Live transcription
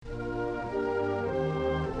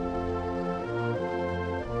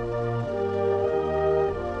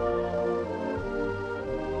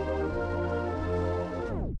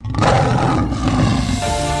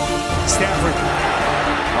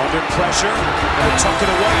They tuck it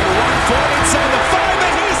away and run for it inside the 5,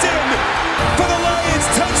 and he's in for the Lions.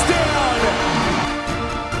 Touchdown!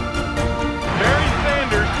 Barry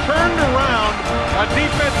Sanders turned around a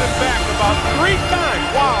defensive back about 3 times.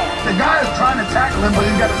 Wow. The guy is trying to tackle him, but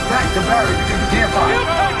he's got his back to Barry because he can't find him.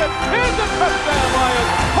 He'll take it. Here's a touchdown, Lions.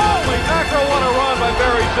 Holy mackerel, what a run by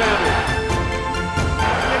Barry Sanders.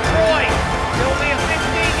 Detroit, there will be a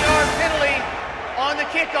 15-yard penalty on the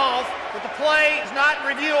kickoff, but the play is not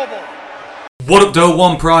reviewable. What up, though,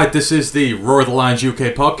 One Pride? This is the Roar of the Lions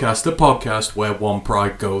UK podcast, the podcast where One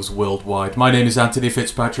Pride goes worldwide. My name is Anthony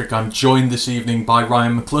Fitzpatrick. I'm joined this evening by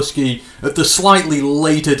Ryan McCluskey at the slightly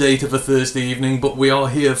later date of a Thursday evening, but we are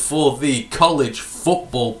here for the college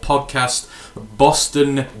football podcast,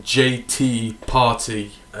 Boston JT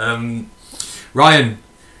Party. Ryan,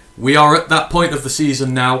 we are at that point of the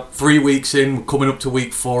season now, 3 weeks in, we're coming up to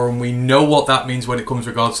week 4, and we know what that means when it comes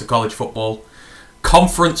regards to college football.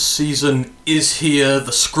 Conference season is here.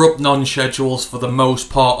 The scrub non-schedules for the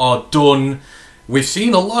most part are done. We've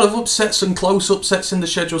seen a lot of upsets and close upsets in the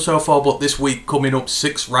schedule so far, but this week coming up,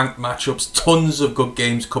 6 ranked matchups, tons of good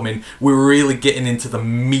games coming. We're really getting into the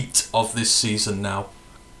meat of this season now.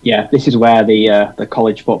 Yeah, this is where the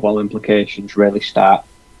college football implications really start,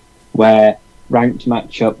 where ranked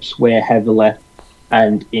matchups weigh heavily,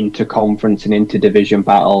 and inter-conference and inter-division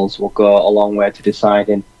battles will go a long way to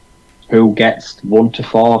deciding who gets 1 to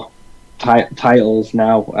 4 titles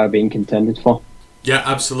now are being contended for. Yeah,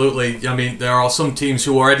 absolutely. I mean, there are some teams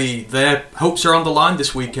who already, their hopes are on the line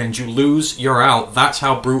this weekend. You lose, you're out. That's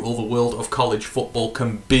how brutal the world of college football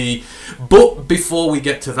can be. But before we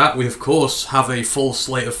get to that, we of course have a full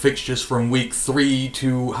slate of fixtures from week 3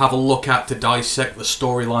 to have a look at, to dissect the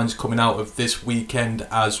storylines coming out of this weekend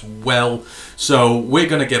as well. So we're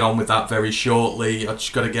going to get on with that very shortly. I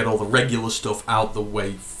just got to get all the regular stuff out the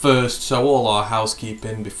way first. So all our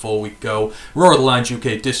housekeeping before we go. Roar of the Lions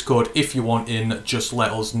UK Discord, if you want in, just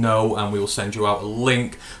let us know and we will send you out a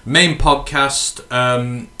link. Main podcast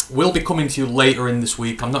will be coming to you later in this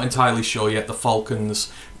week. I'm not entirely sure yet. The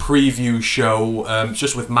Falcons preview show,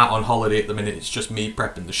 just with Matt on holiday at the minute, it's just me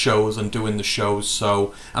prepping the shows and doing the shows,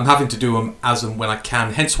 so I'm having to do them as and when I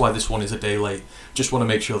can, hence why this one is a day late. Just want to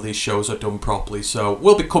make sure these shows are done properly, so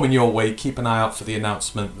we'll be coming your way. Keep an eye out for the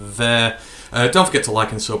announcement there. Don't forget to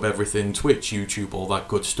like and sub everything, Twitch, YouTube, all that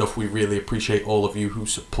good stuff. We really appreciate all of you who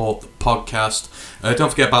support the podcast. Don't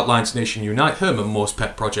forget about Lions Nation Unite, Herman Moore's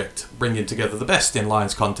pet project, bringing together the best in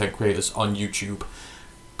Lions content creators on YouTube.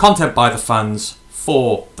 Content by the fans,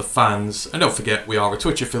 for the fans. And don't forget, we are a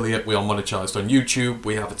Twitch affiliate, we are monetized on YouTube,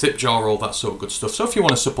 we have a tip jar, all that sort of good stuff. So if you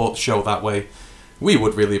want to support the show that way, we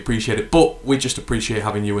would really appreciate it, but we just appreciate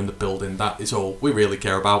having you in the building. That is all we really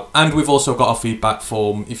care about. And we've also got a feedback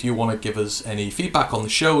form. If you want to give us any feedback on the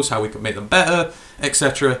shows, how we can make them better,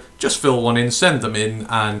 etc., just fill one in, send them in,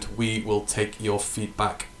 and we will take your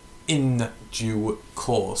feedback in due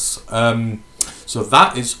course. So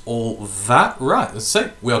that is all that. Right, let's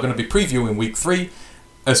say we are going to be reviewing week 3,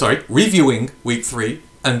 and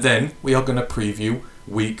then we are going to preview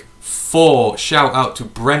week 4. Shout out to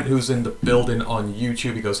Brent, who's in the building on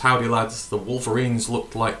YouTube. He goes, howdy lads, the Wolverines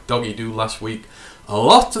looked like doggy do last week. A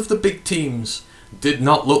lot of the big teams did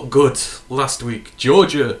not look good last week.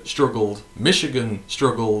 Georgia struggled, Michigan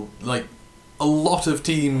struggled, like a lot of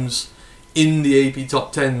teams in the AP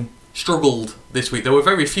top 10 struggled this week. There were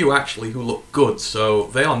very few actually who looked good, so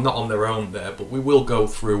they are not on their own there, but we will go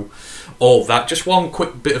through all that. Just one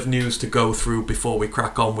quick bit of news to go through before we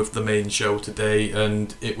crack on with the main show today,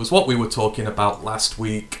 and it was what we were talking about last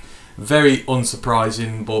week. Very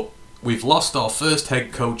unsurprising, but we've lost our first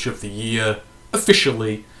head coach of the year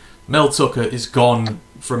officially. Mel Tucker is gone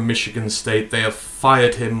from Michigan State. They have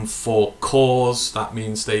fired him for cause. That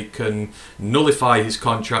means they can nullify his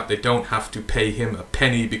contract. They don't have to pay him a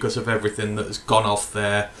penny because of everything that has gone off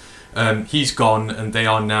there. He's gone, and they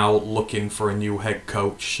are now looking for a new head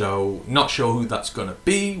coach. So not sure who that's going to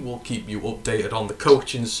be. We'll keep you updated on the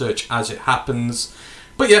coaching search as it happens.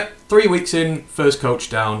 But yeah, 3 weeks in, first coach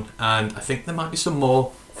down, and I think there might be some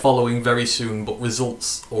more following very soon, but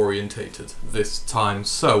results orientated this time.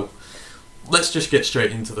 So let's just get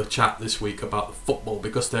straight into the chat this week about the football,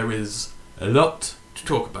 because there is a lot to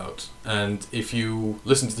talk about. And if you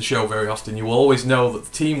listen to the show very often, you will always know that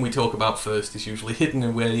the team we talk about first is usually hidden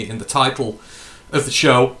away in the title of the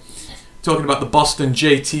show. Talking about the Boston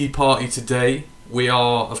JT Party today, we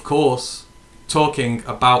are, of course, talking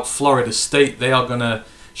about Florida State. They are going to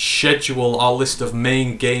schedule our list of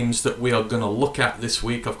main games that we are going to look at this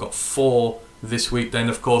week. I've got 4 this week. Then,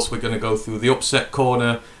 of course, we're going to go through the upset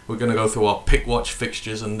corner. We're going to go through our pick watch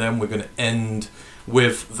fixtures, and then we're going to end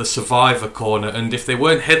with the Survivor Corner, and if they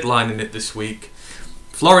weren't headlining it this week,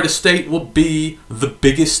 Florida State would be the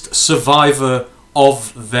biggest survivor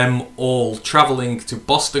of them all, travelling to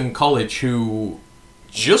Boston College, who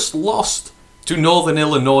just lost to Northern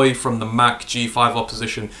Illinois from the MAC G5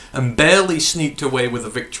 opposition and barely sneaked away with a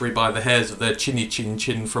victory by the hairs of their chinny chin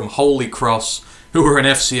chin from Holy Cross, who are an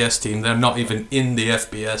FCS team. They're not even in the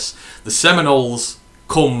FBS. The Seminoles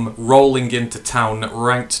come rolling into town,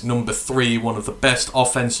 ranked number 3, one of the best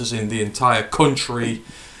offenses in the entire country,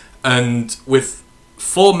 and with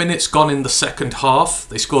 4 minutes gone in the second half,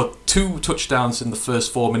 they scored 2 touchdowns in the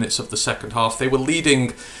first 4 minutes of the second half. They were leading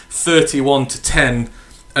 31-10,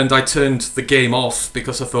 and I turned the game off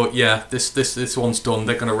because I thought, yeah, this one's done.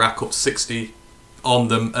 They're going to rack up 60 on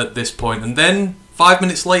them at this point. And then 5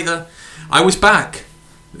 minutes later, I was back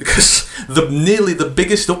because nearly the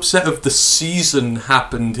biggest upset of the season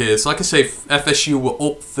happened here. So like I say, FSU were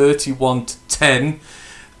up 31-10.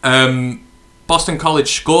 Boston College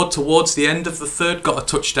scored towards the end of the third, got a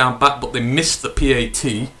touchdown back, but they missed the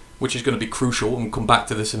PAT, which is going to be crucial. We'll come back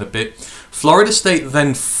to this in a bit. Florida State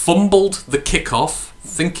then fumbled the kickoff. I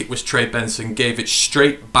think it was Trey Benson, gave it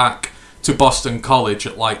straight back to Boston College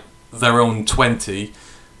at like their own 20.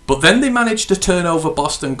 But then they managed to turn over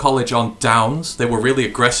Boston College on downs. They were really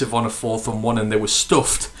aggressive on a 4th and 1, and they were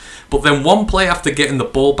stuffed. But then one play after getting the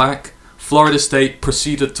ball back, Florida State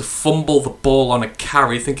proceeded to fumble the ball on a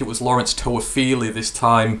carry. I think it was Lawrence Toafili this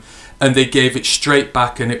time. And they gave it straight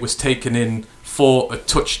back, and it was taken in for a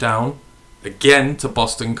touchdown. Again to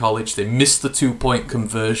Boston College. They missed the 2-point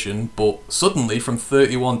conversion, but suddenly from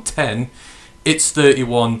 31-10, it's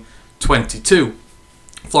 31-22.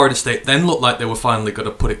 Florida State then looked like they were finally going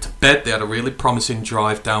to put it to bed. They had a really promising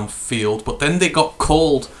drive downfield, but then they got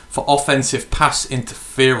called for offensive pass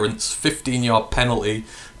interference, 15-yard penalty,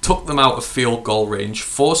 took them out of field goal range,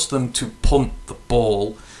 forced them to punt the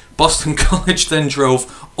ball. Boston College then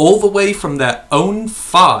drove all the way from their own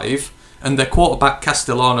 5, and their quarterback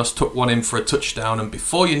Castellanos took one in for a touchdown, and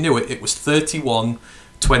before you knew it, it was 31-29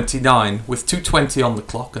 with 2:20 on the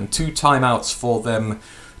clock and 2 timeouts for them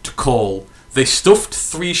to call. They stuffed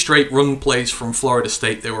 3 straight run plays from Florida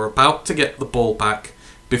State. They were about to get the ball back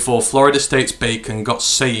before Florida State's Bacon got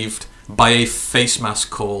saved by a face mask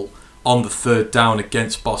call on the 3rd down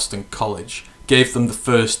against Boston College. Gave them the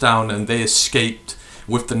first down, and they escaped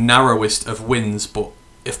with the narrowest of wins. But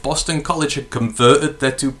if Boston College had converted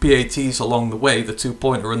their 2 PATs along the way, the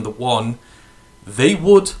 2-pointer and the 1, they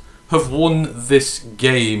would have won this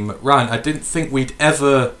game. Ryan, I didn't think we'd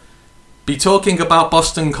ever be talking about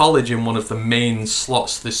Boston College in one of the main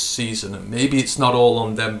slots this season, and maybe it's not all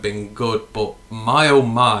on them being good, but my oh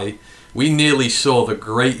my, we nearly saw the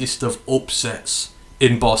greatest of upsets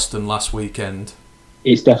in Boston last weekend.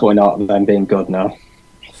 It's definitely not them being good now.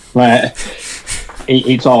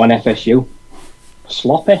 It's all on FSU.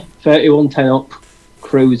 Sloppy, 31-10 up,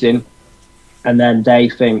 cruising, and then they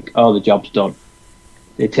think, oh, the job's done.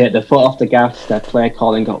 They take their foot off the gas, their play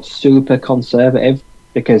calling got super conservative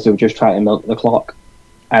because they were just trying to milk the clock,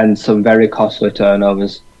 and some very costly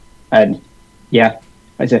turnovers. And yeah,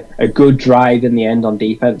 it's a good drive in the end on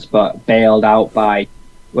defense, but bailed out by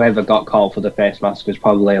whoever got called for the face mask was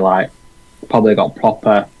probably got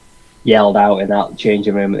proper yelled out in that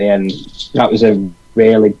changing room at the end. That was a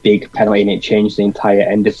really big penalty, and it changed the entire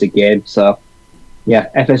end of the game. So yeah,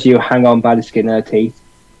 FSU hang on by the skin of their teeth.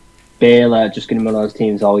 Baylor just going to be one of those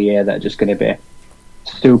teams all year that are just going to be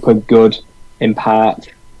super good in part,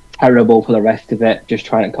 terrible for the rest of it, just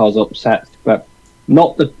trying to cause upsets, but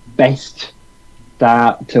not the best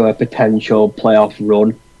start to a potential playoff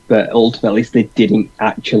run. But ultimately, they didn't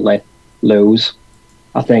actually lose.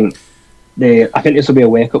 I think this will be a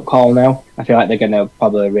wake-up call now. I feel like they're going to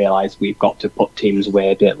probably realise we've got to put teams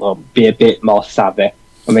away a bit, be a bit more savvy,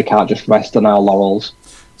 and we can't just rest on our laurels.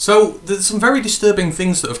 So there's some very disturbing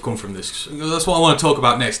things that have come from this. That's what I want to talk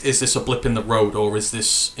about next. Is this a blip in the road, or is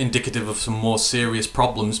this indicative of some more serious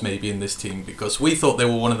problems maybe in this team? Because we thought they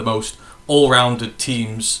were one of the most all-rounded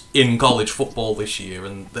teams in college football this year,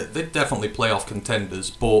 and they're definitely playoff contenders.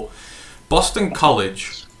 But Boston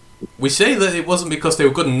College, we say that it wasn't because they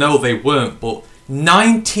were good, and no, they weren't, but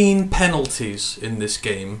 19 penalties in this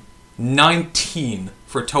game. 19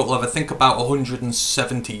 for a total of, I think, about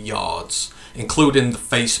 170 yards, including the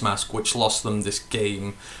face mask, which lost them this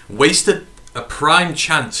game. Wasted a prime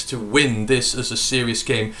chance to win this as a serious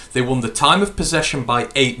game. They won the time of possession by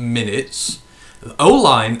 8 minutes. The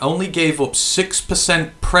O-line only gave up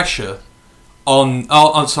 6% pressure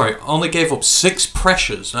only gave up 6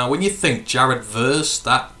 pressures. Now, when you think Jared Verse,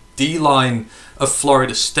 that D-line of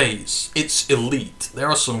Florida State's, it's elite. There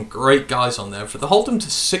are some great guys on there. For they hold them to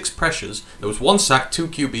 6 pressures. There was 1 sack, 2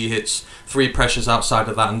 QB hits, 3 pressures outside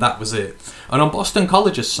of that, and that was it. And on Boston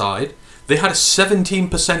College's side, they had a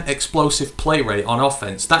 17% explosive play rate on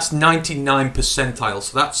offense. That's 99 percentile,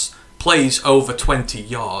 so that's plays over 20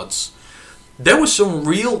 yards. There were some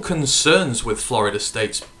real concerns with Florida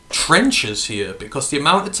State's trenches here because the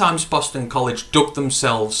amount of times Boston College dug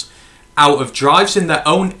themselves out of drives in their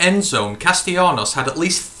own end zone. Castellanos had at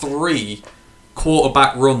least 3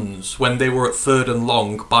 quarterback runs when they were at 3rd and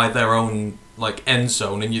long by their own end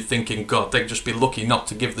zone, and you're thinking, God, they'd just be lucky not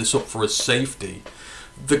to give this up for a safety.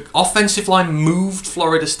 The offensive line moved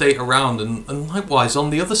Florida State around, and likewise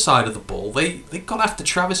on the other side of the ball, they got after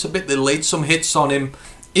Travis a bit. They laid some hits on him.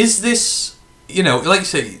 Is this, like you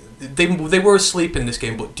say, they were asleep in this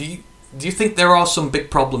game, but do you think there are some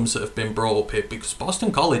big problems that have been brought up here? Because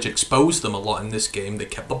Boston College exposed them a lot in this game. They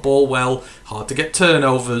kept the ball well, hard to get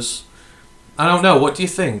turnovers. I don't know. What do you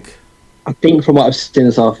think? I think from what I've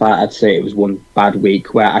seen so far, I'd say it was one bad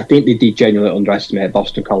week where I think they did genuinely underestimate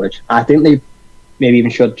Boston College. I think they maybe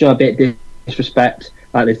even showed a bit of disrespect.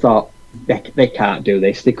 Like they thought, they can't do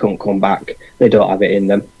this. They couldn't come back. They don't have it in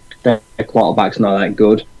them. Their quarterback's not that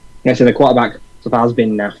good. I say the quarterback so far has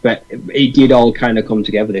been naff, but it did all kind of come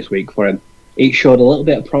together this week for him. It showed a little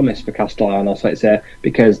bit of promise for Castellanos, let's say,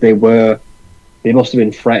 because they must have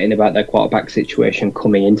been fretting about their quarterback situation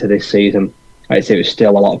coming into this season. I'd say it was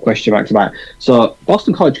still a lot of question marks about it. So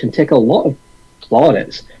Boston College can take a lot of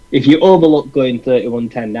plaudits. If you overlook going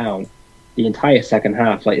 31-10 down, the entire second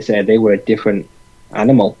half, like you say, they were a different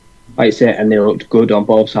animal, like you say, and they looked good on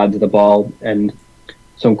both sides of the ball, and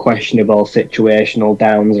some questionable situational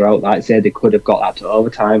downs are out. Like I say, they could have got that to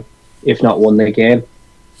overtime, if not won the game.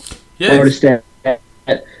 Florida State,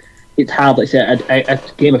 it's hard, like I say, a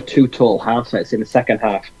game of 2 total halves, like I say, in the second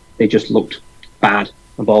half, they just looked bad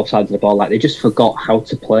on both sides of the ball. Like they just forgot how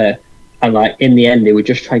to play, and in the end, they were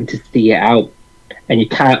just trying to see it out. And you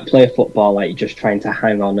can't play football like you're just trying to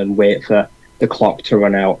hang on and wait for the clock to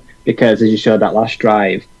run out. Because as you showed that last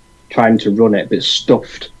drive, trying to run it, but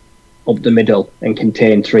stuffed up the middle and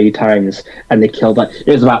contained 3 times. And they killed that.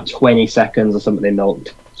 It was about 20 seconds or something they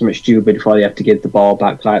milked. Something stupid before they had to give the ball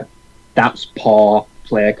back. That's poor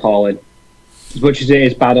play calling. As much as it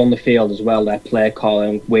is bad on the field as well, their play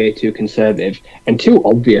calling way too conservative and too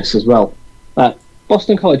obvious as well.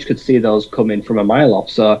 Boston College could see those coming from a mile off,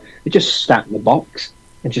 so they just stacked the box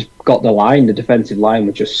and just got the line. The defensive line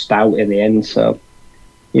was just stout in the end. So,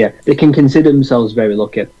 yeah, they can consider themselves very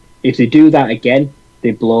lucky. If they do that again,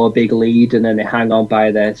 they blow a big lead and then they hang on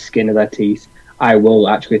by the skin of their teeth, I will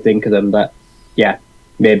actually think of them that, yeah,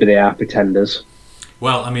 maybe they are pretenders.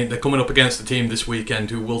 Well, I mean, they're coming up against a team this weekend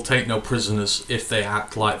who will take no prisoners if they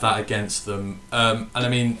act like that against them. And I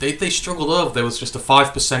mean, they struggled over. There was just a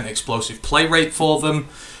 5% explosive play rate for them,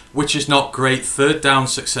 which is not great. 3rd down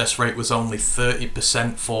success rate was only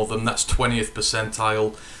 30% for them. That's 20th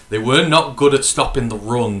percentile. They were not good at stopping the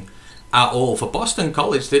run at all. For Boston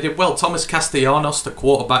College, they did well. Thomas Castellanos, the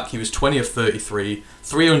quarterback, he was 20 of 33,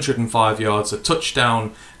 305 yards, a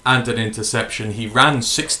touchdown and an interception. He ran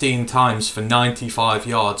 16 times for 95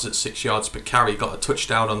 yards at 6 yards per carry, got a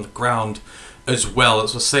touchdown on the ground as well.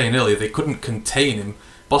 As I was saying earlier, they couldn't contain him.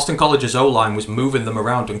 Boston College's O-line was moving them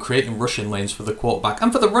around and creating rushing lanes for the quarterback.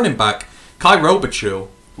 And for the running back, Kai Robichaux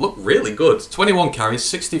looked really good. 21 carries,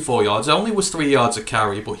 64 yards, only was 3 yards a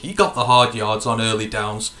carry, but he got the hard yards on early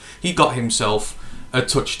downs. He got himself a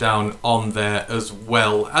touchdown on there as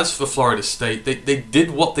well. As for Florida State, they did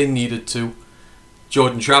what they needed to.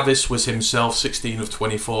 Jordan Travis was himself 16 of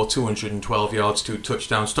 24, 212 yards, 2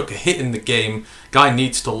 touchdowns, took a hit in the game. Guy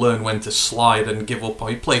needs to learn when to slide and give up.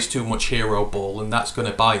 He plays too much hero ball, and that's going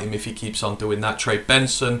to bite him if he keeps on doing that. Trey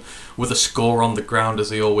Benson with a score on the ground,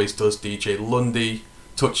 as he always does. DJ Lundy,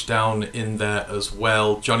 touchdown in there as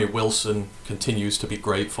well. Johnny Wilson continues to be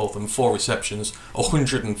great for them. 4 receptions,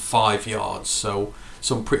 105 yards. So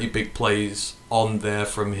some pretty big plays on there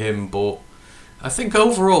from him, but I think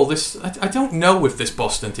overall, I don't know with this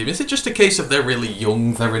Boston team. Is it just a case of they're really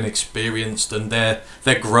young, they're inexperienced, and they're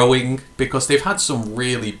growing? Because they've had some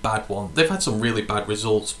really bad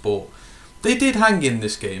results, but they did hang in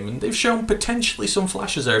this game, and they've shown potentially some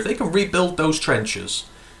flashes there. If they can rebuild those trenches,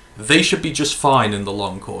 they should be just fine in the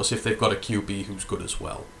long course if they've got a QB who's good as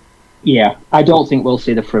well. Yeah, I don't think we'll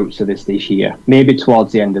see the fruits of this year. Maybe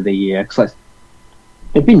towards the end of the year, because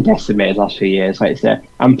they've been decimated last few years, like I say.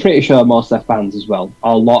 I'm pretty sure most of their fans as well,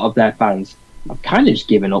 or a lot of their fans, have kind of just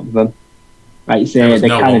given up with them. Like I say, there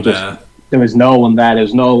was no one there. There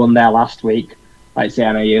was no one there last week. Like I say,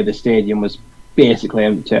 I know the stadium was basically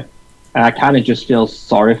empty. And I kind of just feel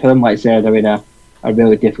sorry for them. Like I say, they're in a a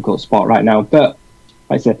really difficult spot right now. But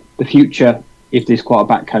like I said, the future, if this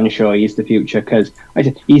quarterback can show, he's the future, because like I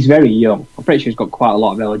said, he's very young. I'm pretty sure he's got quite a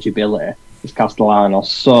lot of eligibility. It's Castellanos,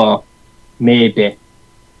 so maybe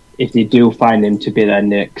if they do find him to be their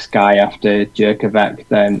next guy after Jurkovic,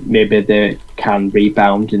 then maybe they can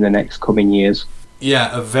rebound in the next coming years.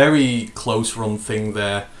 Yeah, a very close run thing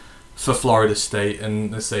there for Florida State,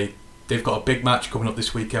 and let's say they've got a big match coming up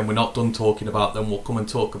this weekend. We're not done talking about them. We'll come and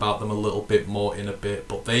talk about them a little bit more in a bit,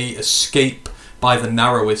 but they escape by the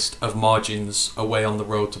narrowest of margins away on the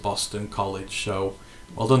road to Boston College. So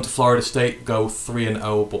well done to Florida State, go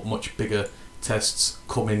 3-0, but much bigger tests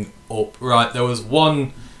coming up. Right, there was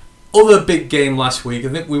one other big game last week. I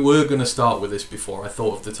think we were going to start with this before I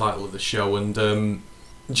thought of the title of the show, and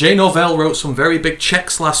Jay Norvell wrote some very big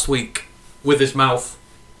checks last week with his mouth.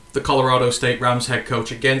 The Colorado State Rams head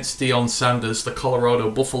coach against Deion Sanders, the Colorado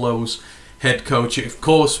Buffaloes head coach. It, of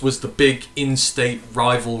course, was the big in-state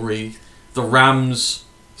rivalry. The Rams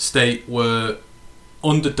State were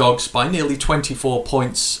underdogs by nearly 24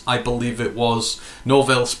 points, I believe it was.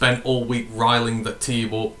 Norvell spent all week riling the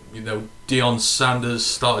team up. You know, Deion Sanders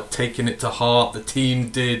started taking it to heart. The team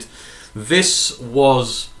did. This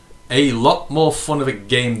was a lot more fun of a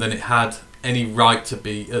game than it had any right to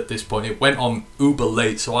be at this point. It went on uber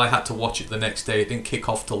late, so I had to watch it the next day. It didn't kick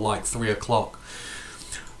off till like 3 o'clock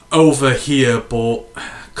over here, but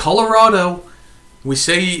Colorado, we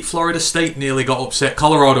say Florida State nearly got upset.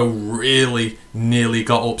 Colorado really nearly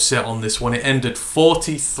got upset on this one. It ended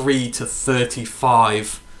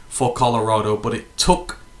 43-35 for Colorado, but it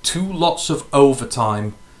took 2 lots of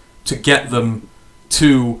overtime to get them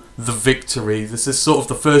to the victory. This is sort of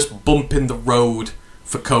the first bump in the road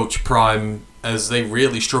for Coach Prime, as they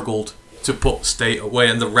really struggled to put State away.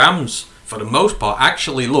 And the Rams, for the most part,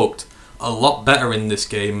 actually looked a lot better in this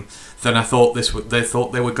game than they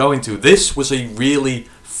thought they were going to. This was a really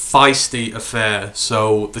feisty affair.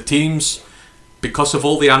 So the teams, because of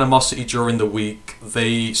all the animosity during the week,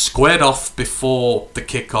 they squared off before the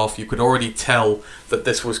kickoff. You could already tell that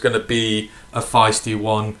this was going to be a feisty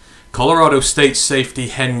one. Colorado State safety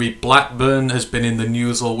Henry Blackburn has been in the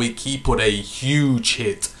news all week. He put a huge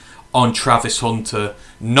hit on Travis Hunter,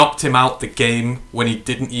 knocked him out the game when he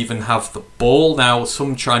didn't even have the ball. Now,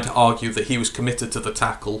 some trying to argue that he was committed to the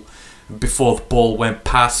tackle before the ball went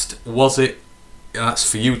past. Was it? That's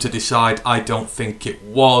for you to decide. I don't think it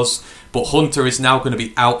was. But Hunter is now going to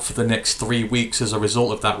be out for the next 3 weeks as a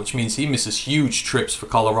result of that, which means he misses huge trips for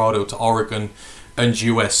Colorado to Oregon and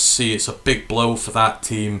USC. It's a big blow for that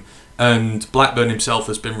team. And Blackburn himself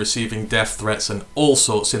has been receiving death threats and all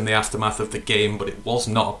sorts in the aftermath of the game, but it was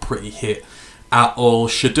not a pretty hit at all.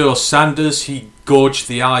 Shedeur Sanders, he gorged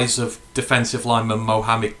the eyes of defensive lineman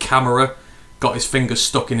Mohamed Kamara, got his fingers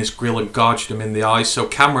stuck in his grill and gouged him in the eyes. So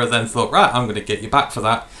Kamara then thought, right, I'm going to get you back for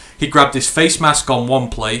that. He grabbed his face mask on one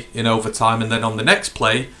play in overtime, and then on the next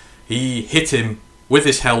play, he hit him with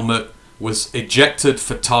his helmet, was ejected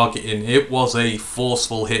for targeting. It was a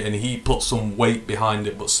forceful hit and he put some weight behind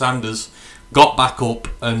it, but Sanders got back up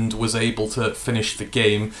and was able to finish the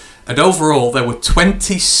game. And overall, there were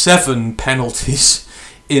 27 penalties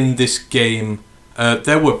in this game.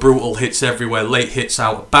 There were brutal hits everywhere, late hits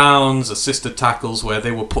out of bounds, assisted tackles where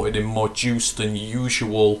they were putting in more juice than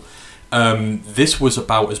usual. This was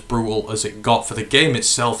about as brutal as it got. For the game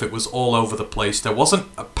itself, it was all over the place. There wasn't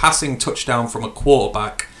a passing touchdown from a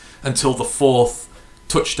quarterback until the 4th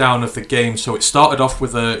touchdown of the game. So it started off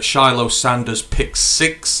with a Shiloh Sanders pick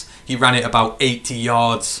 6. He ran it about 80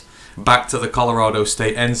 yards back to the Colorado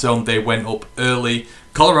State end zone. They went up early.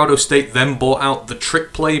 Colorado State then bought out the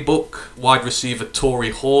trick playbook. Wide receiver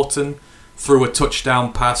Torrey Horton threw a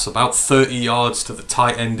touchdown pass about 30 yards to the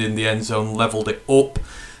tight end in the end zone, leveled it up.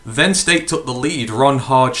 Then State took the lead. Ron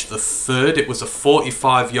Hodge III. It was a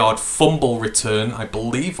 45-yard fumble return, I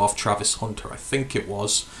believe, off Travis Hunter. I think it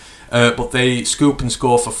was. But they scoop and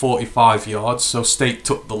score for 45 yards, so State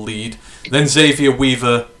took the lead. Then Xavier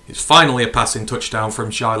Weaver, it's finally a passing touchdown from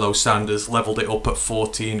Shiloh Sanders, leveled it up at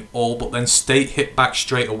 14 all, but then State hit back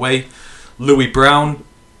straight away. Louis Brown,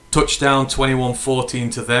 touchdown, 21-14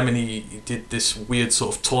 to them, and he did this weird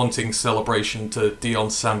sort of taunting celebration to Deion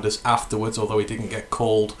Sanders afterwards, although he didn't get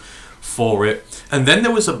called for it. And then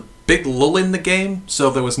there was a big lull in the game, so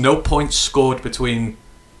there was no points scored between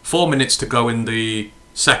 4 minutes to go in the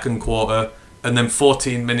second quarter and then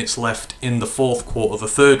 14 minutes left in the fourth quarter.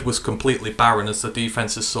 The third was completely barren as the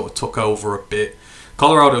defenses sort of took over a bit.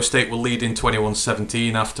 Colorado State were leading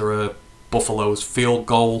 21-17 after a Buffalo's field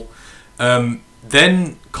goal.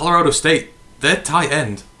 Then Colorado State, their tight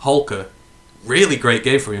end, Holker, really great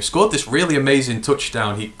game for him. Scored this really amazing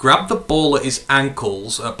touchdown. He grabbed the ball at his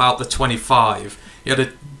ankles at about the 25. He had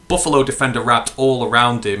a Buffalo defender wrapped all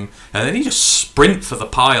around him, and then he just sprint for the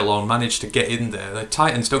pylon, managed to get in there. The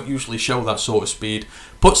Titans don't usually show that sort of speed.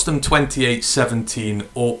 Puts them 28-17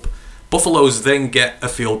 up. Buffaloes then get a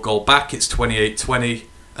field goal back. It's 28-20.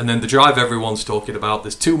 And then the drive everyone's talking about.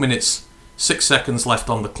 There's 2 minutes, 6 seconds left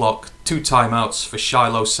on the clock. 2 timeouts for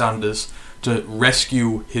Shiloh Sanders to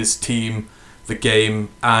rescue his team, the game.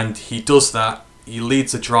 And he does that. He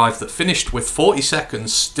leads a drive that finished with 40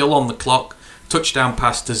 seconds still on the clock. Touchdown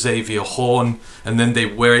pass to Xavier Horn, and then they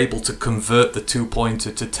were able to convert the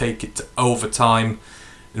 2-pointer to take it to overtime.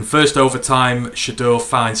 In first overtime, Shedeur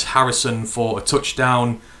finds Harrison for a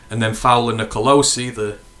touchdown, and then Fowler Nicolosi,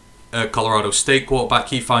 the Colorado State quarterback,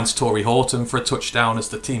 he finds Torrey Horton for a touchdown as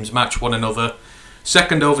the teams match one another.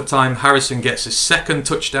 Second overtime, Harrison gets his second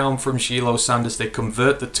touchdown from Shiloh Sanders. They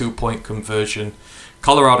convert the 2-point conversion.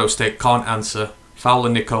 Colorado State can't answer. Fowler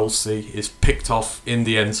Nicolosi is picked off in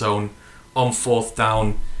the end zone on 4th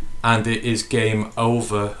down, and it is game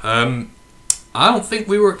over. I don't think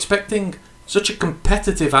we were expecting such a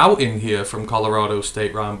competitive outing here from Colorado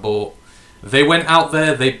State, Ryan, but they went out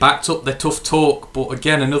there, they backed up their tough talk, but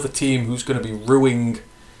again, another team who's going to be ruining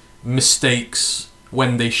mistakes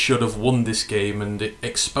when they should have won this game, and it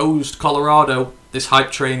exposed Colorado. This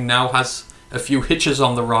hype train now has a few hitches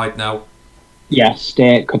on the ride now. Yeah,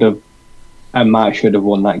 State could have and might should have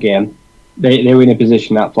won that game. They were in a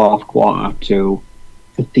position that 4th quarter to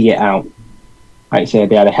see it out. Like I said,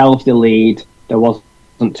 they had a healthy lead. There wasn't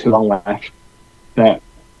too long left, but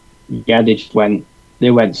yeah,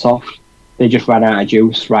 they went soft. They just ran out of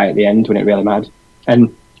juice right at the end when it really mattered.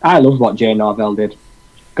 And I loved what Jay Norvell did.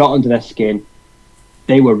 Got under their skin.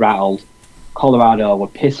 They were rattled. Colorado were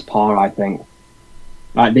piss poor, I think.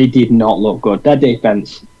 Like, they did not look good. Their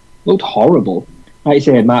defense looked horrible. Like you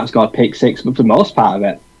said, Mark's got a pick 6, but for the most part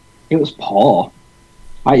of it was poor.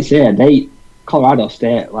 Like you said, Colorado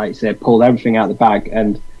State, like you said, pulled everything out of the bag,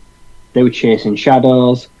 and they were chasing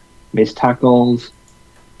shadows, missed tackles,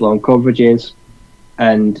 blown coverages,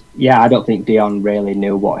 and yeah, I don't think Dion really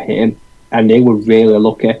knew what hit him, and they were really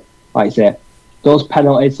lucky. Like you said, those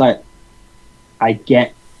penalties, like, I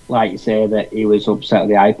get, like you say, that he was upset at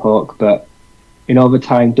the eye poke, but in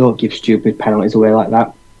overtime, don't give stupid penalties away like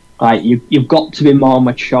that. Like, you've got to be more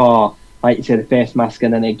mature. Like you say, the face mask,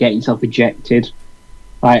 and then they get yourself ejected.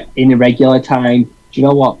 Like, in the regular time, do you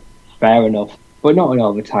know what? Fair enough. But not in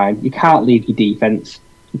overtime. You can't leave your defence.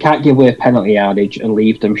 You can't give away a penalty yardage and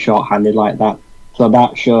leave them short-handed like that. So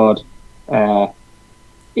that showed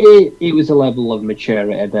it was a level of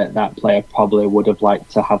maturity that player probably would have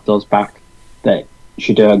liked to have those back, that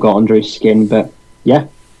Shedeur got under his skin. But yeah,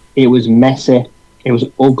 it was messy. It was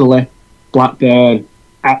ugly. Blackburn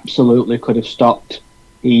absolutely could have stopped.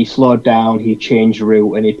 He slowed down, he changed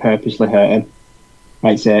route, and he purposely hurt him.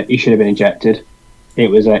 Like I say, he should have been ejected.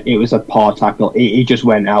 It was a poor tackle. He just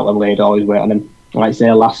went out and laid all his weight on him. Like I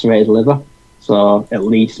say, lacerated liver. So at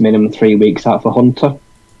least minimum 3 weeks out for Hunter.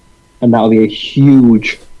 And that'll be a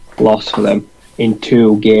huge loss for them in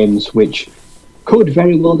 2 games, which could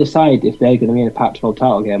very well decide if they're going to be in a Pac-12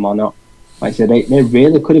 title game or not. Like I said, they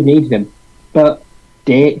really could have needed him. But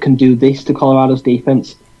Date can do this to Colorado's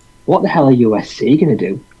defense. What the hell are USC going to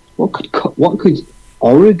do? What could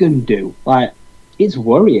Oregon do? Like, it's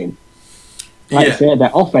worrying. Like I said,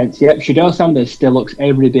 their offense, yep, Shedeur Sanders still looks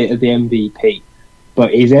every bit of the MVP.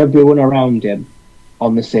 But is everyone around him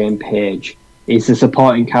on the same page? Is the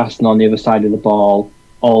supporting cast on the other side of the ball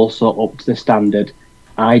also up to the standard?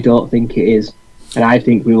 I don't think it is. And I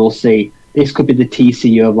think we will see. This could be the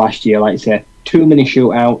TCU of last year, like I said. Too many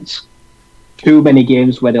shootouts. Too many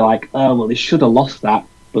games where they're like, oh, well, they should have lost that,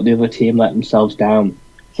 but the other team let themselves down.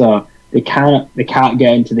 So they can't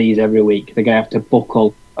get into these every week. They're going to have to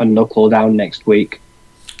buckle and knuckle down next week.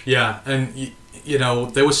 Yeah, and you know,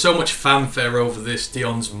 there was so much fanfare over this.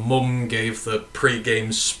 Dion's mum gave the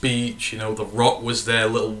pre-game speech. You know, The Rock was there,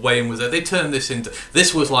 Lil Wayne was there. They turned this into...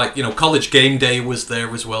 This was like, you know, College Game Day was there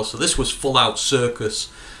as well. So this was full-out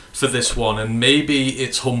circus for this one. And maybe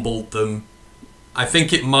it's humbled them. I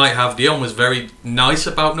think it might have. Dion was very nice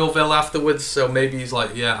about Norvell afterwards. So maybe he's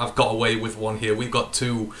like, yeah, I've got away with one here. We've got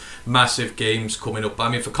 2 massive games coming up. I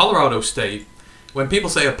mean, for Colorado State... When people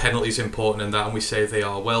say a penalty is important and that, and we say they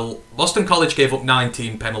are, well, Boston College gave up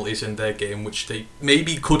 19 penalties in their game, which they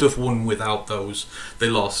maybe could have won without those. They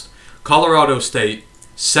lost. Colorado State,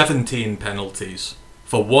 17 penalties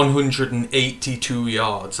for 182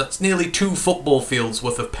 yards. That's nearly 2 football fields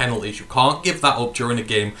worth of penalties. You can't give that up during a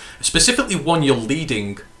game, specifically one you're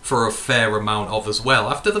leading for a fair amount of as well.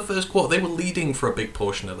 After the first quarter, they were leading for a big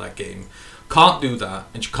portion of that game. Can't do that,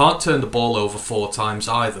 and you can't turn the ball over 4 times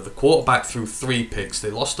either. The quarterback threw 3 picks.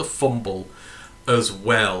 They lost a fumble. as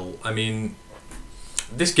well. I mean,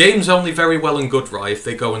 this game's only very well and good, right, if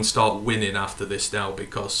they go and start winning after this now,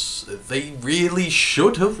 because they really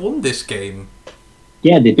should have won this game.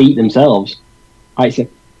 Yeah, they beat themselves. Like I said,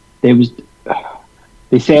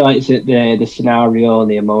 they say like the scenario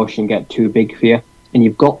and the emotion get too big for you, and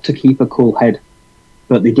you've got to keep a cool head.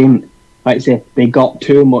 But they didn't. Like I say, they got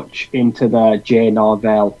too much into the Jay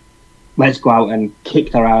Norvell, let's go out and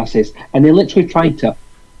kick their asses, and they literally tried to.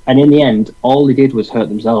 And in the end, all they did was hurt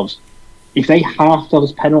themselves. If they half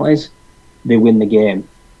those penalties, they win the game.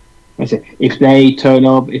 Like I say, if they turn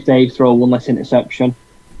up, if they throw one less interception,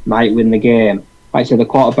 might win the game. Like I say, the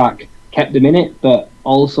quarterback kept them in it, but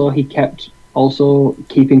also he kept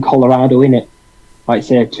keeping Colorado in it. Like I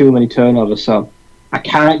say, too many turnovers. So I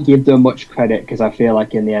can't give them much credit because I feel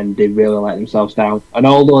like in the end they really let themselves down. And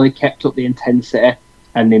although they kept up the intensity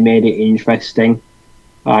and they made it interesting,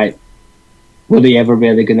 like, were they ever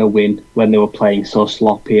really going to win when they were playing so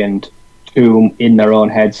sloppy and too in their own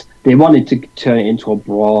heads? They wanted to turn it into a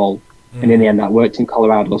brawl, and in the end that worked in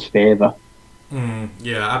Colorado's favour.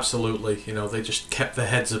 Yeah, absolutely. You know, they just kept their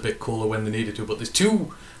heads a bit cooler when they needed to. But there's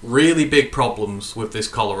two really big problems with this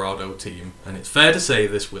Colorado team, and it's fair to say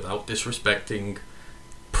this without disrespecting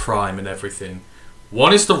Prime and everything.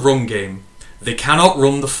 One is the run game. They cannot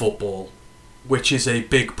run the football, which is a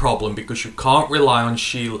big problem because you can't rely on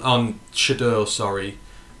Shedeur,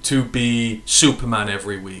 to be Superman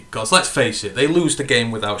every week. Because let's face it, they lose the game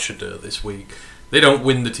without Shedeur this week. They don't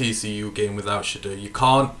win the TCU game without Shedeur. You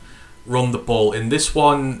can't run the ball. In this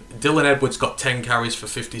one, Dylan Edwards got 10 carries for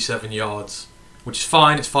 57 yards, which is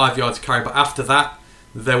fine. It's 5 yards a carry. But after that,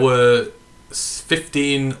 there were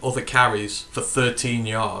 15 other carries for 13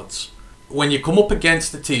 yards. When you come up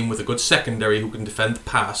against a team with a good secondary who can defend the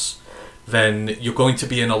pass, then you're going to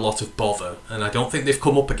be in a lot of bother. And I don't think they've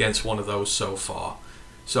come up against one of those so far.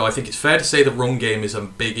 So I think it's fair to say the run game is a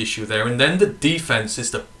big issue there. And then the defense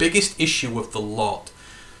is the biggest issue of the lot.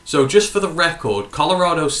 So just for the record,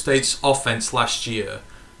 Colorado State's offense last year,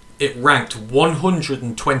 it ranked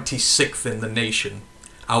 126th in the nation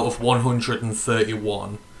out of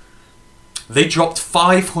 131. They dropped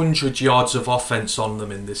 500 yards of offense on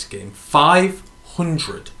them in this game.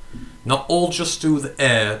 500. Not all just through the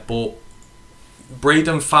air, but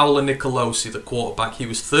Braden Fowler Nicolosi, the quarterback, he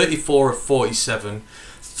was 34 of 47,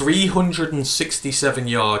 367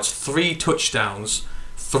 yards, 3 touchdowns,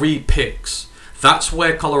 3 picks. That's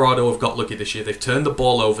where Colorado have got lucky this year. They've turned the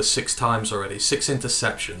ball over 6 times already, 6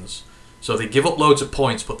 interceptions. So they give up loads of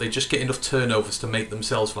points, but they just get enough turnovers to make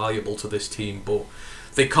themselves valuable to this team. But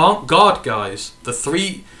they can't guard guys.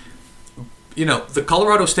 The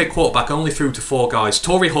Colorado State quarterback only threw to 4 guys.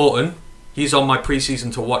 Torrey Horton, he's on my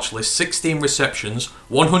preseason to watch list, 16 receptions,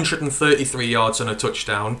 133 yards and a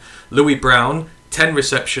touchdown. Louis Brown, 10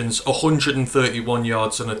 receptions, 131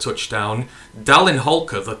 yards and a touchdown. Dallin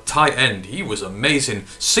Holker, the tight end, he was amazing.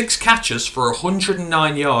 6 catches for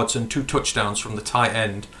 109 yards and 2 touchdowns from the tight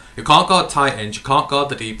end. You can't guard tight ends, you can't guard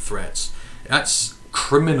the deep threats. That's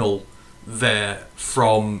criminal there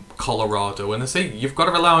from Colorado. And I say, you've got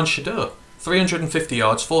to rely on Shedeur. 350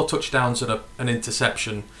 yards, 4 touchdowns and an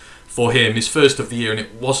interception for him. His first of the year, and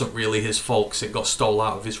it wasn't really his fault because it got stolen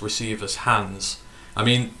out of his receiver's hands. I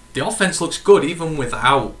mean, the offense looks good even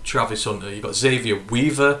without Travis Hunter. You've got Xavier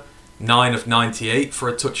Weaver, 9 of 98 for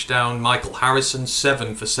a touchdown. Michael Harrison,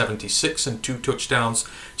 7 for 76 and 2 touchdowns.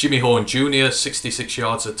 Jimmy Horn Jr., 66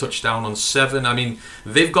 yards, a touchdown on 7. I mean,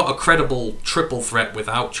 they've got a credible triple threat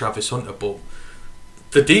without Travis Hunter, but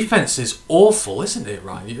the defense is awful, isn't it,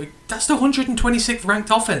 Ryan? That's the 126th ranked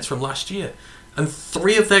offense from last year. And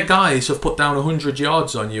 3 of their guys have put down 100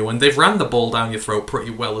 yards on you, and they've ran the ball down your throat pretty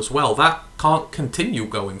well as well. That can't continue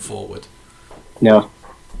going forward. No,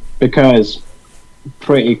 because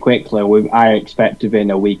pretty quickly, I expect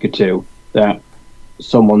within a week or two that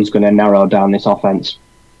someone's going to narrow down this offense.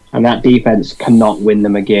 And that defense cannot win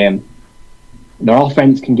them a game. Their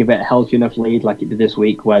offense can give it a healthy enough lead like it did this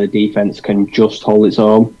week where the defense can just hold its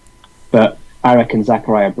own. But I reckon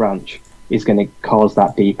Zachariah Branch is going to cause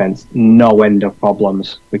that defense no end of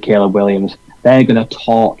problems with Caleb Williams. They're going to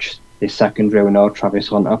torch this secondary with no Travis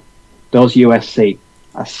Hunter. Those USC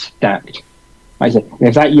are stacked. Like I said,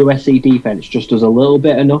 if that USC defense just does a little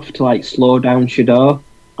bit enough to slow down Shedeur,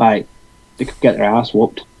 they could get their ass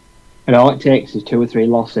whooped. And all it takes is 2 or 3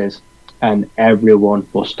 losses, and everyone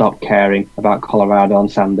will stop caring about Colorado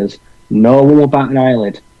and Sanders. No one will bat an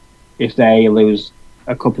eyelid if they lose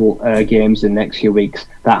a couple games in the next few weeks.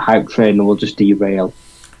 That hype train will just derail.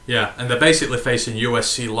 Yeah, and they're basically facing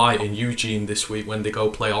USC Light in Eugene this week when they go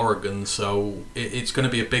play Oregon, so it's going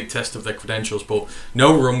to be a big test of their credentials. But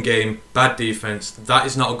no run game, bad defense, that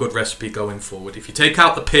is not a good recipe going forward. If you take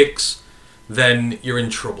out the picks, then you're in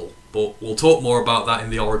trouble. But we'll talk more about that in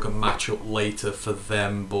the Oregon matchup later for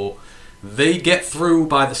them. But they get through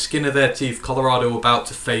by the skin of their teeth. Colorado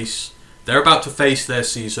they're about to face their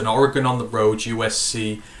season. Oregon on the road,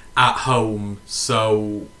 USC at home.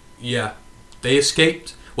 So, yeah, they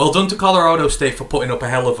escaped. Well done to Colorado State for putting up a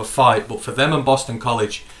hell of a fight, but for them and Boston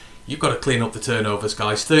College, you've got to clean up the turnovers,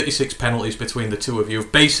 guys. 36 penalties between the two of you.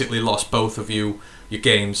 You've basically lost both of your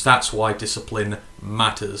games. That's why discipline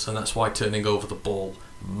matters, and that's why turning over the ball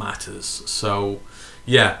matters. So,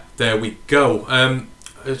 yeah, there we go.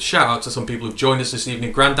 A shout out to some people who've joined us this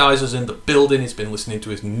evening. Grandizer's in the building. He's been listening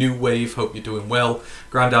to his new wave. Hope you're doing well.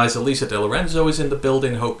 Grandizer Lisa De Lorenzo is in the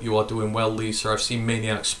building. Hope you are doing well, Lisa. I've seen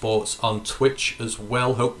Maniac Sports on Twitch as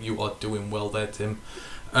well. Hope you are doing well there, Tim.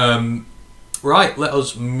 Right, let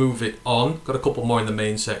us move it on. Got a couple more in the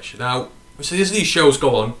main section. Now, so as these shows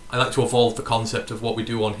go on, I like to evolve the concept of what we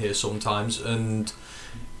do on here sometimes. And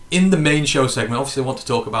in the main show segment, obviously I want to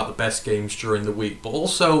talk about the best games during the week, but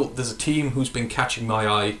also there's a team who's been catching my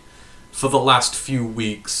eye for the last few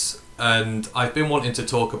weeks, and I've been wanting to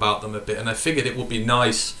talk about them a bit, and I figured it would be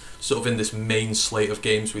nice, sort of in this main slate of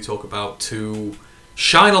games we talk about, to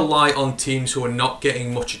shine a light on teams who are not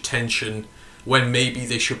getting much attention when maybe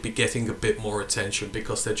they should be getting a bit more attention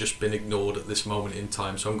because they've just been ignored at this moment in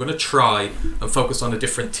time. So I'm going to try and focus on a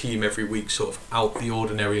different team every week, sort of out the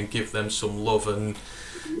ordinary, and give them some love. And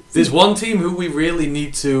there's one team who we really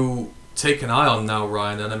need to take an eye on now,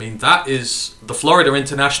 Ryan, and I mean that is the Florida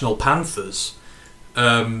International Panthers.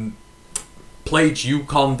 Played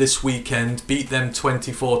UConn this weekend, beat them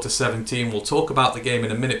 24-17. We'll talk about the game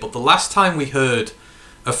in a minute, but the last time we heard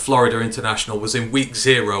of Florida International was in week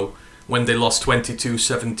 0 when they lost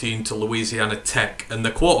 22-17 to Louisiana Tech, and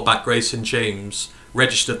the quarterback Grayson James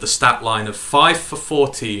registered the stat line of 5 for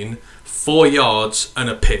 14, 4 yards and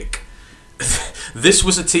a pick. This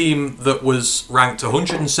was a team that was ranked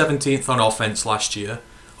 117th on offense last year,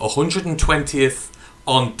 120th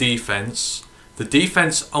on defense. The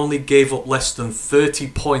defense only gave up less than 30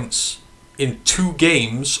 points in 2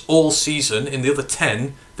 games all season. In the other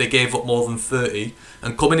 10, they gave up more than 30.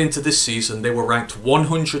 And coming into this season, they were ranked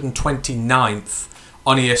 129th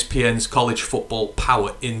on ESPN's College Football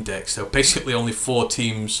Power Index. So basically only 4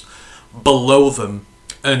 teams below them.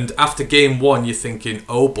 And after game 1, you're thinking,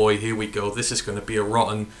 oh boy, here we go. This is going to be a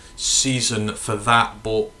rotten season for that.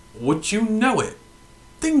 But would you know it?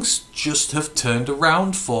 Things just have turned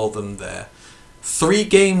around for them there. 3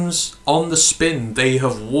 games on the spin they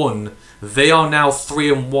have won. They are now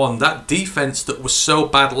 3-1. That defense that was so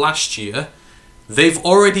bad last year, they've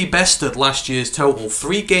already bested last year's total.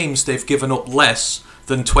 3 games they've given up less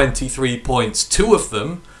than 23 points. 2 of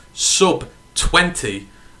them sub 20.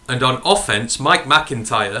 And on offense, Mike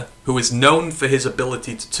McIntyre, who is known for his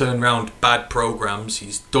ability to turn around bad programs,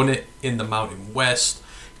 he's done it in the Mountain West,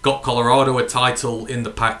 got Colorado a title in the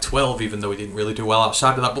Pac-12, even though he didn't really do well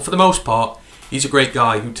outside of that. But for the most part, he's a great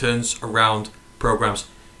guy who turns around programs.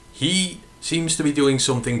 He seems to be doing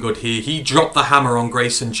something good here. He dropped the hammer on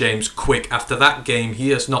Grayson James quick. After that game, he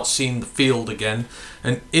has not seen the field again.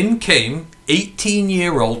 And in came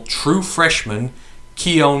 18-year-old true freshman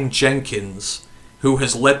Keon Jenkins, who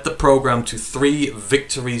has led the program to 3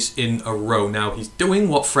 victories in a row. Now, he's doing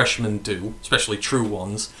what freshmen do, especially true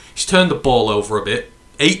ones. He's turned the ball over a bit,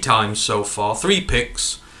 8 times so far, 3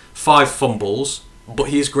 picks, 5 fumbles, but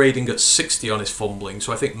he is grading at 60 on his fumbling,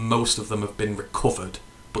 so I think most of them have been recovered,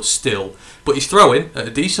 but still. But he's throwing at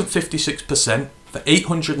a decent 56% for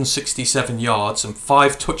 867 yards and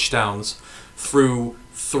 5 touchdowns through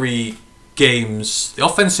 3 games. The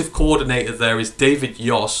offensive coordinator there is David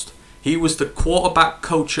Yost. He was the quarterback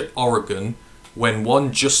coach at Oregon when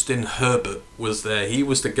one Justin Herbert was there. He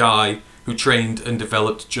was the guy who trained and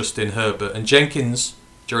developed Justin Herbert. And Jenkins,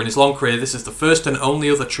 during his long career, this is the first and only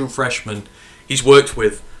other true freshman he's worked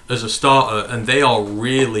with as a starter. And they are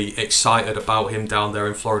really excited about him down there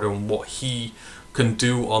in Florida and what he can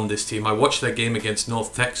do on this team. I watched their game against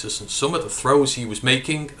North Texas, and some of the throws he was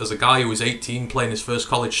making as a guy who was 18 playing his first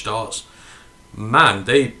college starts, man,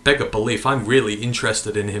 they beg a belief. I'm really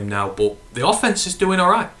interested in him now, but the offense is doing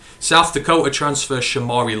alright. South Dakota transfer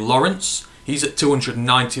Shamari Lawrence. He's at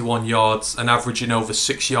 291 yards and averaging over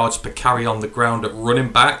 6 yards per carry on the ground at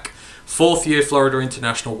running back. 4th-year Florida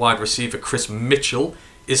International wide receiver Chris Mitchell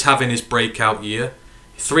is having his breakout year.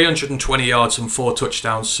 320 yards and 4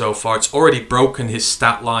 touchdowns so far. It's already broken his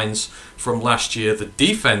stat lines from last year. The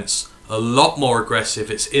defense, a lot more aggressive.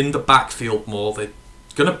 It's in the backfield more. They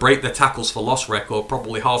going to break their tackles for loss record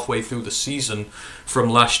probably halfway through the season from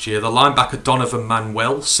last year. The linebacker Donovan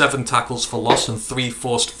Manuel, 7 tackles for loss and 3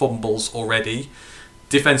 forced fumbles already.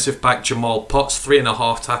 Defensive back Jamal Potts,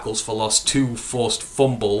 3.5 tackles for loss, 2 forced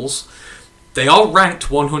fumbles. They are ranked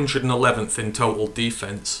 111th in total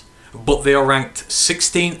defense, but they are ranked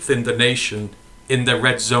 16th in the nation in their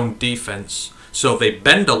red zone defense. So they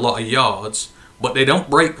bend a lot of yards, but they don't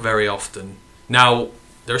break very often. Now,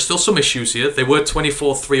 there are still some issues here. They were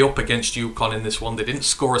 24-3 up against UConn in this one. They didn't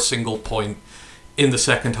score a single point in the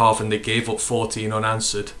second half, and they gave up 14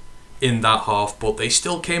 unanswered in that half, but they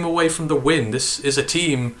still came away from the win. This is a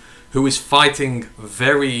team who is fighting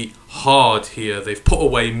very hard here. They've put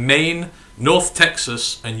away Maine, North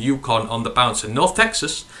Texas, and UConn on the bounce. And North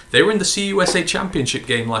Texas, they were in the CUSA Championship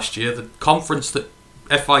game last year, the conference that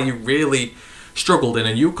FIU really struggled in,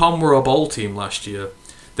 and UConn were a bowl team last year.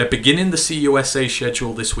 They're beginning the CUSA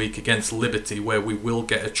schedule this week against Liberty, where we will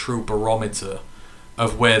get a true barometer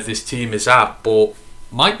of where this team is at. But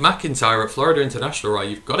Mike McIntyre at Florida International, right,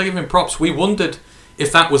 you've got to give him props. We wondered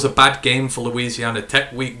if that was a bad game for Louisiana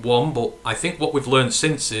Tech week 1, but I think what we've learned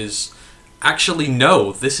since is actually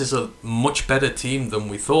no, this is a much better team than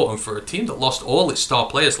we thought. And for a team that lost all its star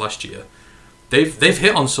players last year, they've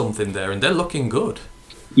hit on something there, and they're looking good.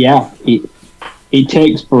 Yeah, it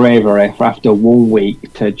takes bravery for after 1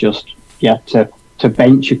 week to just to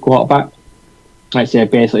bench your quarterback. I'd say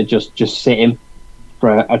basically just sit him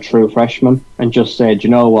for a true freshman and just say, do you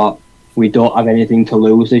know what, we don't have anything to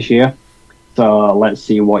lose this year, so let's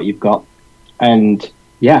see what you've got. And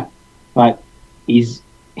yeah, like he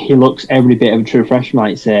looks every bit of a true freshman.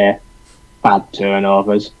 Like say, bad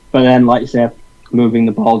turnovers, but then like you say, moving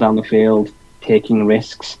the ball down the field, taking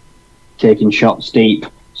risks, taking shots deep.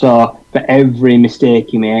 So for every mistake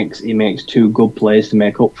he makes 2 good plays to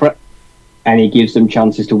make up for it, and he gives them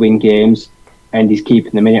chances to win games, and he's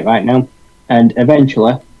keeping them in it right now. And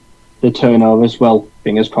eventually, the turnovers, well,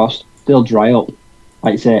 fingers crossed, they'll dry up,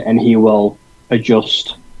 like I say, and he will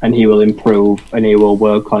adjust, and he will improve, and he will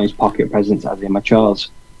work on his pocket presence as he matures.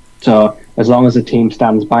 So as long as the team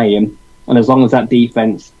stands by him, and as long as that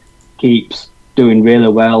defense keeps doing really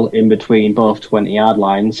well in between both 20-yard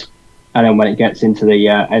lines, and then when it gets into the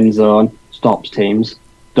end zone, stops teams,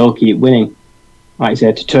 they'll keep winning. Like I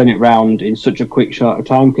said, to turn it round in such a quick, short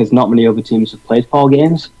time, because not many other teams have played 4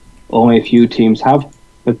 games. Only a few teams have.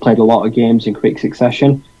 They've played a lot of games in quick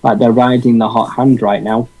succession. Like they're riding the hot hand right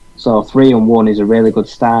now. So 3-1 is a really good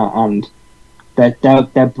start, and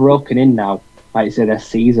they're broken in now. Like I said, they're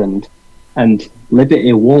seasoned, and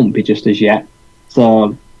Liberty won't be just as yet.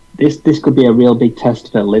 So this could be a real big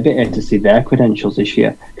test for Liberty to see their credentials this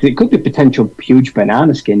year, because it could be potential huge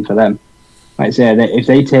banana skin for them. Like I say, that if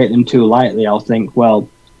they take them too lightly, I'll think, well,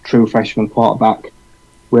 true freshman quarterback,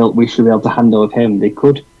 we should be able to handle with him. They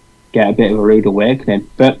could get a bit of a rude awakening.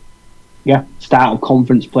 But yeah, start of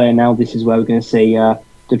conference play now. This is where we're going to see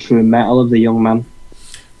the true mettle of the young man.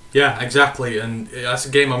 Yeah, exactly, and that's a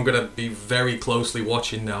game I'm going to be very closely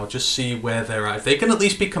watching now, just see where they're at. If they can at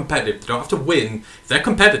least be competitive, they don't have to win. If they're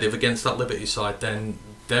competitive against that Liberty side, then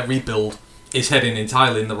their rebuild is heading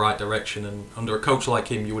entirely in the right direction, and under a coach like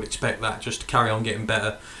him, you would expect that just to carry on getting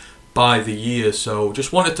better by the year. So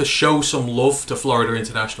just wanted to show some love to Florida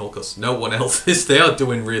International, because no one else is. They are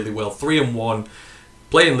doing really well. 3-1,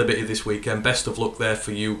 playing Liberty this weekend. Best of luck there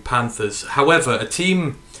for you, Panthers. However, a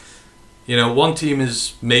team... one team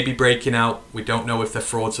is maybe breaking out. We don't know if they're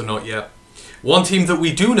frauds or not yet. One team that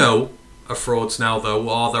we do know are frauds now, though,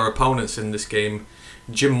 are their opponents in this game,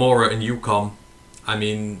 Jim Mora and UConn. I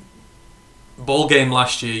mean, bowl game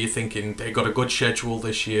last year, you're thinking they got a good schedule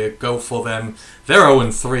this year, go for them. They're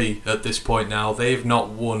 0-3 at this point now. They've not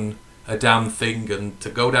won a damn thing, and to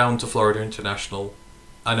go down to Florida International,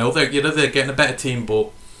 I know they're getting a better team,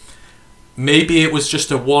 but maybe it was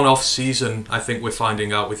just a one-off season. I think we're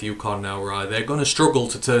finding out with UConn now, right? They're going to struggle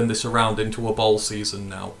to turn this around into a bowl season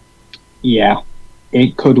now. Yeah,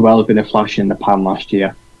 it could well have been a flash in the pan last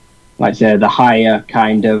year. Like I say, the higher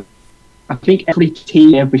kind of... I think every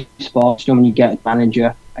team, every sport, when you get a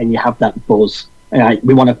manager and you have that buzz, and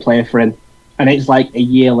we want to play for him, and it's like a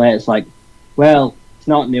year later, it's like, well, it's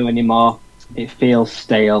not new anymore. It feels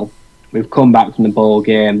stale. We've come back from the bowl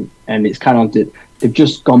game, and it's kind of... They've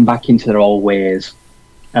just gone back into their old ways,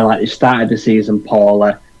 and like they started the season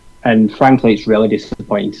poorly, and frankly, it's really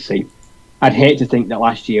disappointing to see. I'd hate to think that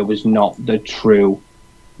last year was not the true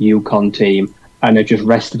UConn team, and they just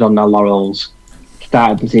rested on their laurels,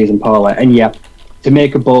 started the season poorly, and yeah, to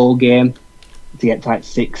make a bowl game, to get to like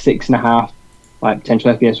 6.5, like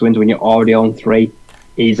potential FBS wins when you're already on 3,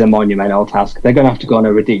 is a monumental task. They're going to have to go on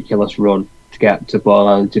a ridiculous run to get to bowl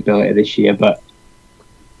eligibility this year, but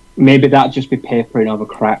maybe that'd just be papering over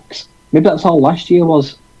cracks. Maybe that's all last year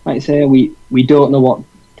was. Like I say, we don't know what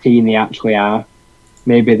team they actually are.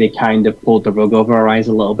 Maybe they kind of pulled the rug over our eyes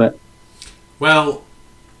a little bit. Well,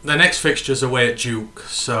 the next fixture's away at Duke,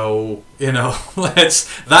 so,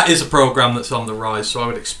 that is a programme that's on the rise, so I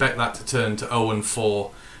would expect that to turn to 0-4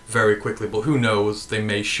 very quickly, but who knows, they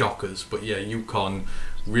may shock us. But yeah, UConn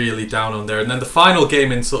really down on there. And then the final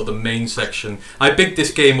game in sort of the main section, I bigged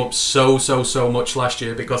this game up so much last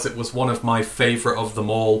year because it was one of my favourite of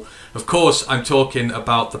them all. Of course, I'm talking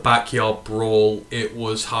about the Backyard Brawl. It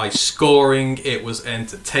was high scoring, it was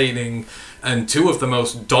entertaining, and two of the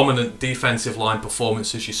most dominant defensive line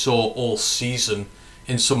performances you saw all season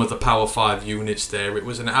in some of the Power 5 units there. It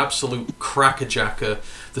was an absolute crackerjacker.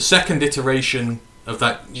 The second iteration of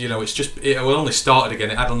that, it only started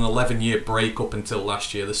again. It had an 11-year break up until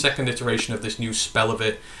last year. The second iteration of this new spell of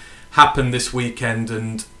it happened this weekend,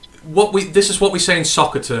 and this is what we say in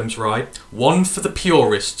soccer terms, right? One for the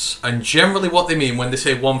purists, and generally what they mean when they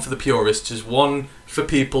say one for the purists is one for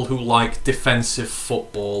people who like defensive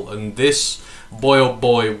football, and this, boy oh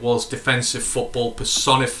boy, was defensive football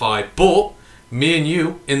personified. But me and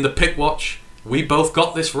you in the Pick Watch, we both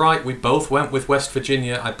got this right. We both went with West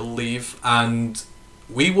Virginia, I believe, and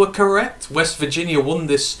we were correct. West Virginia won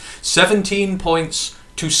this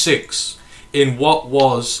 17-6 in what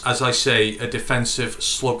was, as I say, a defensive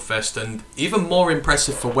slugfest. And even more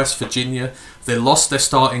impressive for West Virginia, they lost their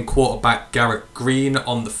starting quarterback Garrett Green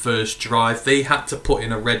on the first drive. They had to put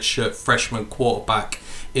in a redshirt freshman quarterback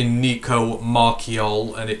in Nico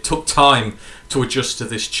Marchiol, and it took time to adjust to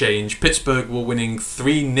this change. Pittsburgh were winning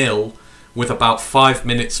 3-0 with about 5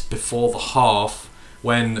 minutes before the half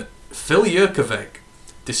when Phil Jurkovec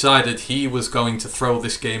decided he was going to throw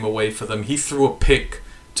this game away for them. He threw a pick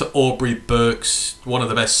to Aubrey Burks, one of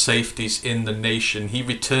the best safeties in the nation. He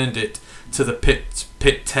returned it to the Pitt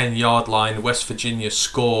 10-yard line. West Virginia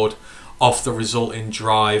scored off the resulting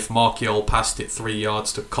drive. Marchiol passed it 3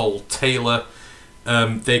 yards to Cole Taylor.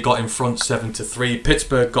 They got in front 7-3.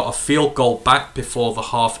 Pittsburgh got a field goal back before the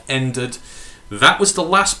half ended. That was the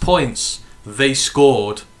last points they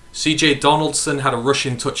scored. CJ Donaldson had a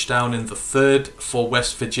rushing touchdown in the third for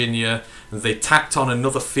West Virginia. They tacked on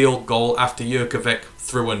another field goal after Jurkovec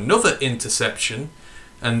threw another interception,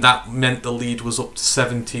 and that meant the lead was up to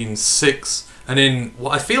 17-6. And in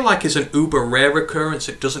what I feel like is an uber rare occurrence,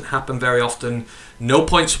 it doesn't happen very often, no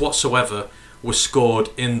points whatsoever were scored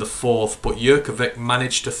in the fourth, but Jurkovec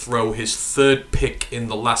managed to throw his third pick in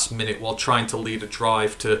the last minute while trying to lead a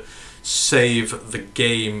drive to save the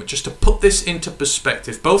game. Just to put this into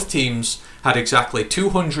perspective, both teams had exactly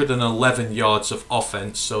 211 yards of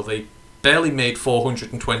offense, so they barely made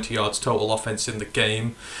 420 yards total offense in the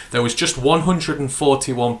game. There was just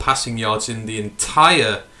 141 passing yards in the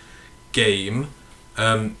entire game.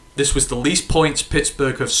 This was the least points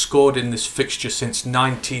Pittsburgh have scored in this fixture since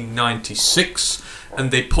 1996, and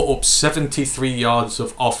they put up 73 yards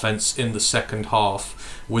of offense in the second half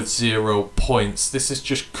with 0 points. This is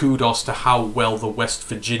just kudos to how well the West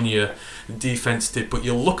Virginia defense did. But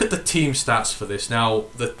you look at the team stats for this. Now,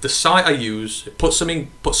 the site I use, it puts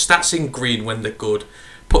stats in green when they're good,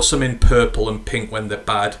 puts them in purple and pink when they're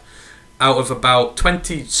bad. Out of about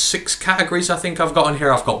 26 categories I think I've got on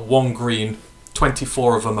here, I've got one green,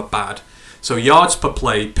 24 of them are bad. So yards per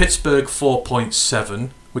play, Pittsburgh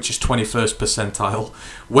 4.7, which is 21st percentile.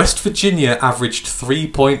 West Virginia averaged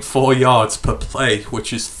 3.4 yards per play,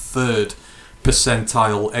 which is 3rd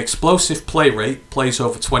percentile. Explosive play rate, plays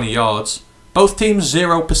over 20 yards. Both teams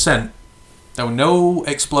 0%. There were no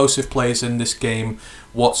explosive plays in this game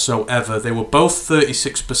whatsoever. They were both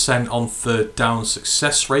 36% on third down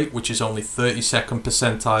success rate, which is only 32nd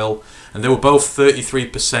percentile. And they were both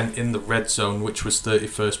 33% in the red zone, which was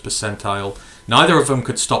 31st percentile. Neither of them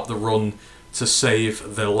could stop the run to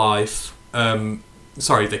save their life.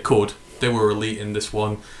 They could. They were elite in this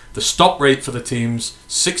one. The stop rate for the teams,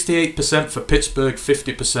 68% for Pittsburgh,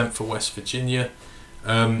 50% for West Virginia.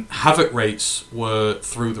 Havoc rates were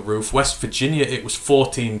through the roof. West Virginia, it was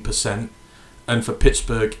 14%, and for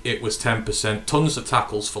Pittsburgh, it was 10%. Tons of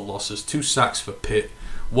tackles for losses, 2 sacks for Pitt,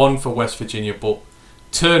 1 for West Virginia, but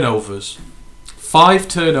turnovers. 5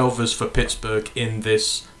 turnovers for Pittsburgh in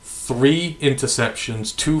this, 3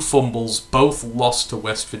 interceptions, 2 fumbles, both lost to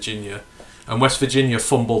West Virginia. And West Virginia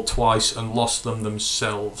fumbled twice and lost them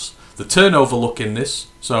themselves. The turnover look in this,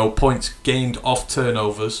 so points gained off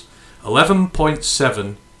turnovers,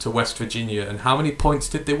 11.7 to West Virginia. And how many points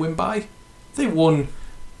did they win by? They won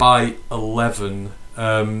by 11.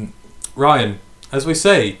 Ryan, as we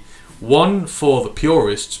say, 1 for the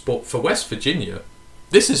purists, but for West Virginia,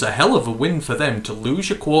 this is a hell of a win for them to lose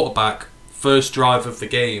your quarterback first drive of the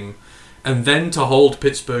game, and then to hold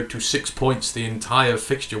Pittsburgh to 6 points the entire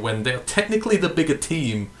fixture when they're technically the bigger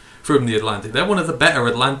team from the Atlantic. They're one of the better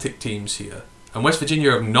Atlantic teams here. And West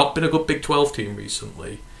Virginia have not been a good Big 12 team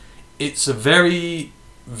recently. It's a very,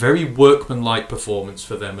 very workmanlike performance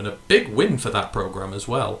for them and a big win for that program as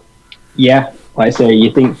well. Yeah, like I say,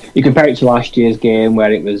 you compare it to last year's game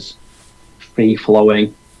where it was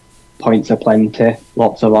free-flowing, points aplenty,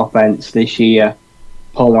 lots of offense. This year,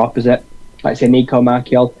 polar opposite. Like I say, Nico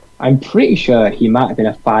Marchiol, I'm pretty sure he might have been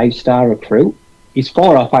a 5-star recruit. He's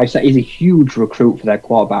 4 or 5 star. He's a huge recruit for their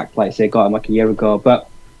quarterback. Like I say, got him like a year ago. But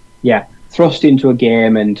yeah, thrust into a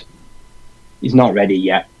game and he's not ready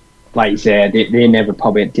yet. Like you say, they never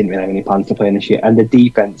probably didn't really have any plans to play in this year. And the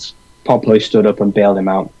defense probably stood up and bailed him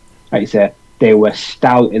out. Like you say, they were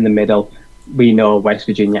stout in the middle. We know West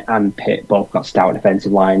Virginia and Pitt both got stout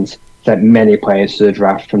defensive lines. Sent many players to the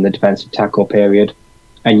draft from the defensive tackle period.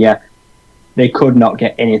 And yeah, they could not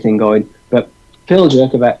get anything going. But Phil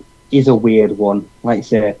Jurkovec is a weird one. Like you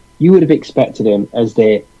say, you would have expected him as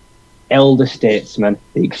the elder statesman,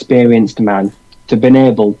 the experienced man, to have been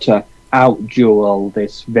able to out-duel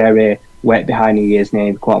this very wet behind the ears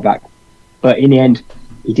named quarterback. But in the end,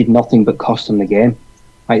 he did nothing but cost them the game.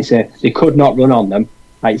 Like you say, they could not run on them,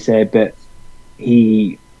 like you say, but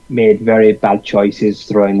he made very bad choices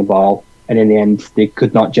throwing the ball, and in the end, they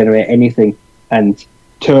could not generate anything, and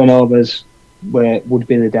turnovers would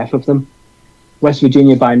be the death of them. West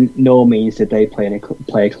Virginia, by no means did they play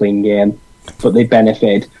a clean game, but they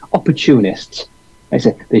benefited. Opportunists. Like I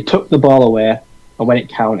said, they took the ball away, and when it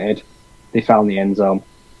counted, they found the end zone.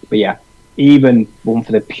 But yeah, even one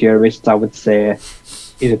for the purists, I would say,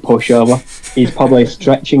 is a pushover. He's probably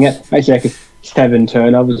stretching it. I say 7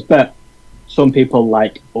 turnovers, but some people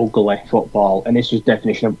like ugly football, and this was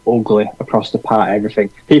definition of ugly across the part. Everything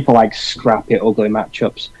people like scrappy, ugly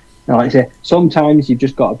matchups. And like I say, sometimes you've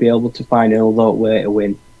just got to be able to find another way to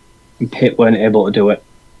win, and Pitt weren't able to do it.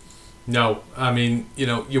 No, I mean,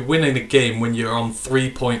 you're winning a game when you're on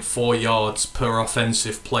 3.4 yards per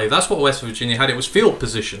offensive play. That's what West Virginia had. It was field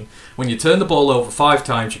position. When you turn the ball over 5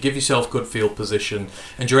 times, you give yourself good field position,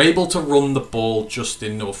 and you're able to run the ball just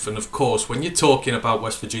enough. And of course, when you're talking about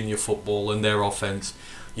West Virginia football and their offense,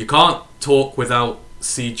 you can't talk without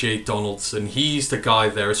CJ Donaldson. He's the guy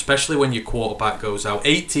there, especially when your quarterback goes out.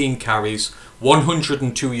 18 carries,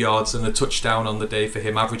 102 yards, and a touchdown on the day for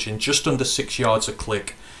him, averaging just under 6 yards a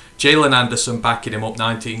click. Jalen Anderson backing him up,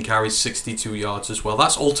 19 carries, 62 yards as well.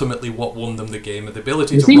 That's ultimately what won them the game, and the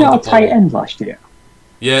ability to run the ball. Was he not a tight end last year?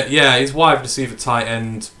 Yeah, he's wide receiver tight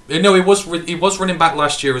end. No, he was running back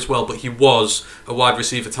last year as well, but he was a wide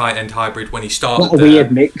receiver tight end hybrid when he started. What a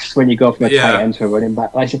weird mix when you go from a tight end to a running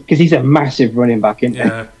back, because he's a massive running back, isn't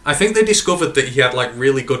he? I think they discovered that he had like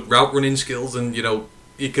really good route running skills, and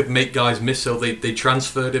he could make guys miss, so they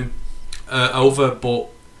transferred him over,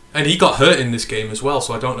 and he got hurt in this game as well,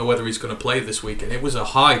 so I don't know whether he's going to play this weekend. It was a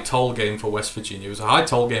high toll game for West Virginia. It was a high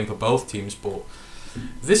toll game for both teams, but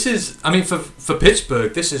this is, for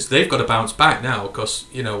Pittsburgh, they've got to bounce back now, because,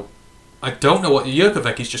 I don't know what,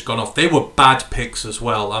 Jurkovec has just gone off. They were bad picks as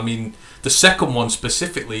well. I mean, the second one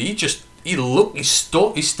specifically, he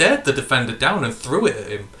stared the defender down and threw it at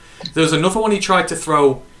him. There was another one he tried to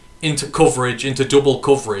throw into coverage, into double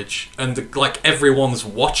coverage, and everyone's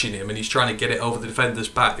watching him, and he's trying to get it over the defender's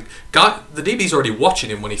back. The DB's already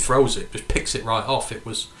watching him when he throws it, just picks it right off. It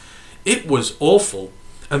was awful.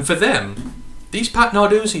 And for them, these Pat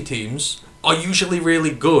Narduzzi teams are usually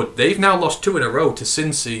really good. They've now lost 2 in a row to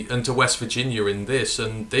Cincy and to West Virginia in this,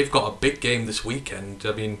 and they've got a big game this weekend.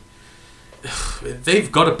 I mean,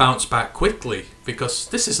 they've got to bounce back quickly, because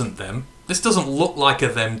this isn't them. This doesn't look like a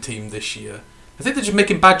them team this year. I think they're just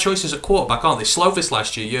making bad choices at quarterback, aren't they? Slovis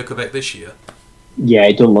last year, Jurkovec this year. Yeah,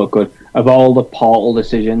 it doesn't look good. Of all the portal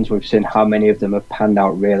decisions, we've seen how many of them have panned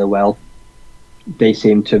out really well. They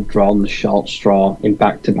seem to have drawn the short straw in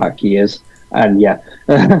back-to-back years. And yeah,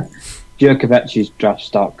 Jurkovec's draft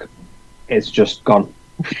stock is just gone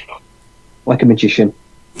like a magician.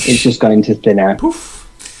 It's just gone into thin air.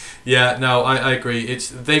 Poof. Yeah, no, I agree.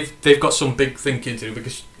 They've got some big thinking to do,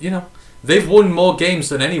 because, they've won more games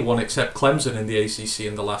than anyone except Clemson in the ACC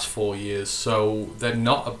in the last 4 years, so they're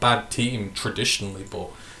not a bad team traditionally, but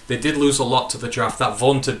they did lose a lot to the draft. That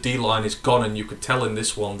vaunted D-line is gone, and you could tell in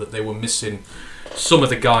this one that they were missing some of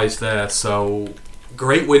the guys there, so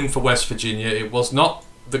great win for West Virginia. It was not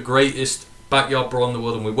the greatest backyard brawl in the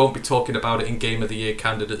world, and we won't be talking about it in Game of the Year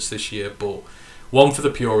candidates this year, but one for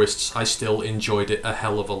the purists. I still enjoyed it a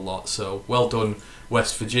hell of a lot, so well done,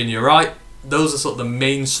 West Virginia. Right, those are sort of the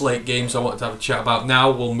main slate games I wanted to have a chat about. Now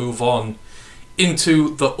we'll move on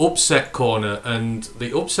into the upset corner, and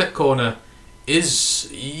the upset corner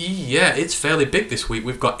it's fairly big this week.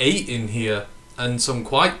 We've got 8 in here, and some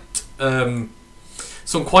quite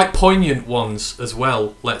poignant ones as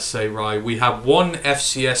well. Let's say, right, we have one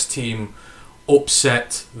FCS team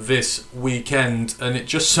upset this weekend, and it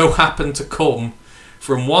just so happened to come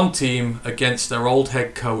from one team against their old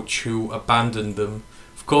head coach who abandoned them.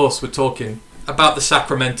 Of course, we're talking about the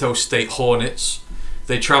Sacramento State Hornets.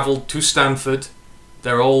 They travelled to Stanford.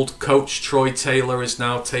 Their old coach, Troy Taylor, is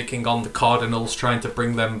now taking on the Cardinals, trying to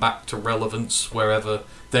bring them back to relevance wherever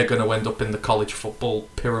they're going to end up in the college football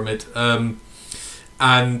pyramid.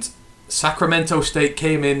 And Sacramento State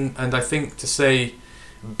came in, and I think to say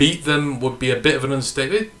beat them would be a bit of an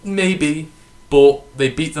understatement. Maybe, but they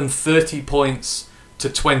beat them 30 points to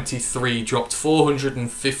 23, dropped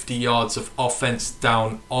 450 yards of offense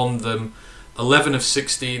down on them, 11 of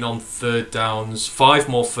 16 on third downs, 5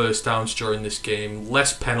 more first downs during this game,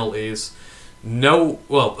 less penalties,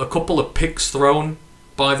 a couple of picks thrown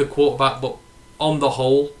by the quarterback, but on the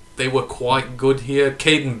whole, they were quite good here.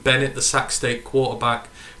 Caden Bennett, the Sac State quarterback,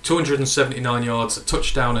 279 yards, a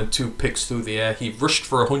touchdown and 2 picks through the air. He rushed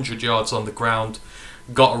for 100 yards on the ground,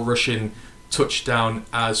 got a rushing touchdown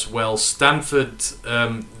as well. Stanford,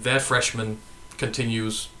 their freshman,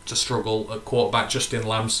 continues to struggle at quarterback. Justin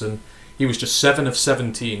Lamson, he was just 7 of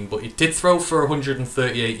 17, but he did throw for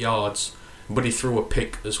 138 yards, but he threw a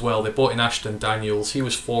pick as well. They brought in Ashton Daniels. He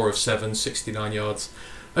was 4 of 7, 69 yards,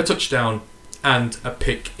 a touchdown and a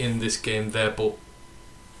pick in this game there. But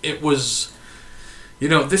it was,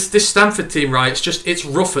 this Stanford team, right, it's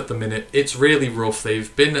rough at the minute. It's really rough.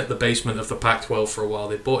 They've been at the basement of the Pac-12 for a while.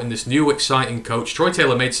 They've brought in this new exciting coach. Troy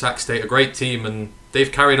Taylor made Sac State a great team, and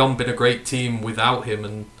they've carried on been a great team without him,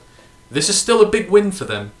 and this is still a big win for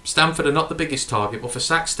them. Stanford are not the biggest target, but for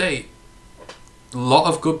Sac State, a lot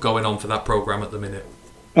of good going on for that program at the minute.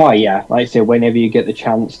 Oh yeah, like I say, whenever you get the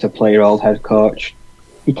chance to play your old head coach,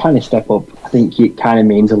 you kind of step up. I think it kind of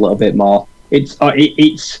means a little bit more. It's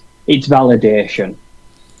validation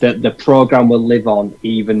that the program will live on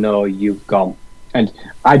even though you've gone. And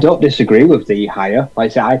I don't disagree with the hire.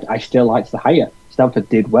 Like I say, I still like the hire. Stanford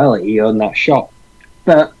did well. He earned that shot.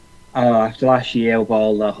 But after last year with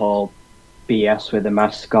all the whole BS with the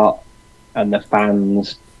mascot and the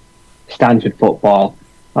fans, Stanford football,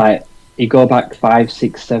 like you go back 5,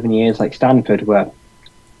 6, 7 years, like Stanford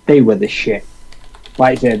they were the shit.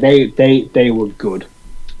 Like I said, they were good.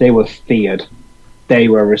 They were feared. They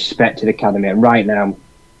were a respected academy. And right now,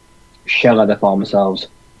 shell of their former selves.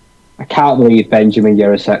 I can't believe Benjamin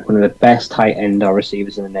Yurosek, one of the best tight end or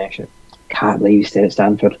receivers in the nation, can't believe he stayed at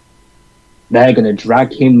Stanford. They're going to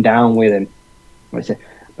drag him down with him.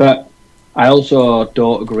 But I also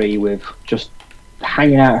don't agree with just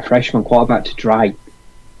hanging out a freshman quarterback to dry.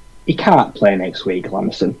 He can't play next week,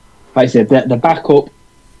 Lamson. Like I said, the backup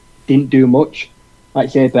didn't do much. Like I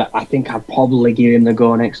said, but I think I'd probably give him the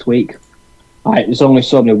go next week. There's only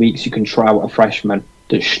so many weeks you can try out a freshman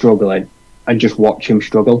that's struggling and just watch him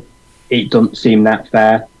struggle. It doesn't seem that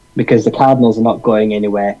fair because the Cardinals are not going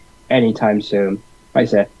anywhere anytime soon. Like I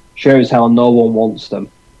said, sure as hell no one wants them.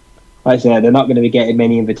 Like I said, they're not going to be getting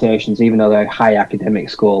many invitations even though they're a high academic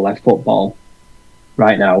school. Like football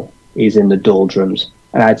right now is in the doldrums,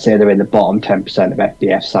 and I'd say they're in the bottom 10% of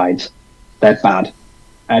FBS sides. They're bad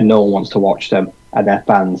and no one wants to watch them, and their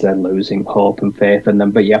fans are losing hope and faith in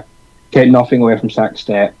them. But yeah, take nothing away from Sac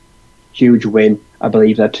State. Huge win. I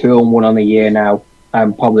believe they're 2-1 on the year now.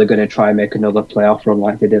 I'm probably going to try and make another playoff run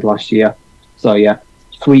like they did last year. So yeah,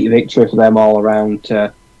 sweet victory for them all around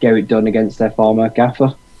to get it done against their former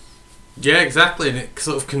gaffer. Yeah, exactly, and it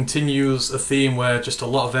sort of continues a theme where just a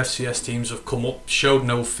lot of FCS teams have come up, showed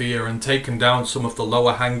no fear, and taken down some of the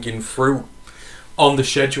lower hanging fruit on the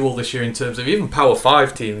schedule this year in terms of even Power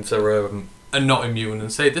 5 teams are not immune,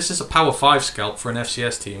 and say this is a Power 5 scalp for an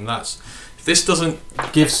FCS team. If this doesn't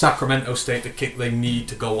give Sacramento State the kick they need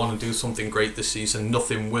to go on and do something great this season,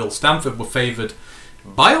 nothing will. Stanford were favoured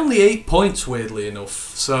by only 8 points, weirdly enough,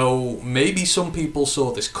 so maybe some people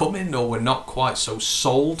saw this coming or were not quite so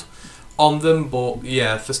sold on them. But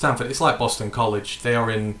yeah, for Stanford, it's like Boston College. They're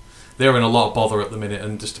in a lot of bother at the minute,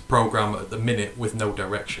 and just a program at the minute with no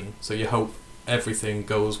direction. So you hope everything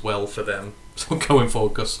goes well for them. So going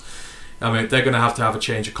forward, because I mean they're going to have a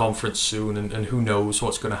change of conference soon, and who knows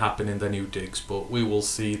what's going to happen in their new digs. But we will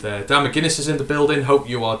see there. Dan McGuinness is in the building. Hope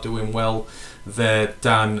you are doing well there,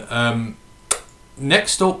 Dan.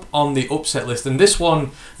 Next up on the upset list, and this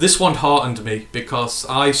one heartened me because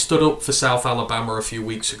I stood up for South Alabama a few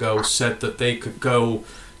weeks ago, said that they could go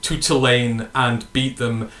to Tulane and beat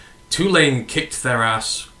them. Tulane kicked their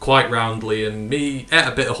ass quite roundly, and me ate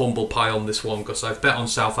a bit of humble pie on this one because I've bet on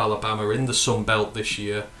South Alabama in the Sun Belt this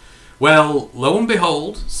year. Well, lo and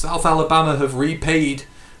behold, South Alabama have repaid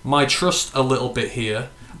my trust a little bit here.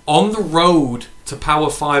 On the road to Power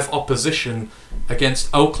 5 opposition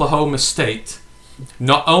against Oklahoma State,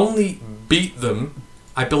 not only beat them,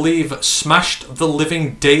 I believe smashed the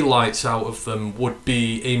living daylights out of them would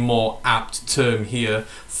be a more apt term here.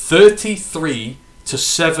 33 to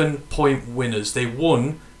 7-point winners. They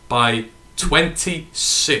won by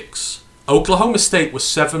 26. Oklahoma State was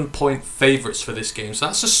 7-point favourites for this game. So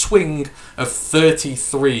that's a swing of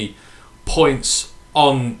 33 points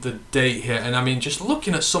on the date here. And I mean, just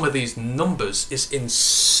looking at some of these numbers is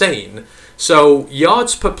insane. So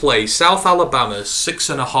yards per play, South Alabama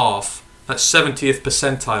 6.5. That's 70th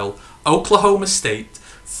percentile. Oklahoma State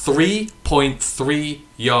 3.3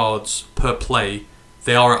 yards per play.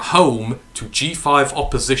 They are at home to G5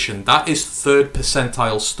 opposition. That is 3rd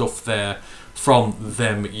percentile stuff there from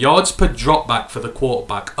them. Yards per dropback for the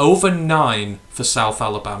quarterback, over 9 for South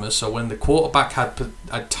Alabama. So when the quarterback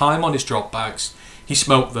had time on his dropbacks, he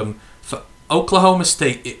smoked them. For Oklahoma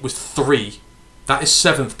State, it was 3. That is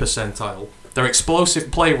 7th percentile. Their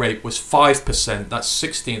explosive play rate was 5%. That's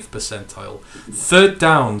 16th percentile. Third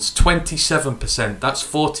downs, 27%. That's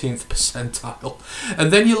 14th percentile.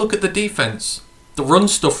 And then you look at the defense. The run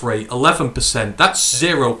stuff rate, 11%. That's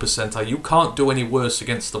 0 percentile. You can't do any worse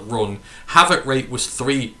against the run. Havoc rate was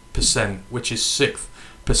 3%, which is 6th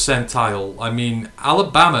percentile. I mean,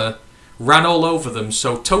 Alabama ran all over them.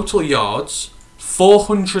 So total yards,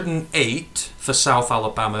 408 for South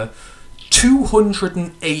Alabama.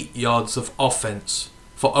 208 yards of offense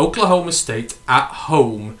for Oklahoma State at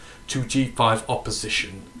home to G5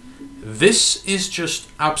 opposition. This is just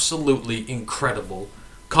absolutely incredible.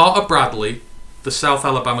 Carter Bradley, the South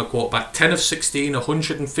Alabama quarterback, 10 of 16,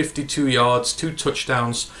 152 yards, 2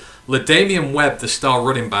 touchdowns. LaDamian Webb, the star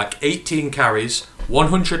running back, 18 carries,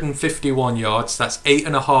 151 yards. That's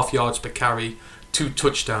 8.5 yards per carry. 2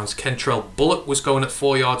 touchdowns. Kentrell Bullock was going at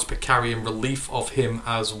 4 yards per carry in relief of him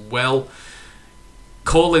as well.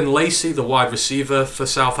 Colin Lacey, the wide receiver for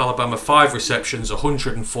South Alabama, 5 receptions,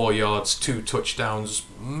 104 yards, 2 touchdowns.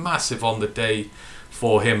 Massive on the day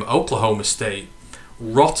for him. Oklahoma State,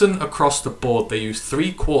 rotten across the board. They used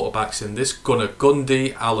 3 quarterbacks in this. Gunnar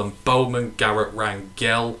Gundy, Alan Bowman, Garrett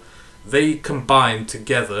Rangel. They combined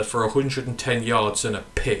together for 110 yards and a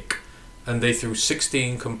pick. And they threw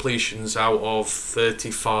 16 completions out of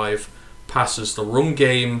 35 passes. The run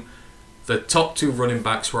game, the top 2 running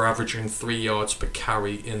backs were averaging 3 yards per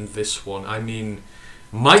carry in this one. I mean,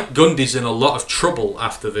 Mike Gundy's in a lot of trouble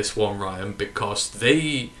after this one, Ryan, because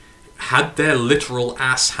they had their literal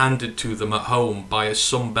ass handed to them at home by a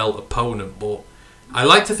Sunbelt opponent. But I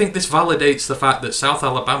like to think this validates the fact that South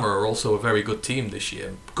Alabama are also a very good team this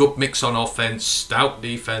year. Good mix on offense, stout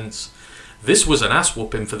defense. This was an ass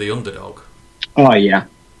whooping for the underdog. Oh yeah,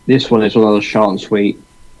 this one is one of those short and sweet.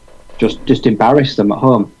 Just embarrassed them at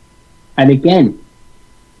home. And again,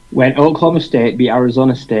 when Oklahoma State beat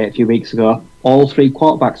Arizona State a few weeks ago, all 3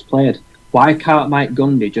 quarterbacks played. Why can't Mike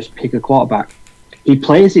Gundy just pick a quarterback? He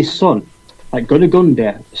plays his son. Like Gunnar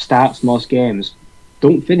Gundy starts most games,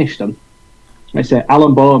 don't finish them. I say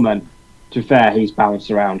Alan Bowman, to be fair, he's bounced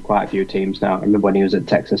around quite a few teams now. I remember when he was at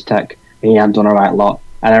Texas Tech, and he had done a right lot.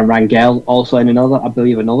 And then Rangel, also in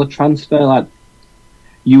another transfer. Like,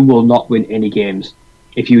 you will not win any games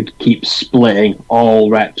if you keep splitting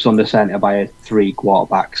all reps on the centre by 3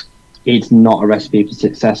 quarterbacks. It's not a recipe for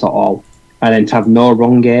success at all. And then to have no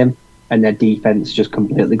run game and their defence just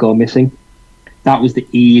completely go missing. That was the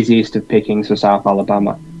easiest of pickings for South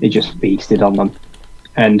Alabama. They just feasted on them.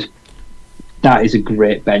 And that is a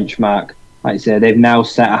great benchmark. Like I say, they've now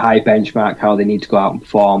set a high benchmark how they need to go out and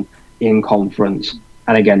perform in conference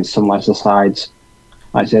and against some lesser sides.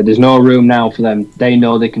 Like I said, there's no room now for them. They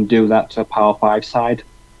know they can do that to a Power 5 side.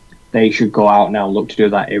 They should go out now and look to do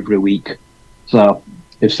that every week. So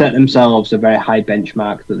they've set themselves a very high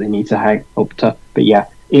benchmark that they need to hang up to. But yeah,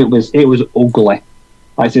 it was ugly.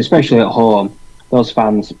 Like I said, especially at home. Those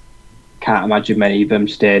fans, can't imagine many of them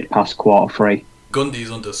stayed past quarter 3.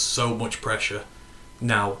 Gundy's under so much pressure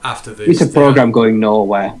now after this. It's a program going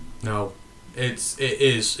nowhere. No.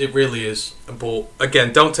 It really is. But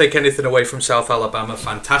again, don't take anything away from South Alabama.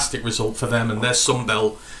 Fantastic result for them, and their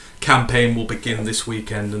Sunbelt campaign will begin this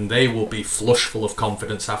weekend, and they will be flush full of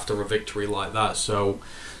confidence after a victory like that. So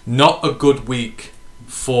not a good week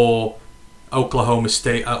for Oklahoma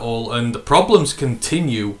State at all, and the problems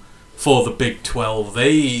continue for the Big 12.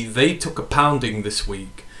 They took a pounding this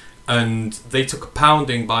week, and they took a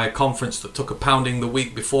pounding by a conference that took a pounding the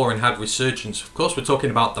week before and had resurgence. Of course, we're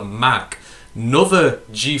talking about the MAC. Another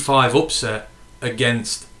G5 upset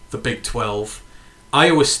against the Big 12.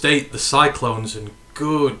 Iowa State, the Cyclones, and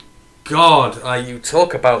good God, you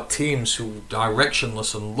talk about teams who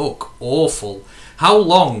directionless and look awful. How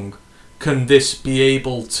long can this be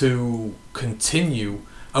able to continue?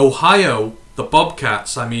 Ohio, the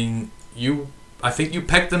Bobcats, I think you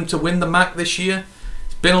pegged them to win the MAC this year.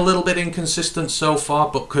 It's been a little bit inconsistent so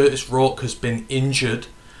far, but Curtis Rourke has been injured.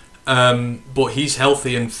 But he's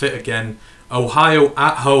healthy and fit again. Ohio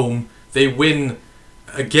at home, they win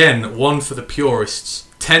again, one for the purists.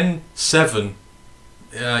 10-7.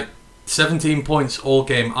 17 points all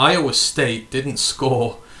game. Iowa State didn't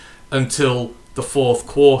score until the fourth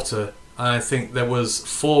quarter. I think there was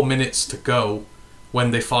 4 minutes to go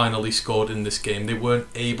when they finally scored in this game. They weren't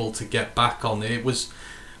able to get back on it. It was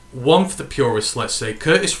one for the purists, let's say.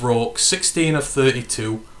 Curtis Rourke, 16 of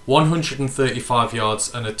 32, 135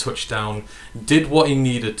 yards and a touchdown. Did what he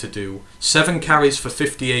needed to do. 7 carries for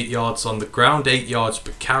 58 yards on the ground, 8 yards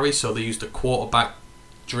per carry, so they used the quarterback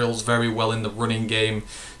drills very well in the running game.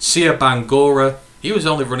 Sia Bangora, he was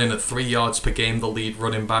only running at 3 yards per game, the lead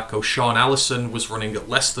running back. O'Shawn Allison was running at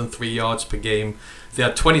less than 3 yards per game. They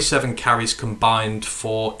had 27 carries combined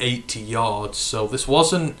for 80 yards, so this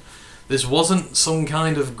wasn't some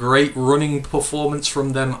kind of great running performance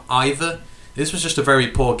from them either. This was just a very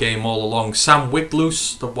poor game all along. Sam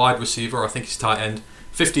Wigloose, the wide receiver, I think he's tight end,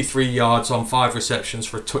 53 yards on 5 receptions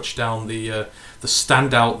for a touchdown. The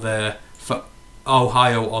standout there for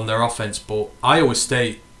Ohio on their offense, but Iowa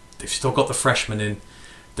State, they've still got the freshmen in.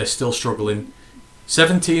 They're still struggling.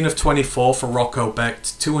 17 of 24 for Rocco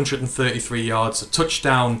Becht, 233 yards, a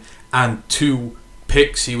touchdown and 2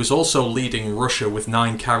 picks. He was also leading Russia with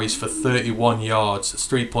 9 carries for 31 yards. It's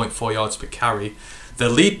 3.4 yards per carry. Their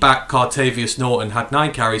lead back, Cartavius Norton, had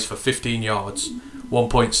 9 carries for 15 yards,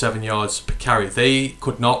 1.7 yards per carry. They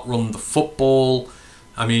could not run the football.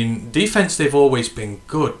 I mean, defense, they've always been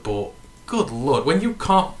good, but good lord, when you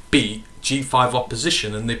can't beat G5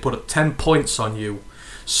 opposition and they put up 10 points on you,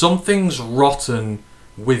 something's rotten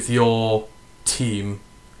with your team.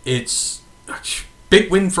 It's a big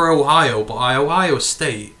win for Ohio, but Ohio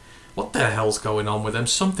State, what the hell's going on with them?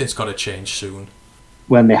 Something's got to change soon.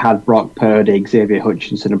 When they had Brock Purdy, Xavier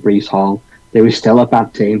Hutchinson and Breece Hall, they were still a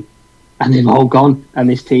bad team. And they've all gone. And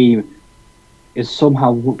this team is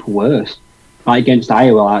somehow looked worse. Like against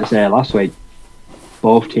Iowa, like I said last week,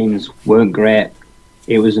 both teams weren't great.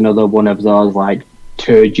 It was another one of those like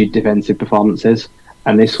turgid defensive performances.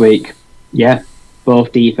 And this week, yeah,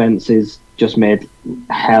 both defenses just made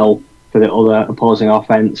hell for the other opposing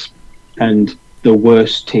offense. And the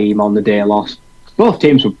worst team on the day lost. Both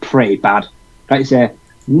teams were pretty bad. Like I say,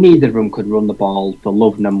 neither of them could run the ball for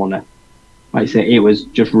love nor money. Like I say, it was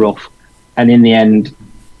just rough. And in the end,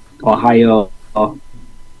 Ohio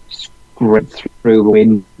scraped through the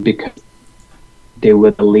win because they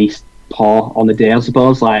were the least poor on the day, I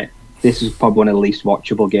suppose. Like, this is probably one of the least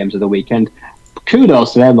watchable games of the weekend.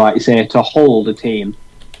 Kudos to them, like you say, to hold a team,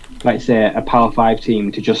 like you say, a Power 5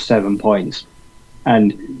 team to just 7 points.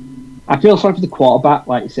 And I feel sorry for the quarterback,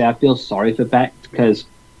 like you say, I feel sorry for Becht because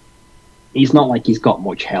he's not like he's got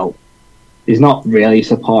much help. He's not really a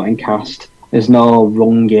supporting cast. There's no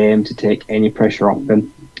run game to take any pressure off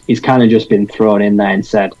him. He's kind of just been thrown in there and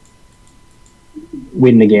said,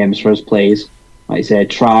 win the games for us, please. Like I said,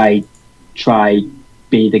 try,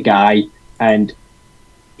 be the guy. And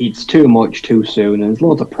it's too much too soon, and there's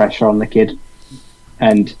loads of pressure on the kid.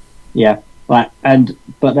 And yeah, but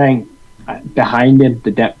then behind him,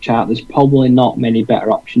 the depth chart, there's probably not many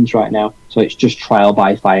better options right now. So it's just trial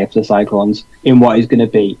by fire for the Cyclones in what is going to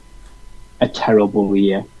be a terrible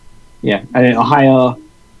year. Yeah, and Ohio,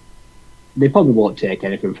 they probably won't take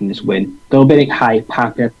anything from this win. They'll be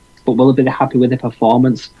happy, but will they be happy with their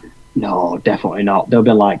performance? No, definitely not. They'll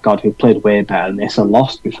be like, God, we've played way better than this and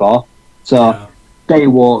lost before. So they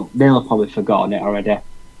won't. They'll have probably forgotten it already,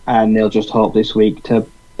 and they'll just hope this week to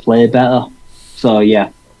play better. So yeah,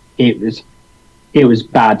 it was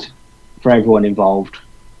bad for everyone involved.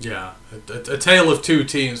 Yeah, a tale of two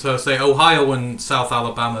teams. So say Ohio and South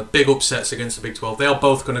Alabama, big upsets against the Big 12. They are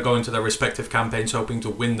both going to go into their respective campaigns hoping to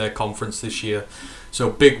win their conference this year. So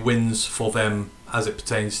big wins for them as it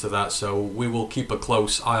pertains to that. So we will keep a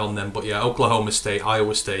close eye on them. But yeah, Oklahoma State,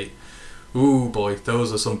 Iowa State, ooh boy,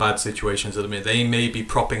 those are some bad situations at the minute. They may be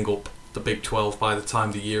propping up the Big 12 by the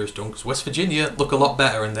time the year is done, because West Virginia look a lot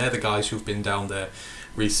better, and they're the guys who've been down there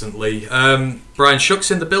recently. Brian Shuck's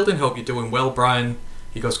in the building. Hope you're doing well, Brian.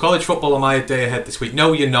 He goes, college football, am I a day ahead this week?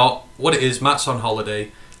 No, you're not. What it is, Matt's on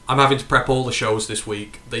holiday. I'm having to prep all the shows this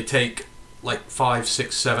week. They take like 5,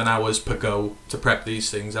 6, 7 hours per go to prep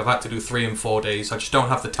these things. I've had to do 3 and 4 days. I just don't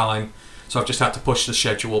have the time, so I've just had to push the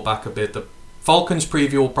schedule back a bit. The Falcons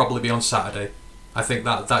preview will probably be on Saturday. I think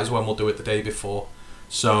that is when we'll do it, the day before.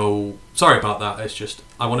 So, sorry about that. It's just,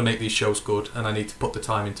 I want to make these shows good, and I need to put the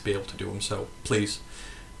time in to be able to do them. So, please,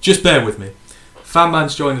 just bear with me.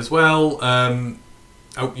 Fanman's joined as well.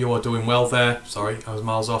 Hope you are doing well there. Sorry, I was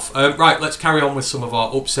miles off. Right, let's carry on with some of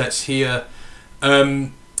our upsets here.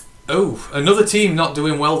 Another team not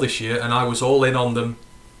doing well this year, and I was all in on them.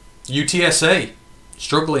 UTSA,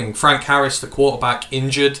 struggling. Frank Harris, the quarterback,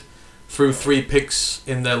 injured. Threw 3 picks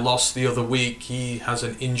in their loss the other week. He has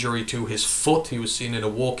an injury to his foot. He was seen in a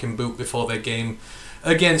walking boot before their game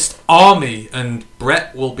against Army, and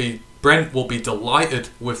Brent will be delighted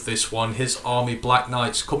with this one. His Army Black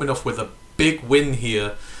Knights coming off with a big win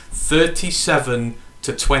here,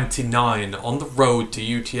 37-29 on the road to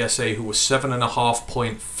UTSA, who were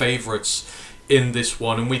 7.5-point favourites in this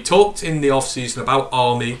one. And we talked in the off-season about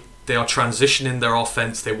Army. They are transitioning their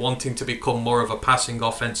offense. They're wanting to become more of a passing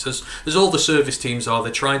offense, as all the service teams are.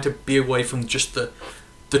 They're trying to be away from just the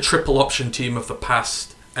triple option team of the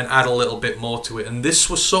past and add a little bit more to it. And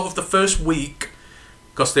this was sort of the first week,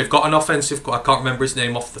 because they've got an offensive, I can't remember his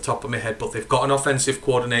name off the top of my head, but they've got an offensive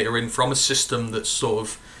coordinator in from a system that's sort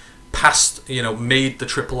of made the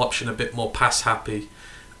triple option a bit more pass happy.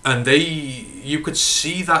 And you could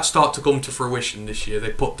see that start to come to fruition this year.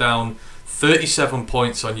 They put down 37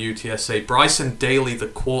 points on UTSA. Bryson Daly, the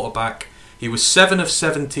quarterback, he was 7 of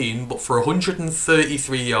 17, but for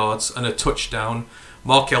 133 yards and a touchdown.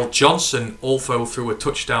 Markel Johnson also threw a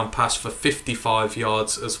touchdown pass for 55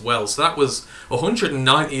 yards as well. So that was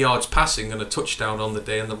 190 yards passing and a touchdown on the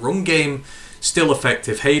day. And the run game, still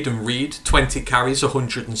effective. Hayden Reed, 20 carries,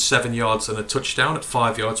 107 yards and a touchdown at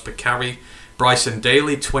 5 yards per carry. Bryson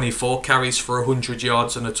Daly, 24 carries for 100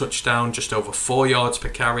 yards and a touchdown, just over 4 yards per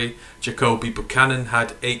carry. Jacoby Buchanan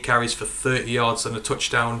had 8 carries for 30 yards and a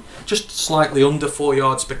touchdown, just slightly under 4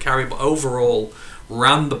 yards per carry, but overall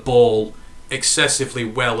ran the ball excessively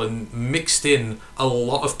well and mixed in a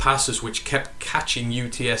lot of passes which kept catching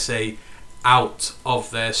UTSA out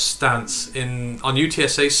of their stance. On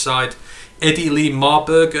UTSA's side, Eddie Lee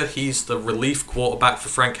Marburger, he's the relief quarterback for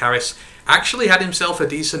Frank Harris, actually had himself a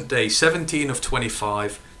decent day. 17 of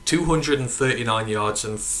 25, 239 yards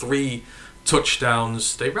and 3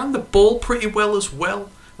 touchdowns. They ran the ball pretty well as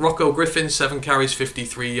well. Rocco Griffin, 7 carries,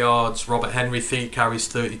 53 yards. Robert Henry, 3 carries,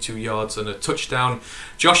 32 yards and a touchdown.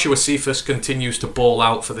 Joshua Cephas continues to ball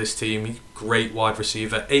out for this team. Great wide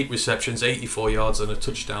receiver. 8 receptions, 84 yards and a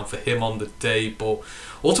touchdown for him on the day. But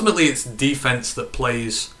ultimately it's defense that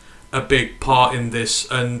plays a big part in this.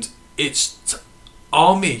 And it's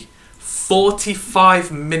Army.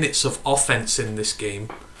 45 minutes of offense in this game.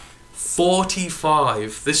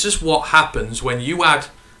 45. This is what happens when you add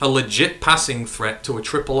a legit passing threat to a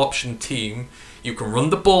triple option team. You can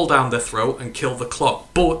run the ball down their throat and kill the clock,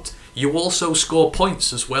 but you also score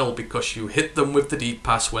points as well because you hit them with the deep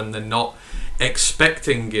pass when they're not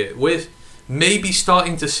expecting it. We're maybe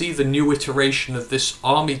starting to see the new iteration of this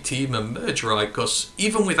Army team emerge, right? Because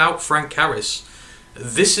even without Frank Harris,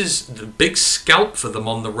 this is the big scalp for them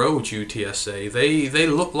on the road, UTSA. They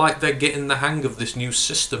look like they're getting the hang of this new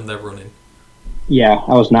system they're running. Yeah,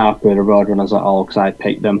 I was not happy with the Roadrunners at all because I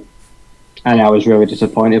picked them. And I was really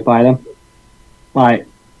disappointed by them.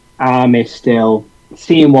 Army still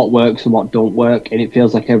seeing what works and what don't work, and it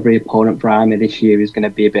feels like every opponent for Army this year is going to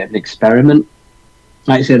be a bit of an experiment.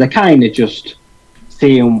 Like I say, they're kind of just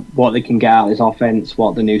seeing what they can get out of this offense,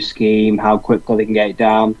 what the new scheme, how quickly they can get it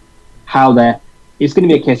down, it's going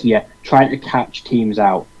to be a case of, trying to catch teams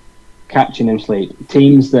out, catching them sleep.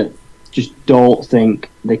 Teams that just don't think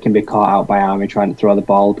they can be caught out by Army trying to throw the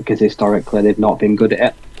ball because historically they've not been good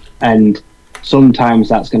at it. And sometimes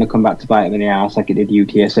that's going to come back to bite them in the ass like it did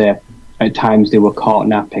UTSA. At times they were caught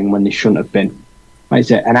napping when they shouldn't have been. Like I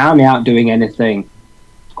say, an Army aren't doing anything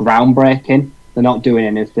groundbreaking. They're not doing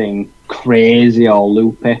anything crazy or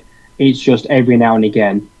loopy. It's just every now and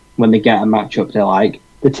again when they get a matchup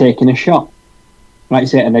they're taking a shot. Like I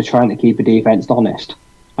say, and they're trying to keep a defense honest.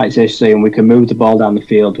 Like I say, saying we can move the ball down the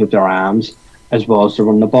field with their arms as well as to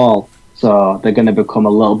run the ball. So they're going to become a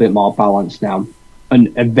little bit more balanced now.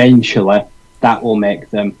 And eventually, that will make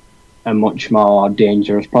them a much more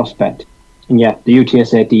dangerous prospect. And the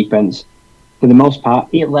UTSA defense, for the most part,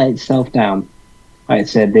 it let itself down. Like I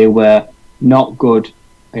said, they were not good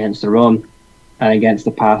against the run, and against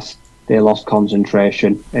the pass, they lost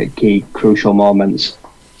concentration at key, crucial moments.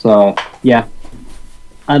 So,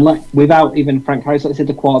 and without even Frank Harris, like I said,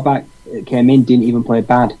 the quarterback came in, didn't even play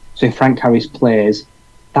bad. So if Frank Harris plays,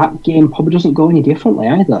 that game probably doesn't go any differently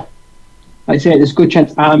either. Like I say, there's a good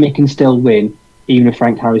chance Army can still win, even if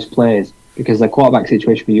Frank Harris plays, because the quarterback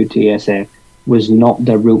situation for UTSA was not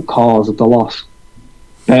the root cause of the loss.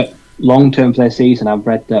 But long term for their season, I've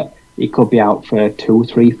read that he could be out for 2,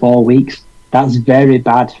 3, 4 weeks. That's very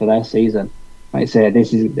bad for their season. Like I say,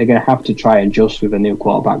 they're going to have to try and adjust with a new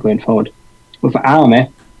quarterback going forward. But for Army,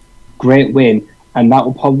 great win, and that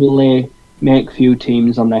will probably make a few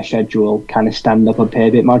teams on their schedule kind of stand up and pay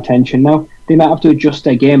a bit more attention now. They might have to adjust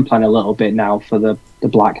their game plan a little bit now for the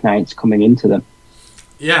Black Knights coming into them.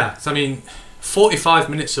 Yeah, I mean, 45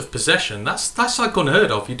 minutes of possession, that's like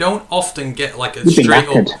unheard of. You don't often get like a straight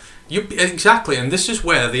up... Exactly, and this is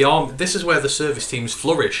where the service teams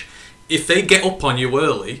flourish. If they get up on you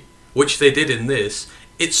early, which they did in this,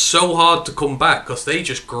 it's so hard to come back because they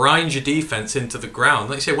just grind your defense into the ground.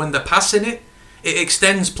 Like you say, when they're passing it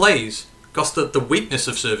extends plays. Because the weakness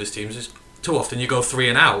of service teams is too often you go 3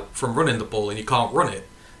 and out from running the ball and you can't run it.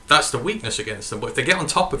 That's the weakness against them. But if they get on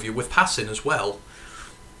top of you with passing as well,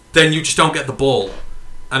 then you just don't get the ball.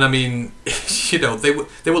 And I mean, you know, they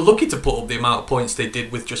were lucky to put up the amount of points they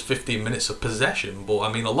did with just 15 minutes of possession. But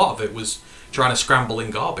I mean, a lot of it was trying to scramble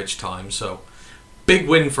in garbage time. So big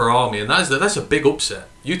win for Army, and that's a big upset.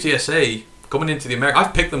 UTSA coming into the American.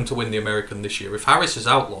 I've picked them to win the American this year. If Harris is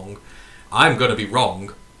out long, I'm going to be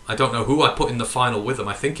wrong. I don't know who I put in the final with them.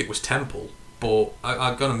 I think it was Temple, but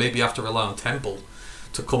I'm going to maybe have to rely on Temple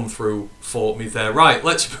to come through for me there. Right,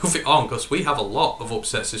 let's move it on because we have a lot of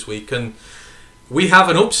upsets this week, and we have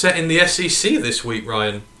an upset in the SEC this week,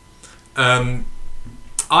 Ryan.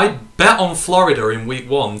 I bet on Florida in week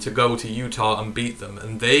 1 to go to Utah and beat them,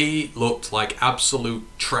 and they looked like absolute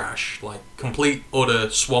trash, like complete, utter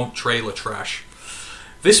swamp trailer trash.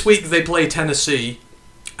 This week they play Tennessee,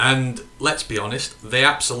 and let's be honest, they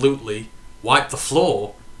absolutely wiped the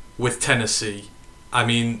floor with Tennessee. I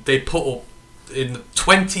mean, they put up in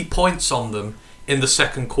 20 points on them in the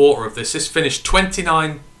second quarter of this. This finished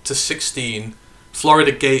 29-16.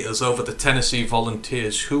 Florida Gators over the Tennessee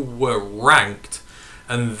Volunteers, who were ranked.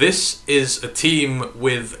 And this is a team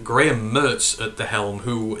with Graham Mertz at the helm,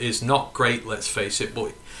 who is not great, let's face it.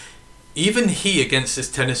 But even he, against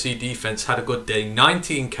this Tennessee defense, had a good day.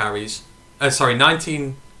 19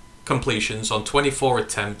 completions on 24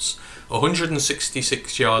 attempts,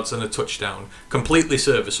 166 yards and a touchdown. Completely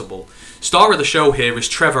serviceable. Star of the show here is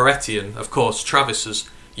Trevor Etienne, of course, Travis's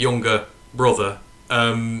younger brother.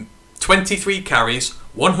 23 carries,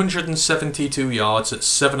 172 yards at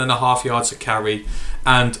 7.5 yards a carry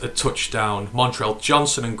and a touchdown. Montrell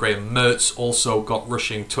Johnson and Graham Mertz also got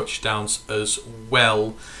rushing touchdowns as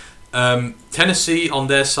well. Tennessee on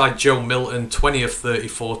their side, Joe Milton, 20 of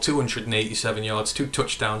 34, 287 yards, 2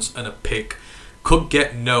 touchdowns and a pick. Could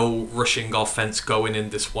get no rushing offense going in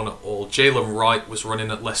this one at all. Jalen Wright was running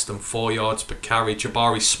at less than 4 yards per carry.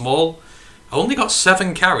 Jabari Small only got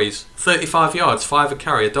 7 carries, 35 yards, 5 a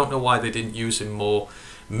carry. I don't know why they didn't use him more.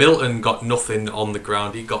 Milton got nothing on the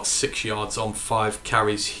ground. He got 6 yards on 5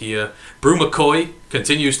 carries here. Brew McCoy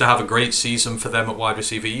continues to have a great season for them at wide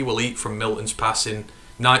receiver. He will eat from Milton's passing.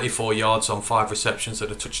 94 yards on 5 receptions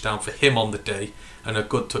and a touchdown for him on the day. And a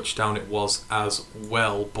good touchdown it was as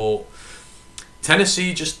well. But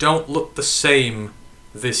Tennessee just don't look the same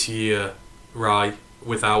this year, Rye,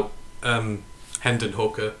 without Hendon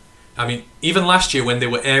Hooker. I mean, even last year when they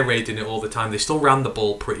were air raiding it all the time, they still ran the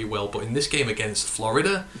ball pretty well. But in this game against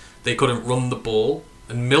Florida, they couldn't run the ball.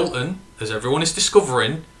 And Milton, as everyone is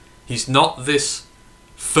discovering, he's not this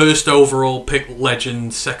first overall pick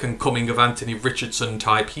legend, second coming of Anthony Richardson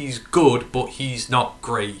type. He's good, but he's not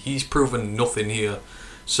great. He's proven nothing here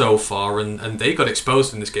so far, and they got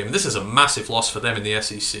exposed in this game. And this is a massive loss for them in the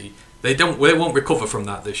SEC. They won't recover from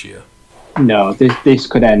that this year. No, this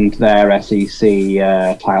could end their SEC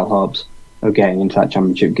title hopes of getting into that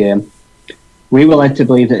championship game. We were led to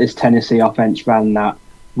believe that this Tennessee offense ran that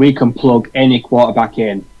we can plug any quarterback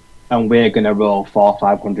in and we're going to roll 400 or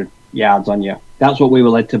 500 yards on you. That's what we were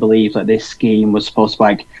led to believe, that this scheme was supposed to be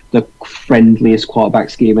like the friendliest quarterback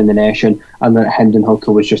scheme in the nation, and that Hendon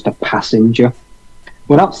Hooker was just a passenger.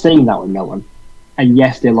 We're not seeing that with Milton. And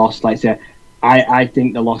yes, they lost. Like I say, I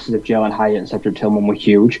think the losses of Jalen Hyatt and Cedric Tillman were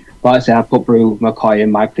huge. But like I say, I've put Brew McCoy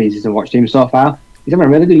in my preseason watch team so far. He's having a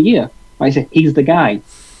really good year. Like I say, he's the guy.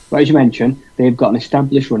 But as you mentioned, they've got an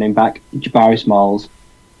established running back, Jabari Smalls.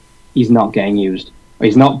 He's not getting used. Or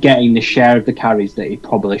he's not getting the share of the carries that he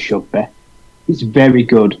probably should be. He's very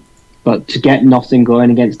good, but to get nothing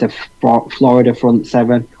going against a Florida front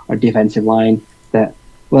seven or defensive line,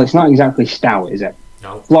 it's not exactly stout, is it?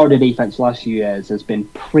 No. Florida defense last few years has been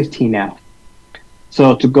pretty naff.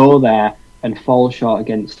 So to go there and fall short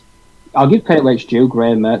against, I'll give credit where it's due,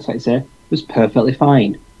 Graham Mertz, like I say, was perfectly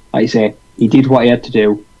fine. Like I say, he did what he had to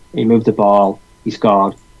do. He moved the ball, he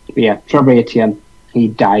scored. But yeah, Trevor Etienne, he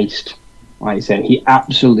diced. Like I say, he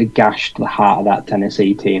absolutely gashed the heart of that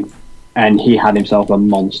Tennessee team. and he had himself a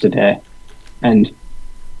monster day. And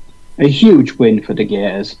a huge win for the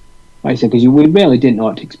Gators. Like I said, because we really didn't know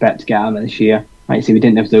what to expect to get out of this year. Like I said, we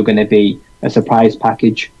didn't know if they were going to be a surprise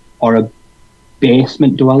package or a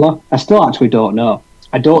basement dweller. I still actually don't know.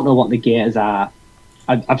 I don't know what the Gators are.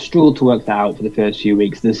 I've struggled to work that out for the first few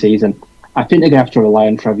weeks of the season. I think they're going to have to rely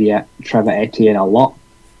on Trevor Etienne a lot.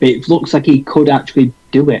 But it looks like he could actually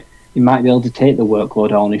do it. He might be able to take the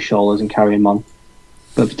workload on his shoulders and carry him on.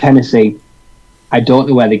 But for Tennessee, I don't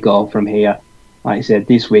know where they go from here. Like I said,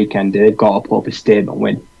 this weekend, they've got to put up a statement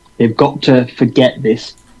win. They've got to forget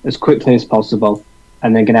this as quickly as possible,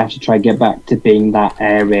 and they're going to have to try and get back to being that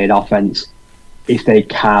air raid offense if they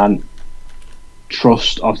can't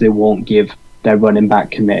trust or if they won't give their running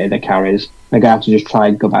back committee the carries. They're going to have to just try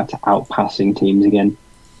and go back to outpassing teams again.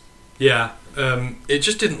 Yeah, it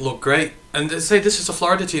just didn't look great. And they say this is a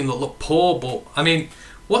Florida team that looked poor, but, I mean,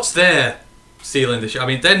 what's their ceiling this year? I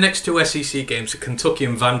mean, their next two SEC games are Kentucky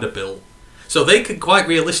and Vanderbilt. So they could quite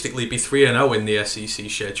realistically be 3-0 in the SEC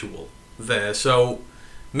schedule there. So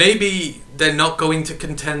maybe they're not going to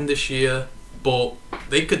contend this year, but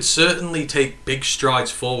they could certainly take big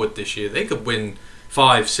strides forward this year. They could win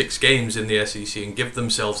 5-6 games in the SEC and give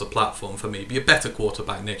themselves a platform for maybe a better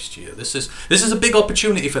quarterback next year. This is a big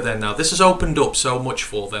opportunity for them now. This has opened up so much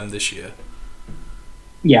for them this year.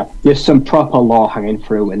 Yeah, there's some proper low-hanging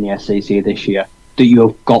fruit in the SEC this year that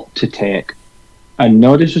you've got to take. And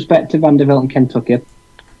no disrespect to Vanderbilt and Kentucky,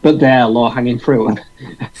 but they're low-hanging fruit.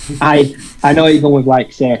 I know even with,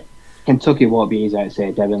 like, say, Kentucky won't be easy, I'd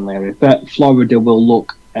say, Devin Leary, but Florida will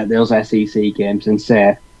look at those SEC games and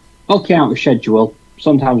say, okay, out of schedule,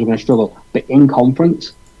 sometimes we're going to struggle, but in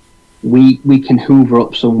conference, we can hoover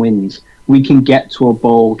up some wins. We can get to a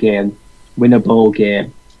bowl game, win a bowl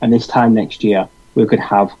game, and this time next year, we could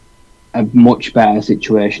have a much better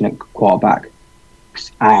situation at quarterback.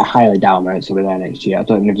 I highly doubt Merritt's will be there next year. I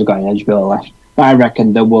don't even know if they've got an eligibility left. But I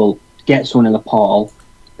reckon they will get someone in the portal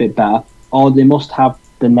a bit better. Or they must have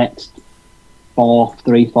the next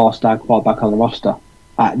 3-4-star quarterback on the roster.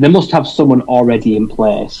 They must have someone already in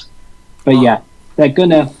place. But yeah,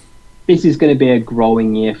 this is going to be a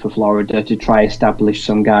growing year for Florida to try establish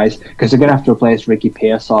some guys. Because they're going to have to replace Ricky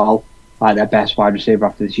Pearsall, like their best wide receiver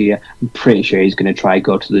after this year. I'm pretty sure he's going to try and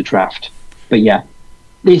go to the draft. But yeah,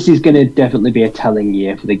 this is going to definitely be a telling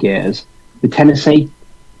year for the Gators. The Tennessee,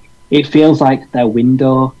 it feels like their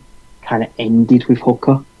window kind of ended with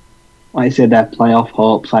Hooker. Like I said, their playoff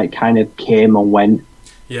hopes kind of came and went.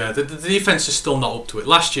 Yeah, the defense is still not up to it.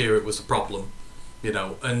 Last year it was a problem,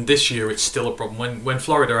 and this year it's still a problem. When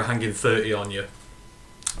Florida are hanging 30 on you,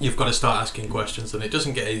 you've got to start asking questions, and it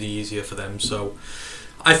doesn't get any easier for them. So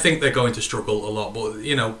I think they're going to struggle a lot. But,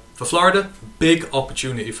 for Florida, big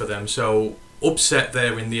opportunity for them. So upset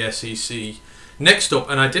there in the SEC. Next up,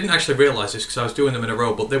 and I didn't actually realise this because I was doing them in a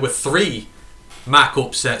row, but there were 3 MAC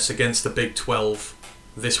upsets against the Big 12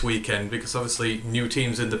 this weekend, because obviously new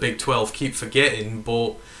teams in the Big 12 keep forgetting,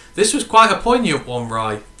 but this was quite a poignant one,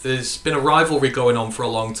 Rye. There's been a rivalry going on for a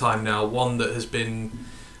long time now, one that has been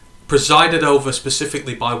presided over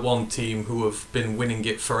specifically by one team who have been winning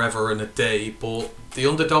it forever and a day, but the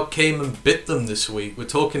underdog came and bit them this week. We're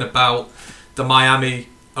talking about the Miami,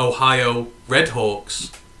 Ohio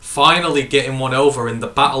Redhawks finally getting one over in the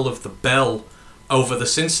Battle of the Bell over the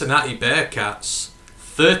Cincinnati Bearcats,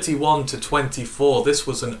 31-24. This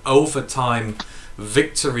was an overtime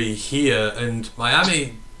victory here, and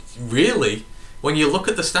Miami, really, when you look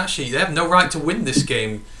at the stat sheet, they have no right to win this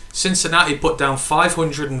game. Cincinnati put down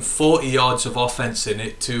 540 yards of offense in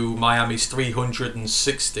it to Miami's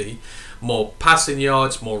 360. More passing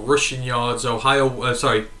yards, more rushing yards.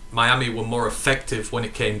 Miami were more effective when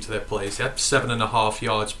it came to their plays. They had 7.5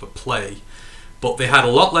 yards per play, but they had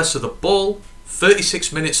a lot less of the ball.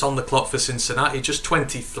 36 minutes on the clock for Cincinnati, just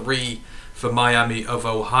 23 for Miami of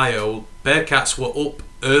Ohio. Bearcats were up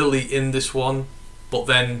early in this one, but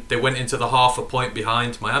then they went into the half a point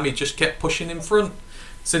behind. Miami just kept pushing in front.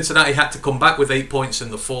 Cincinnati had to come back with 8 points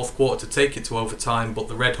in the fourth quarter to take it to overtime, but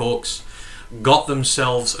the Redhawks got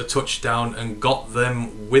themselves a touchdown and got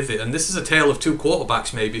them with it. And this is a tale of 2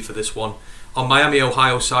 quarterbacks maybe for this one. On Miami,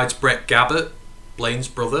 Ohio side's Brett Gabbert, Blaine's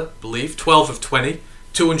brother, believe, 12 of 20,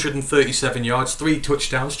 237 yards, 3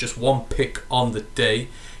 touchdowns, just 1 pick on the day.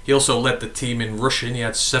 He also led the team in rushing. He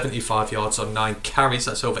had 75 yards on 9 carries.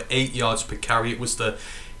 That's over 8 yards per carry. It was the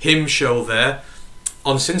him show there.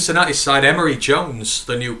 On Cincinnati's side, Emory Jones,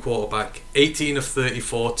 the new quarterback, 18 of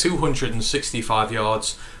 34, 265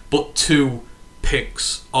 yards, but 2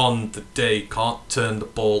 picks on the day. Can't turn the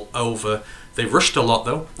ball over. They rushed a lot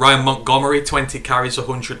though. Ryan Montgomery, 20 carries,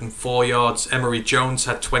 104 yards. Emory Jones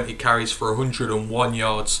had 20 carries for 101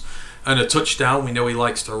 yards and a touchdown. We know he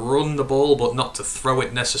likes to run the ball, but not to throw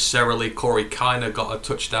it necessarily. Corey Kiner got a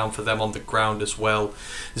touchdown for them on the ground as well.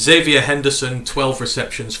 Xavier Henderson, 12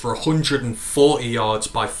 receptions for 140 yards,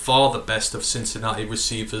 by far the best of Cincinnati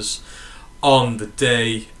receivers on the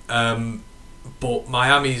day. But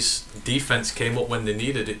Miami's defense came up when they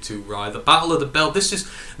needed it to, right? The Battle of the Bell,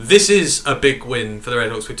 this is a big win for the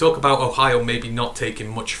Red Hawks. We talk about Ohio maybe not taking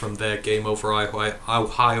much from their game over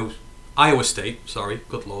Iowa State,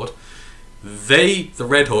 good lord. The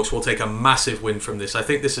Red Hawks will take a massive win from this. I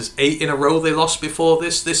think this is 8 in a row they lost before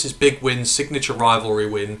this. This is big win, signature rivalry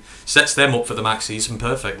win. Sets them up for the MAC season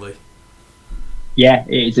perfectly. Yeah,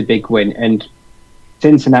 it is a big win. And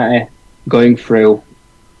Cincinnati going through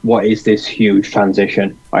what is this huge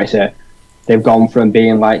transition. Like I say, they've gone from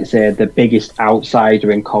being, like say, the biggest outsider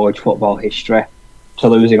in college football history to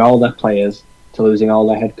losing all their players, to losing all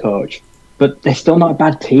their head coach. But they're still not a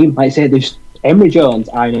bad team. Like I say, there's Emory Jones,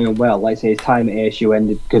 I know him well. Like I say, his time at ASU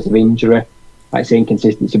ended because of injury. Like I say,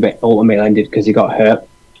 inconsistency, but ultimately ended because he got hurt.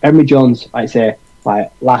 Emory Jones, like I say,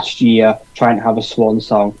 like last year, trying to have a swan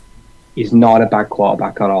song, is not a bad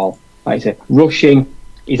quarterback at all. Like I say, rushing,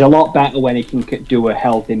 he's a lot better when he can do a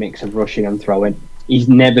healthy mix of rushing and throwing. He's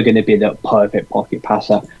never going to be the perfect pocket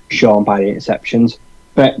passer shown by the interceptions.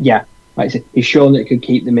 But yeah, like I said, he's shown that he could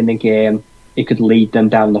keep them in the game. He could lead them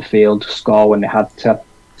down the field, score when they had to.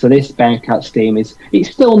 So this Bearcats team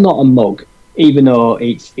it's still not a mug, even though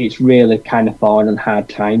it's really kind of fallen on hard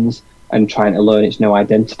times and trying to learn its new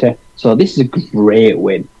identity. So this is a great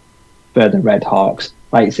win for the Red Hawks.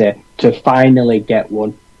 Like I say, to finally get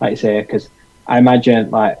one. Like I say, because I imagine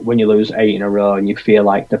like when you lose 8 in a row and you feel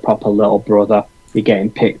like the proper little brother, you're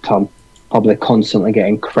getting picked on, probably constantly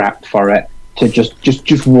getting crapped for it. To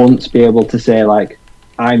just once be able to say like,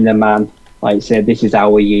 I'm the man. Like I say, this is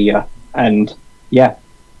our year, and yeah,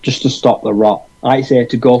 just to stop the rot. Like I say,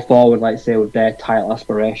 to go forward, like I say, with their title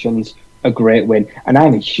aspirations, a great win. And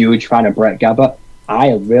I'm a huge fan of Brett Gabbert.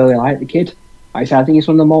 I really like the kid. Like I say, I think he's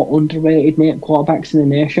one of the more underrated quarterbacks in the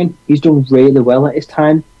nation. He's done really well at his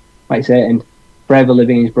time. Like I say, and forever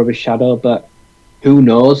living in his brother's shadow, but who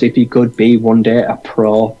knows if he could be one day a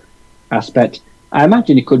pro aspect. I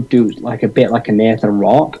imagine he could do like a bit like a Nathan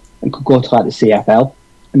Rourke and could go to like the CFL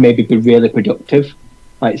and maybe be really productive.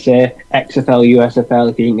 Like say XFL,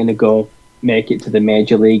 USFL, if he ain't going to go make it to the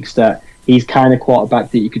major leagues, that he's kind of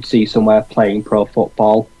quarterback that you could see somewhere playing pro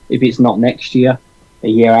football. If it's not next year, a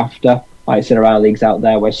year after. Like I said, there are leagues out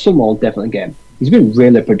there where someone will definitely get him. He's been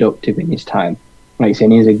really productive in his time. Like I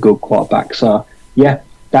said, he's a good quarterback. So yeah,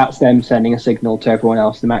 that's them sending a signal to everyone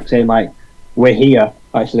else in the MAC saying like, we're here.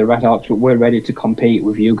 Like I said, the Red Hawks, but we're ready to compete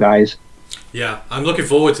with you guys. Yeah, I'm looking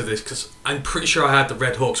forward to this because I'm pretty sure I had the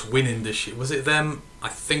Red Hawks winning this year. Was it them? I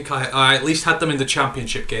think I at least had them in the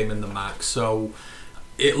championship game in the MAC. So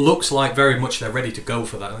it looks like very much they're ready to go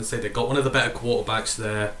for that. And I say they've got one of the better quarterbacks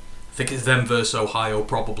there. I think it's them versus Ohio,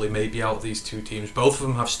 probably, maybe out of these two teams. Both of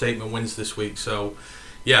them have statement wins this week. So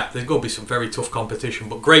yeah, there's going to be some very tough competition.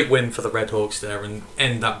 But great win for the Red Hawks there and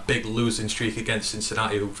end that big losing streak against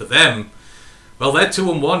Cincinnati, who for them, well, they're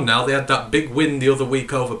 2-1 now. They had that big win the other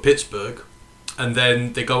week over Pittsburgh. And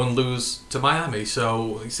then they go and lose to Miami.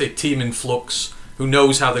 So, you say team in flux. Who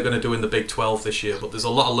knows how they're going to do in the Big 12 this year. But there's a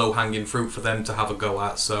lot of low-hanging fruit for them to have a go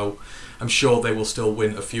at. So, I'm sure they will still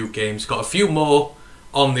win a few games. Got a few more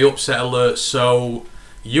on the upset alert. So,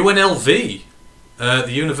 UNLV,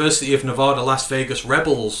 the University of Nevada, Las Vegas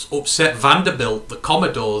Rebels, upset Vanderbilt, the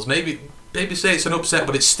Commodores. Maybe say it's an upset,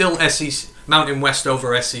 but it's still SEC, Mountain West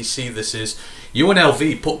over SEC this is.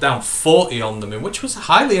 UNLV put down 40 on them, in which was a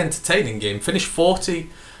highly entertaining game. Finished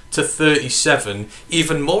 40-37.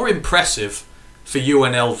 Even more impressive for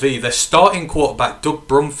UNLV, their starting quarterback, Doug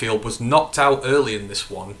Brumfield, was knocked out early in this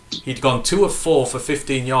one. He'd gone 2 of 4 for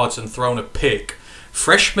 15 yards and thrown a pick.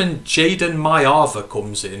 Freshman Jaden Mayava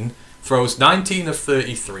comes in, throws 19 of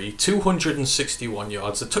 33, 261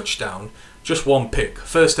 yards, a touchdown, just 1 pick.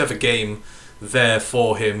 First ever game there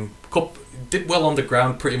for him. Did well on the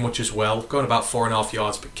ground pretty much as well, going about 4.5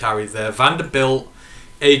 yards per carry there. Vanderbilt,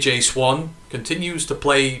 AJ Swan, continues to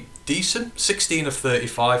play decent, 16 of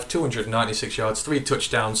 35, 296 yards, 3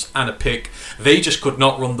 touchdowns and a pick. They just could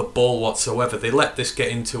not run the ball whatsoever. They let this get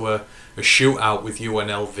into a shootout with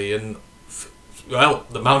UNLV, and well,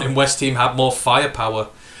 the Mountain West team had more firepower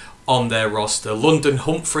on their roster. London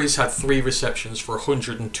Humphreys had 3 receptions for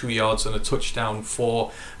 102 yards and a touchdown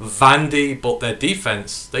for Vandy, but their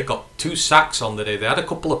defense, they got 2 sacks on the day. They had a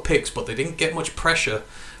couple of picks, but they didn't get much pressure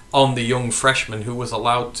on the young freshman who was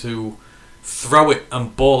allowed to throw it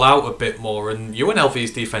and ball out a bit more, and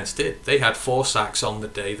UNLV's defense did. They had 4 sacks on the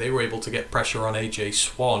day. They were able to get pressure on AJ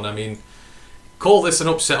Swan. I mean, call this an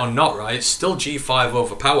upset or not, right? It's still G5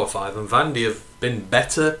 over Power 5, and Vandy have been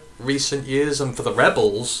better recent years. And for the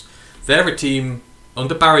Rebels, they're a team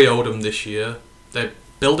under Barry Odom this year. They're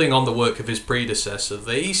building on the work of his predecessor.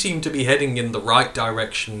 They seem to be heading in the right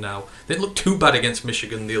direction now. They didn't look too bad against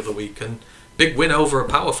Michigan the other week, and big win over a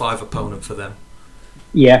Power 5 opponent for them.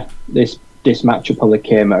 Yeah, this matchup probably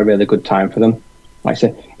came at a really good time for them. Like I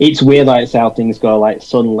said, it's weird how things go, like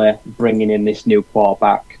suddenly bringing in this new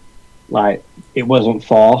quarterback, like it wasn't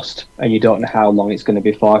forced, and you don't know how long it's going to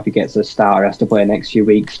be for. If he gets a start, he has to play the next few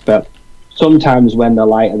weeks. But sometimes when the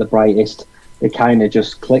light are the brightest, it kind of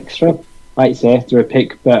just clicks through. Like you say, through a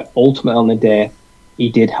pick, but ultimately on the day, he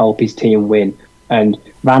did help his team win. And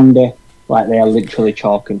Vandy, like, they are literally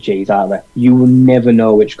chalk and cheese, aren't they? You will never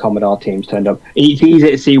know which Commodore teams turned up. It's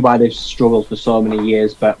easy to see why they've struggled for so many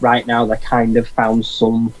years, but right now they kind of found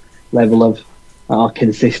some level of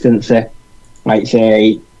consistency. Like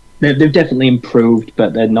say, they've definitely improved,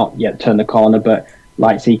 but they're not yet turned the corner. But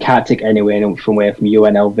like say, you can't take anything from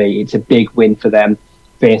UNLV. It's a big win for them,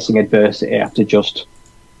 facing adversity after just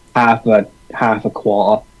half a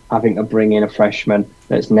quarter, having to bring in a freshman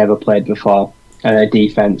that's never played before, and a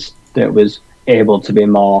defense that was able to be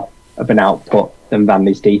more of an output than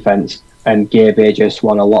Vandy's defense. And Gabe just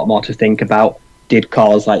won a lot more to think about, did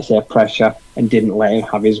cause, like say, pressure and didn't let him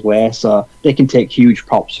have his way. So they can take huge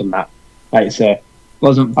props from that. Like I say,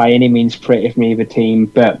 wasn't by any means pretty from either team,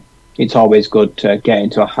 but it's always good to get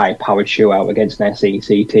into a high-powered shootout against an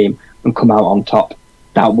SEC team and come out on top.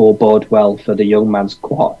 That will bode well for the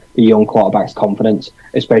young quarterback's confidence,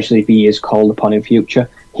 especially if he is called upon in future.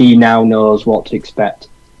 He now knows what to expect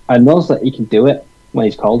and knows that he can do it when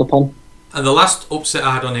he's called upon. And the last upset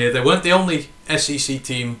I had on here, they weren't the only SEC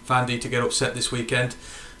team, Vandy, to get upset this weekend.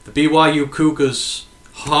 The BYU Cougars,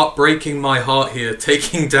 breaking my heart here,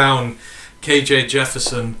 taking down KJ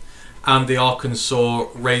Jefferson and the Arkansas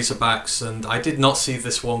Razorbacks, and I did not see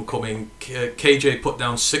this one coming. KJ put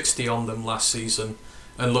down 60 on them last season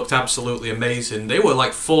and looked absolutely amazing. They were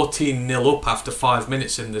like 14-0 up after 5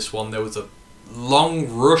 minutes in this one. There was a long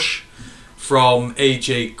rush from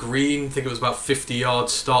AJ Green. I think it was about 50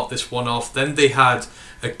 yards, start this one off. Then they had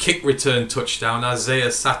a kick return touchdown. Isaiah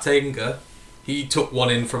Satenga, he took one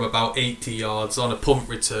in from about 80 yards on a punt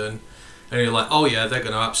return. And you're like, oh yeah, they're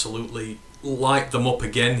going to absolutely light them up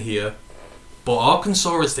again here. But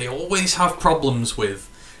Arkansas, as they always have problems with,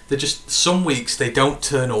 they're just, some weeks they don't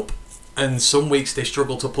turn up, and some weeks they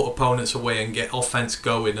struggle to put opponents away and get offense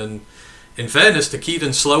going. And in fairness to Keaton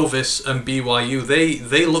Slovis and BYU,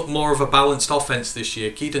 they look more of a balanced offense this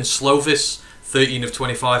year. Keaton Slovis, 13 of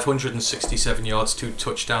 25, 167 yards, 2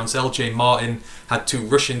 touchdowns. LJ Martin had 2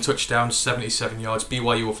 rushing touchdowns, 77 yards.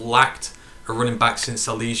 BYU have lacked a running back since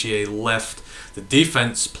Aligier left. The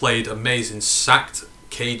defense played amazing, sacked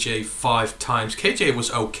KJ 5 times. KJ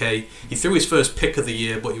was okay. He threw his first pick of the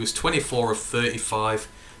year, but he was 24 of 35,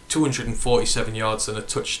 247 yards and a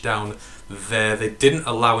touchdown there. They didn't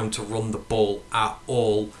allow him to run the ball at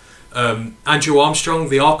all. Andrew Armstrong,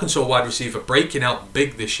 the Arkansas wide receiver, breaking out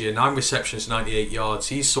big this year. 9 receptions, 98 yards.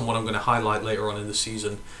 He's someone I'm going to highlight later on in the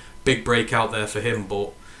season. Big breakout there for him.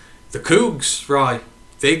 But the Cougs, right,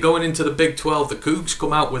 they going into the Big 12. The Cougs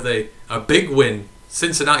come out with a big win.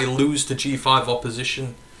 Cincinnati lose to G5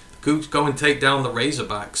 opposition. The Cougs go and take down the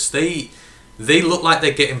Razorbacks. They look like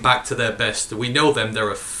they're getting back to their best. We know them.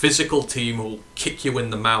 They're a physical team who will kick you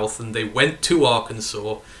in the mouth. And they went to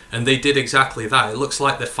Arkansas and they did exactly that. It looks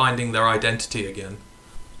like they're finding their identity again.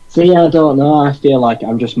 See, I don't know. I feel like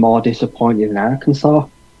I'm just more disappointed in Arkansas.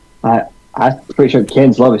 I'm pretty sure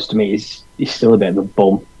Kane Slovis to me is still a bit of a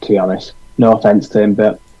bum, to be honest. No offence to him,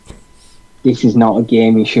 but this is not a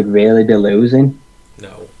game he should really be losing.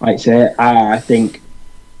 No. Like I say, I think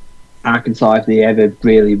Arkansas, if they ever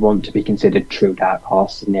really want to be considered true dark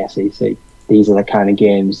horses in the SEC, these are the kind of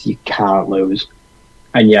games you can't lose.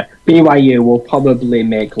 And yeah, BYU will probably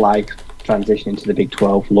make life transition into the Big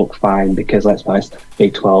 12 look fine, because let's be honest,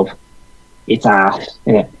 Big 12, it's arse,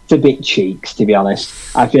 innit? It's a bit cheeks, to be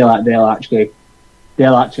honest. I feel like they'll actually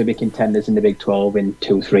be contenders in the Big 12 in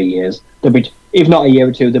 2-3 years. They'll be, if not a year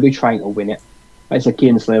or two, they'll be trying to win it. It's like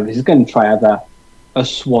Keaton Slovis is going to try have a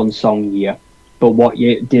swan song year. But what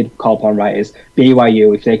you did call upon right is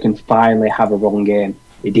BYU, if they can finally have a run game.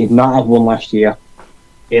 They did not have one last year.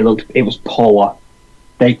 It was poor.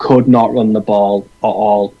 They could not run the ball at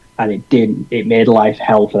all, and it made life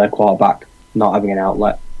hell for their quarterback not having an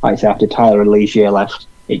outlet. Like I say, after Tyler Aligier left,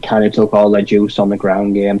 it kind of took all their juice on the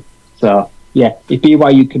ground game. So yeah, if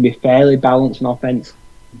BYU can be fairly balanced on offense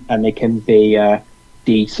and they can be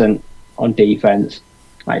decent on defense,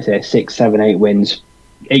 like I say, 6, 7, 8 wins,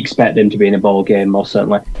 expect them to be in a bowl game most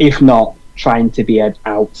certainly. If not, trying to be an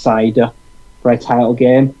outsider for a title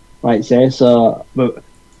game, like say. So, but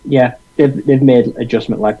yeah, they've made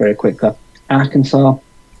adjustment like very quickly. Arkansas,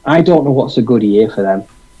 I don't know what's a good year for them.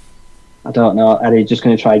 I don't know. Are they just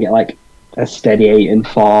going to try and get like a steady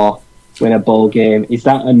 8-4, win a bowl game? Is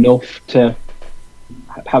that enough to?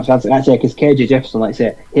 Perhaps that's it, because KJ Jefferson, like I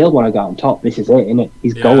say, he'll want to go on top. This is it, isn't it?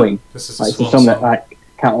 He's going. This is like,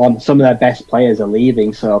 some of their best players are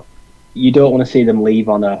leaving, so you don't want to see them leave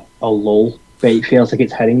on a lull. But it feels like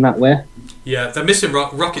it's heading that way. Yeah, they're missing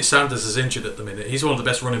Rocket Sanders is injured at the minute. He's one of the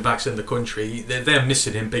best running backs in the country. They're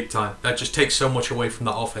missing him big time. That just takes so much away from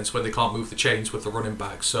that offense when they can't move the chains with the running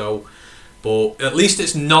back. So, but at least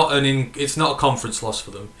it's not a conference loss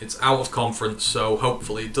for them. It's out of conference, so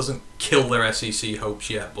hopefully it doesn't kill their SEC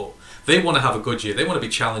hopes yet. But they want to have a good year. They want to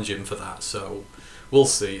be challenging for that. So we'll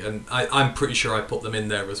see. And I'm pretty sure I put them in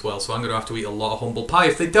there as well. So I'm going to have to eat a lot of humble pie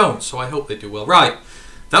if they don't. So I hope they do well. Right.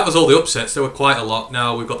 That was all the upsets. There were quite a lot.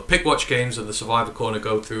 Now we've got the Pick Watch games and the Survivor Corner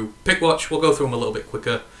go through. Pick Watch, we'll go through them a little bit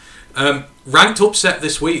quicker. Ranked upset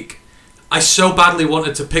this week. I so badly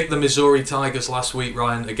wanted to pick the Missouri Tigers last week,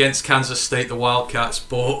 Ryan, against Kansas State, the Wildcats,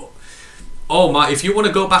 but oh my, if you want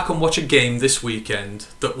to go back and watch a game this weekend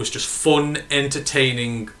that was just fun,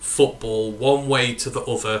 entertaining football, one way to the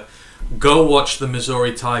other, go watch the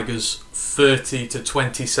Missouri Tigers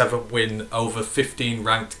 30-27 win over 15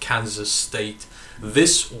 ranked Kansas State.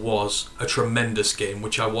 This was a tremendous game,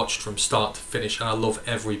 which I watched from start to finish, and I love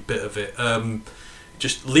every bit of it.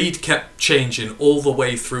 Just lead kept changing all the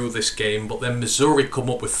way through this game, but then Missouri come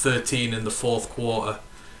up with 13 in the fourth quarter,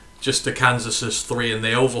 just to Kansas's 3, and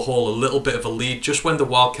they overhaul a little bit of a lead just when the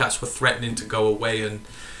Wildcats were threatening to go away. And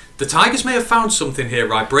the Tigers may have found something here,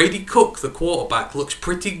 right? Brady Cook, the quarterback, looks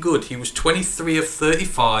pretty good. He was 23 of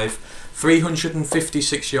 35.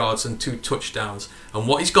 356 yards and 2 touchdowns, and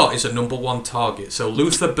what he's got is a number 1 target. So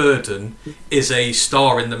Luther Burden is a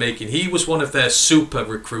star in the making. He was one of their super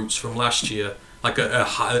recruits from last year, like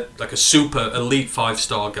a super elite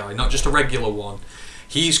 5-star guy, not just a regular one.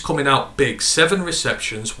 He's coming out big. 7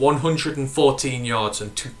 receptions, 114 yards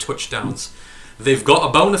and 2 touchdowns. They've got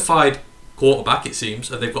a bona fide quarterback, it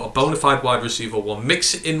seems, and they've got a bona fide wide receiver 1.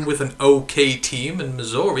 Mix it in with an okay team in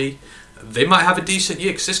Missouri, they might have a decent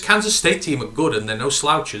year, because this Kansas State team are good and they're no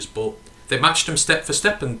slouches, but they matched them step for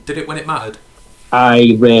step and did it when it mattered.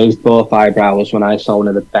 I raised both eyebrows when I saw one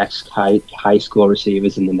of the best high score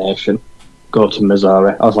receivers in the nation go to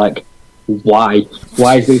Missouri. I was like, why?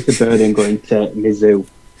 Why is Luther Burden going to Mizzou?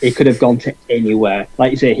 He could have gone to anywhere.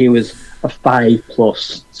 Like you say, he was a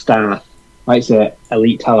 5+ star, like you say,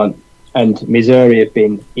 elite talent. And Missouri have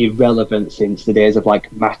been irrelevant since the days of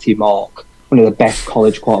like Matty Mork, one of the best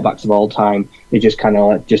college quarterbacks of all time. They just kind of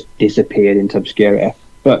like just disappeared into obscurity.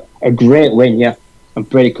 But a great win, yeah. And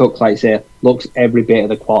Brady Cook, like I say, looks every bit of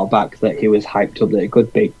the quarterback that he was hyped up that it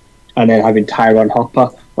could be. And then having Tyron Hopper,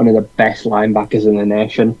 one of the best linebackers in the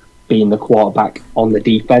nation, being the quarterback on the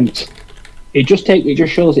defense. It just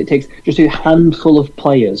shows it takes just a handful of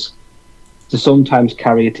players to sometimes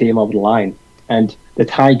carry a team over the line. And the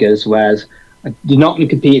Tigers, whereas they're not going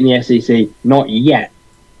to compete in the SEC, not yet,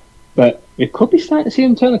 but we could be starting to see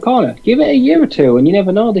them turn the corner. Give it a year or two, and you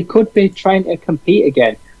never know, they could be trying to compete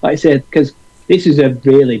again. Like I said, because this is a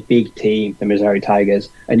really big team, the Missouri Tigers,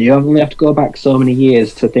 and you only have to go back so many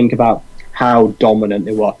years to think about how dominant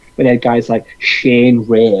they were. When they had guys like Shane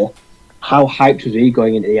Ray, how hyped was he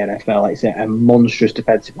going into the NFL? Like I said, a monstrous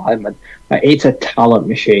defensive lineman. Like, it's a talent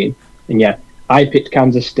machine. And yeah, I picked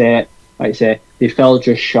Kansas State. Like I say, they fell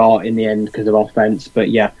just short in the end because of offense, but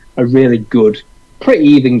yeah, a really good, pretty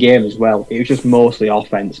even game as well. It was just mostly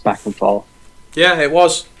offense, back and forth. Yeah, it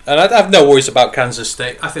was. And I have no worries about Kansas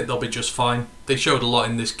State. I think they'll be just fine. They showed a lot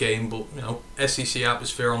in this game, but, you know, SEC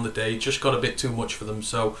atmosphere on the day just got a bit too much for them.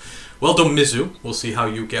 So, well done, Mizzou. We'll see how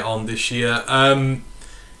you get on this year.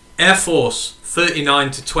 Air Force,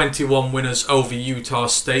 39-21 winners over Utah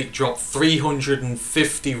State. Dropped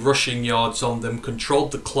 350 rushing yards on them.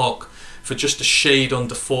 Controlled the clock for just a shade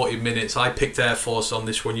under 40 minutes. I picked Air Force on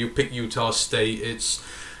this one. You picked Utah State. It's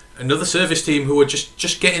another service team who are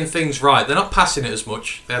just getting things right. They're not passing it as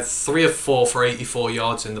much. They had 3 of 4 for 84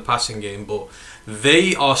 yards in the passing game, but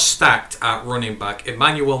they are stacked at running back.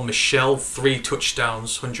 Emmanuel Michel, 3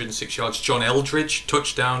 touchdowns, 106 yards. John Eldridge,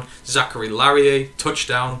 touchdown. Zachary Larrier,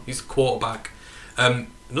 touchdown. He's the quarterback.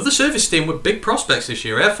 Another service team with big prospects this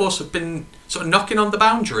year. Air Force have been sort of knocking on the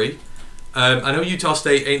boundary. I know Utah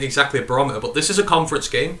State ain't exactly a barometer, but this is a conference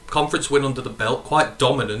game. Conference win under the belt, quite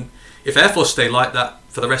dominant. If Air Force stay like that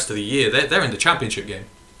for the rest of the year, they're in the championship game.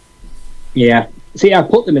 Yeah. See, I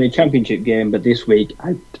put them in a championship game, but this week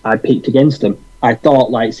I picked against them. I thought,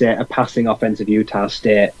 like, say, a passing offense of Utah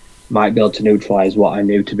State might be able to neutralise what I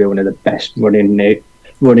knew to be one of the best running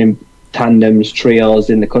tandems, trios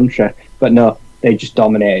in the country. But no, they just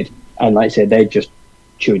dominated. And like I said, they just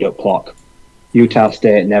chewed up clock. Utah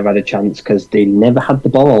State never had a chance because they never had the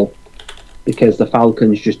ball, because the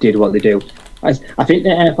Falcons just did what they do. I think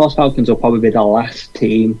the Air Force Falcons will probably be the last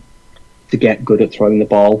team to get good at throwing the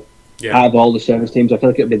ball. Yeah. Out of all the service teams, I feel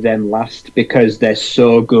like it'll be them last, because they're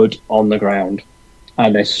so good on the ground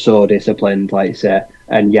and they're so disciplined, like you say.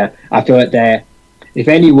 And yeah, I feel like if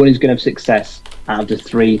anyone is going to have success out of the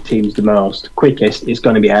three teams the most, quickest, it's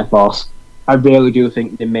going to be Air Force. I really do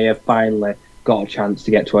think they may have finally got a chance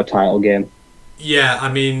to get to a title game. Yeah,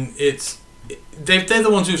 I mean, they're the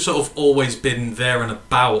ones who've sort of always been there and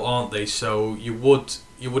about, aren't they? So you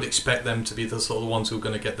would expect them to be the sort of ones who are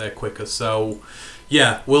going to get there quicker. So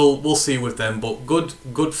yeah, we'll see with them. But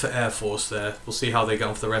good for Air Force there. We'll see how they get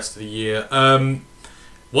on for the rest of the year.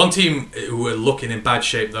 One team who are looking in bad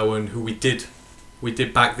shape though, and who we did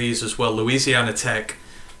back these as well, Louisiana Tech.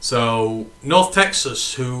 So North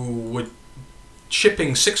Texas, who were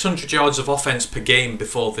shipping 600 yards of offense per game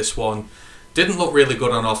before this one, didn't look really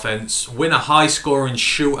good on offense. Win a high-scoring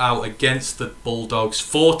shootout against the Bulldogs,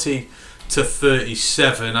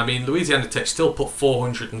 40-37. I mean, Louisiana Tech still put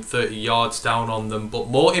 430 yards down on them, but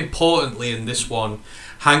more importantly in this one,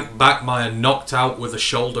 Hank Backmeyer knocked out with a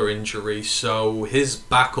shoulder injury, so his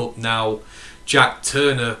backup now, Jack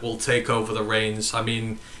Turner, will take over the reins. I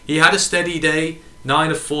mean, he had a steady day,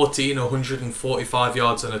 9 of 14, 145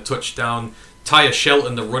 yards and a touchdown. Tyre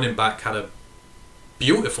Shelton, the running back, had a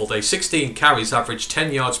beautiful day. 16 carries, averaged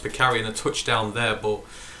 10 yards per carry and a touchdown there. But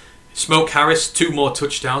Smoke Harris, 2 more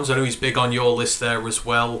touchdowns. I know he's big on your list there as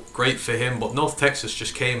well. Great for him. But North Texas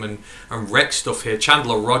just came and wrecked stuff here.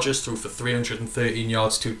 Chandler Rogers threw for 313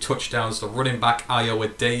 yards, 2 touchdowns. The running back, Iowa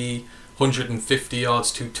Day, 150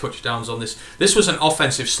 yards, 2 touchdowns on this. This was an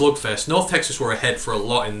offensive slugfest. North Texas were ahead for a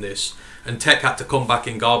lot in this, and Tech had to come back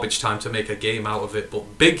in garbage time to make a game out of it.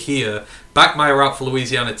 But big here, Backmeyer out for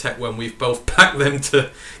Louisiana Tech when we've both backed them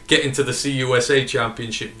to get into the CUSA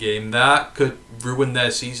championship game. That could ruin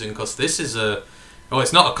their season, because this is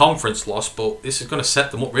it's not a conference loss, but this is going to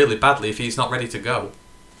set them up really badly if he's not ready to go.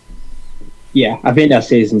 Yeah, I think that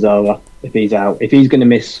season's over if he's out. If he's going to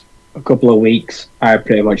miss a couple of weeks, I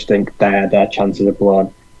pretty much think their chances are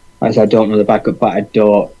blown. As I don't know the backup, but I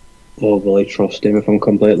don't overly trust him, if I'm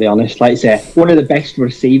completely honest. Like I say, one of the best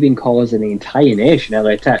receiving callers in the entire nation,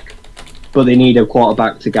 LA Tech, but they need a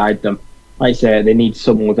quarterback to guide them. Like I say, they need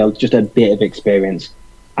someone with just a bit of experience.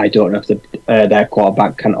 I don't know if their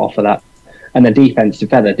quarterback can offer that. And the defense, to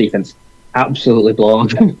fair, their defense absolutely blown.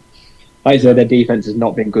 Like I say, their defense has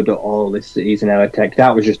not been good at all this season, LA Tech.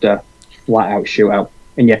 That was just a flat-out shootout.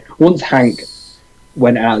 And yeah, once Hank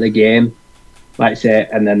went out of the game, like I say,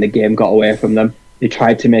 and then the game got away from them, they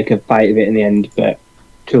tried to make a fight of it in the end, but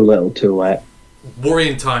too little, too late.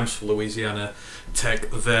 Worrying times for Louisiana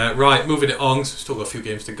Tech there. Right, moving it on. Still got a few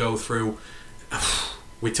games to go through.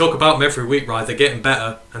 We talk about them every week, right? They're getting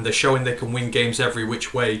better, and they're showing they can win games every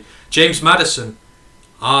which way. James Madison,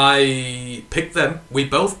 I picked them. We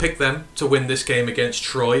both picked them to win this game against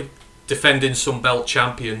Troy, defending Sun Belt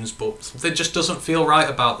champions, but something just doesn't feel right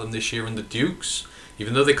about them this year. And the Dukes,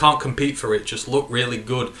 even though they can't compete for it, just look really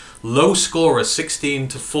good. Low scorer,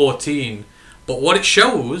 16-14. But what it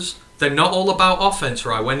shows, they're not all about offense,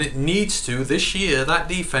 right? When it needs to, this year, that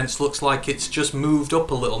defense looks like it's just moved up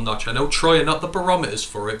a little notch. I know Troy are not the barometers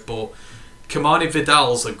for it, but Kamani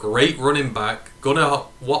Vidal's a great running back. Gunnar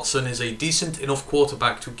Watson is a decent enough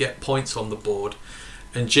quarterback to get points on the board.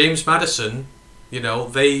 And James Madison,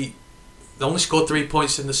 they only scored 3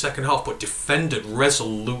 points in the second half, but defended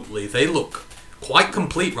resolutely. They look quite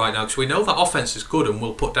complete right now, because we know that offense is good and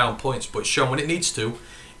will put down points, but shown when it needs to,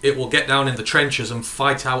 it will get down in the trenches and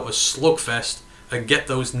fight out a slugfest and get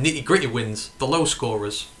those nitty-gritty wins, the low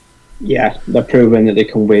scorers. Yeah, they're proving that they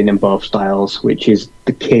can win in both styles, which is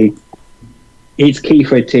the key. It's key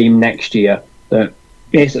for a team next year, that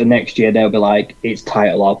basically next year they'll be like, it's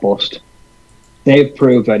title or bust. They've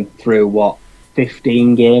proven through,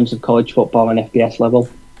 15 games of college football on FBS level,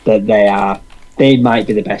 that they might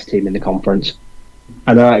be the best team in the conference.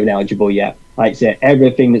 And they're not even eligible yet. Like I say,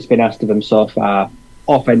 everything that's been asked of them so far,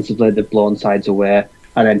 offensively they've blown sides away,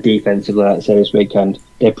 and then defensively, let's say this weekend,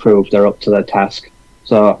 they proved they're up to their task.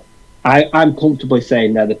 So I'm comfortably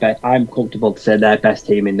saying they're the best. I'm comfortable to say they're the best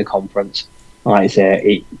team in the conference. Like I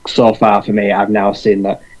say, so far for me, I've now seen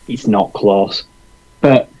that it's not close.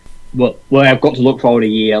 But I've got to look forward a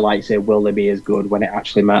year, like I say, will they be as good when it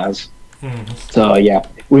actually matters? Mm-hmm. So yeah,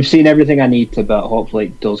 we've seen everything I need to, but hopefully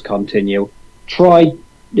it does continue. Troy,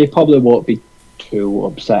 they probably won't be too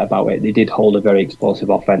upset about it. They did hold a very explosive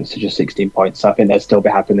offense to just 16 points. I think they'll still be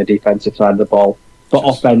happy on the defensive side of the ball. But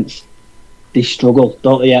offense, they struggle,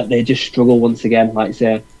 don't they? Yeah, they just struggle once again, like I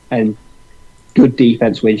say. And good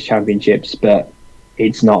defense wins championships, but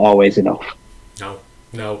it's not always enough.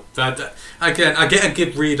 No. Again, I get a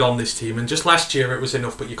good read on this team, and just last year it was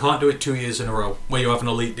enough, but you can't do it 2 years in a row where you have an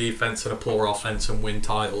elite defense and a poor offense and win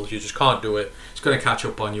titles. You just can't do it. It's going to catch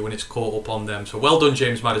up on you, and it's caught up on them. So well done,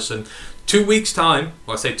 James Madison. 2 weeks' time,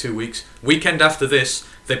 well, I say 2 weeks, weekend after this,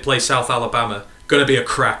 they play South Alabama. Going to be a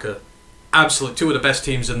cracker. Absolutely, two of the best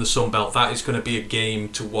teams in the Sun Belt. That is going to be a game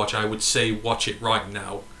to watch. I would say watch it right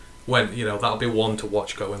now. When, that'll be one to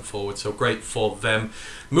watch going forward. So great for them.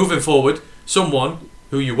 Moving forward, someone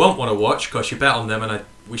who you won't want to watch because you bet on them, and I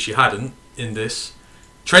wish you hadn't in this.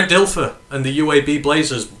 Trent Dilfer and the UAB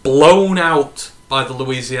Blazers blown out by the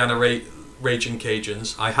Louisiana Raging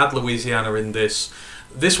Cajuns. I had Louisiana in this.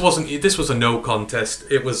 This was a no contest.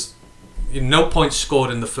 It was no points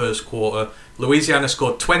scored in the first quarter. Louisiana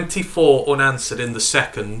scored 24 unanswered in the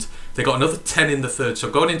second. They got another 10 in the third.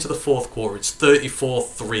 So going into the fourth quarter, it's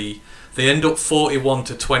 34-3. They end up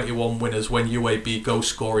 41-21 winners when UAB go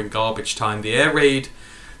score in garbage time.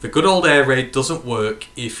 The good old air raid doesn't work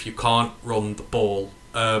if you can't run the ball,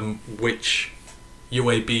 which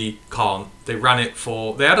UAB can't. They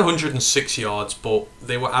had 106 yards, but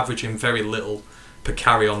they were averaging very little per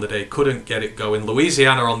carry on the day. Couldn't get it going.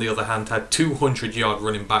 Louisiana, on the other hand, had 200-yard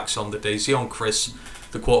running backs on the day. Zion Chris,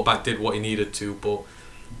 the quarterback, did what he needed to, but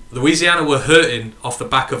Louisiana were hurting off the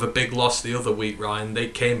back of a big loss the other week, Ryan. They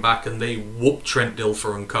came back and they whooped Trent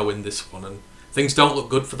Dilfer and co in this one, and things don't look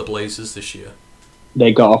good for the Blazers this year.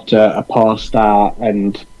 They got off to a poor start,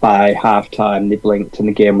 and by half-time they blinked and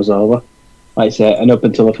the game was over. Like I say, and up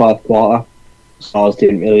until the fourth quarter, Stars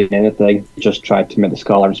didn't really do anything. They just tried to make the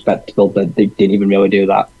scoreline respectable, but they didn't even really do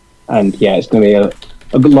that. And yeah, it's going to be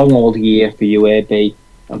a long old year for UAB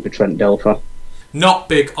and for Trent Dilfer. Not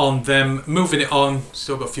big on them. Moving it on,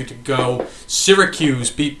 still got a few to go. Syracuse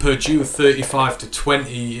beat Purdue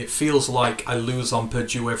 35-20. It feels like I lose on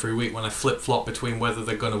Purdue every week when I flip-flop between whether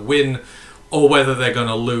they're going to win or whether they're going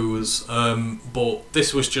to lose. But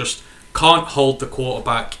this was just can't hold the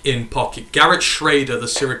quarterback in pocket. Garrett Schrader, the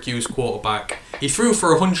Syracuse quarterback, he threw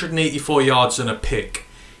for 184 yards and a pick.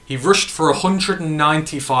 He rushed for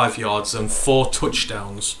 195 yards and 4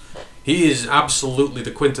 touchdowns. He is absolutely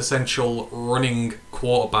the quintessential running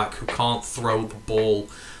quarterback who can't throw the ball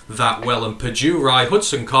that well. And Purdue,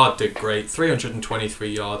 Hudson Card did great,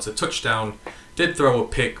 323 yards, a touchdown, did throw a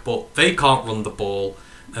pick, but they can't run the ball,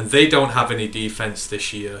 and they don't have any defense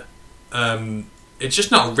this year. It's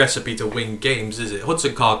just not a recipe to win games, is it?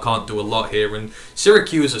 Hudson Card can't do a lot here, and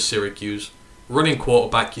Syracuse are Syracuse. Running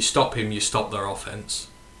quarterback, you stop him, you stop their offense.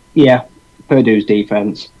 Yeah, Purdue's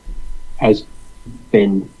defense has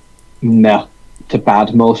been meh to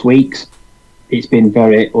bad most weeks. It's been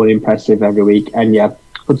very unimpressive every week, and yeah,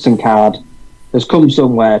 Hudson Card has come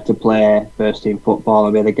somewhere to play first team football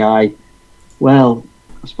and be the guy. Well,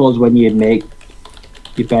 I suppose when you make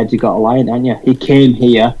your bed, you got a lion, haven't you? He came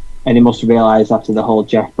here and he must have realised after the whole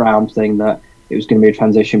Jeff Brown thing that it was going to be a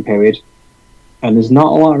transition period, and there's not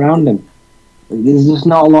a lot around him. There's just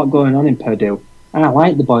not a lot going on in Purdue, and I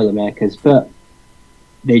like the Boilermakers, but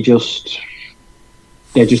they're just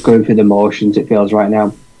going through the motions, it feels right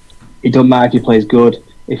now. It doesn't matter if he plays good,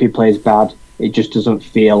 if he plays bad. It just doesn't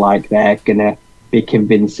feel like they're going to be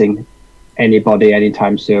convincing anybody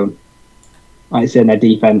anytime soon. Like I say, in their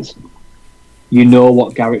defense, you know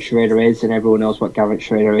what Garrett Schrader is, and everyone knows what Garrett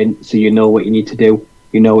Schrader is, so you know what you need to do.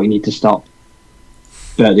 You know what you need to stop.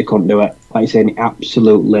 But they couldn't do it. Like I say, they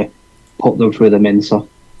absolutely put them through the mincer.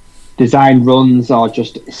 Design runs or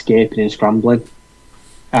just escaping and scrambling.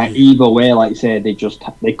 Either way, like I say,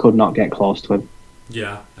 they could not get close to him.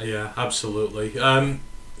 Yeah, absolutely.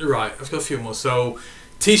 Right, I've got a few more. So,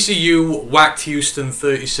 TCU whacked Houston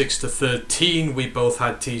 36-13. We both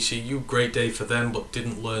had TCU. Great day for them, but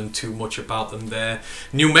didn't learn too much about them there.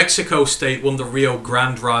 New Mexico State won the Rio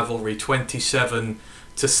Grande rivalry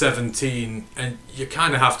 27-17, and you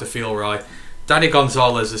kind of have to feel right. Danny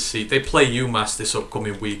Gonzalez's seat. They play UMass this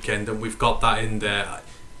upcoming weekend, and we've got that in there.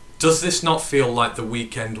 Does this not feel like the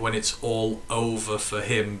weekend when it's all over for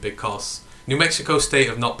him? Because New Mexico State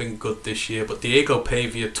have not been good this year, but Diego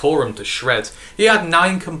Pavia tore him to shreds. He had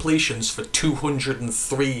 9 completions for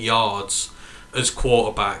 203 yards as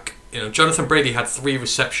quarterback. Jonathan Brady had 3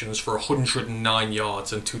 receptions for 109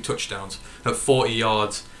 yards and 2 touchdowns at 40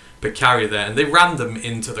 yards per carry there, and they ran them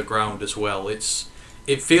into the ground as well.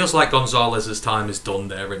 It feels like Gonzalez's time is done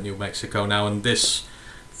there at New Mexico now, and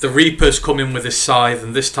the Reaper's come in with his scythe,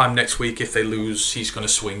 and this time next week, if they lose, he's going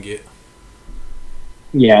to swing it.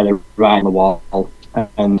 Yeah, they're right on the wall.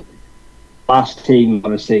 And last team I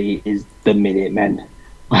want to see is the Minutemen.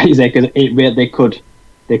 Like you say, because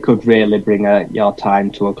they could really bring your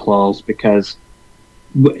time to a close, because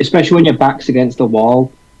especially when your back's against the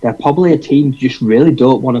wall, they're probably a team you just really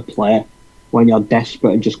don't want to play when you're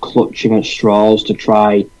desperate and just clutching at straws to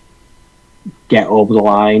try get over the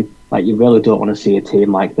line. Like, you really don't want to see a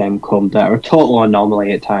team like them come. They're a total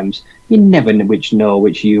anomaly at times. You never know which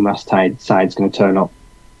UMass side's going to turn up.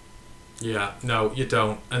 Yeah, no, you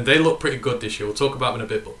don't. And they look pretty good this year. We'll talk about them in a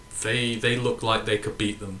bit, but they look like they could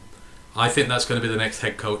beat them. I think that's going to be the next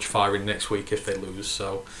head coach firing next week if they lose.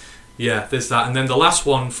 So, yeah, there's that. And then the last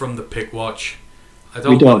one from the Pick Watch.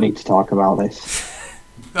 We don't need to talk about this.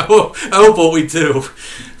 oh, but we do.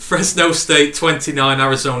 Fresno State 29,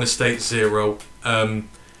 Arizona State 0.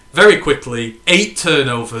 Very quickly, 8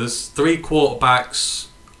 turnovers, 3 quarterbacks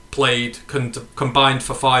played, combined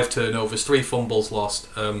for 5 turnovers, 3 fumbles lost.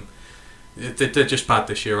 They're just bad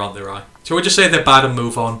this year, aren't they, Ryan? Shall we just say they're bad and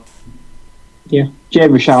move on? Yeah. Jay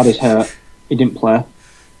Rashad is hurt. He didn't play.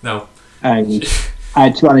 No. And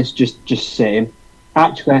to be honest, just say him.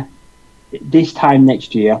 Actually, this time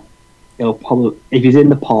next year, he'll probably, if he's in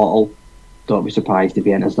the portal, don't be surprised if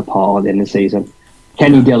he enters the portal at the end of the season.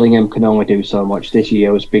 Kenny Dillingham can only do so much. This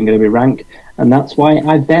year has been going to be ranked, and that's why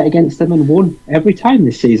I bet against them and won every time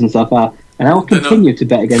this season so far, and I'll continue to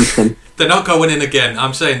bet against them. They're not going in again.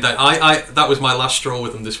 I'm saying that that was my last straw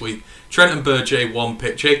with them this week. Trenton Burgess 1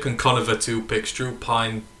 pick, Jake Conover 2 picks, Drew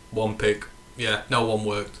Pine 1 pick. Yeah, no one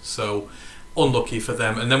worked, so unlucky for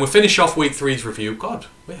them. And then we'll finish off week 3's review. God,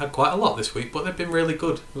 we had quite a lot this week, but they've been really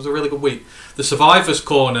good. It was a really good week. The Survivors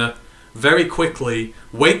Corner, very quickly,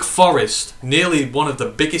 Wake Forest, nearly one of the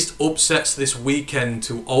biggest upsets this weekend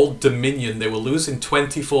to Old Dominion. They were losing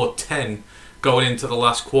 24-10 going into the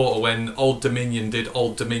last quarter when Old Dominion did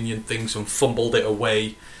Old Dominion things and fumbled it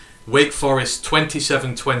away. Wake Forest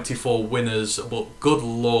 27-24 winners, but good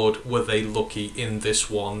lord were they lucky in this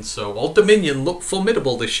one. So Old Dominion looked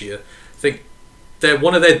formidable this year. I think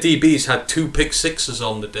one of their DBs had 2 pick sixes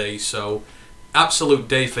on the day, so absolute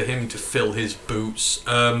day for him to fill his boots.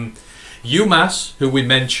 UMass, who we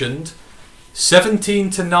mentioned,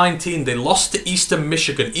 17-19, they lost to Eastern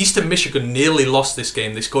Michigan. Eastern Michigan nearly lost this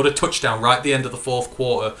game. They scored a touchdown right at the end of the 4th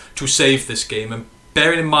quarter to save this game. And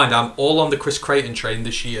bearing in mind, I'm all on the Chris Creighton train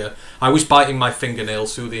this year. I was biting my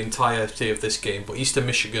fingernails through the entirety of this game. But Eastern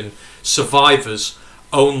Michigan survivors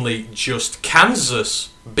only just. Kansas,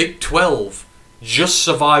 Big 12, just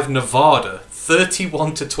survived Nevada,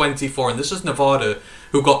 31-24. And this is Nevada,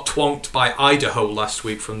 who got twonked by Idaho last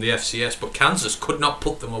week from the FCS, but Kansas could not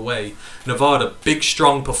put them away. Nevada, big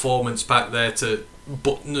strong performance back there,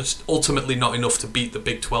 but ultimately not enough to beat the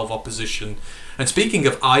Big 12 opposition. And speaking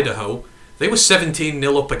of Idaho, they were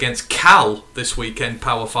 17-0 up against Cal this weekend,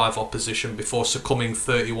 Power 5 opposition, before succumbing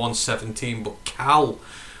 31-17. But Cal,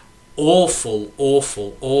 awful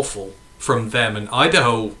from them. And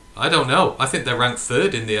Idaho, I don't know. I think they're ranked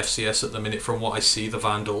 3rd in the FCS at the minute from what I see, the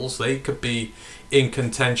Vandals. They could be in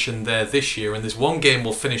contention there this year, and there's one game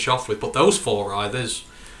we'll finish off with, but those 4 there's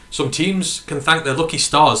some teams can thank their lucky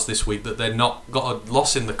stars this week that they're not got a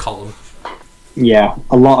loss in the column. Yeah,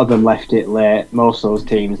 a lot of them left it late. Most of those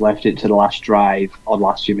teams left it to the last drive or the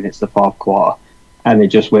last few minutes of the 4th quarter, and they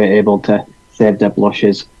just weren't able to save their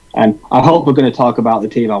blushes. And I hope we're going to talk about the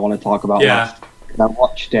team I want to talk about last. I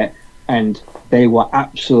watched it, and they were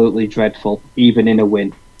absolutely dreadful, even in a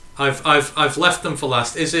win. I've left them for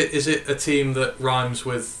last. Is it a team that rhymes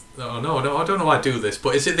with? Oh no, I don't know why I do this,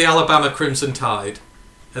 but is it the Alabama Crimson Tide?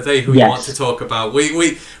 Are they who you want to talk about?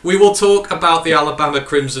 We will talk about the Alabama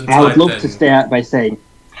Crimson Tide. I would love to start by saying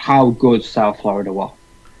how good South Florida were.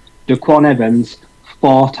 Daquan Evans,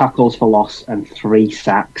 4 tackles for loss and 3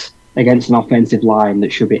 sacks against an offensive line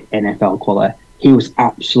that should be NFL quality. He was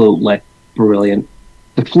absolutely brilliant.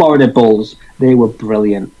 The Florida Bulls, they were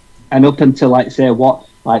brilliant. And up until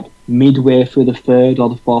midway through the 3rd or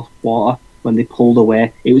the 4th quarter, when they pulled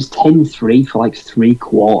away, it was 10-3 for 3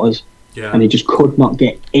 quarters. Yeah. And they just could not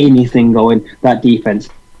get anything going. That defense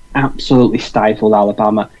absolutely stifled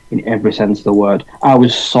Alabama in every sense of the word. I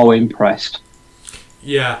was so impressed.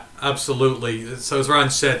 Yeah, absolutely. So as Ryan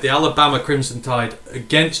said, the Alabama Crimson Tide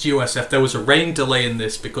against USF, there was a rain delay in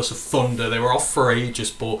this because of thunder. They were off for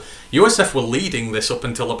ages, but USF were leading this up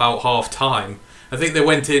until about half time. I think they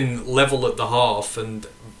went in level at the half, and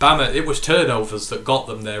Bama, it was turnovers that got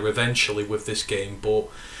them there eventually with this game. But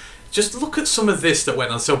just look at some of this that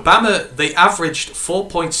went on. So Bama, they averaged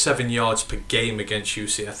 4.7 yards per game against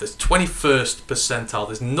UCF. There's 21st percentile.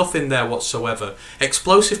 There's nothing there whatsoever.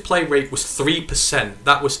 Explosive play rate was 3%.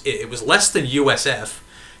 That was it. It was less than USF.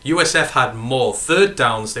 USF had more. Third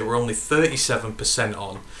downs, they were only 37%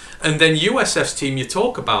 on. And then USF's team, you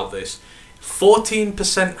talk about this,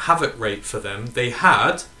 14% havoc rate for them. They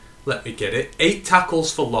had, let me get it, 8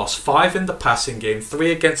 tackles for loss, 5 in the passing game,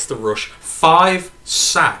 3 against the rush, 5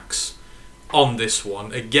 sacks on this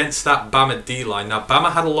one against that Bama D-line. Now,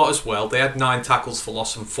 Bama had a lot as well. They had 9 tackles for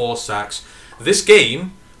loss and 4 sacks. This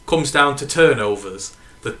game comes down to turnovers.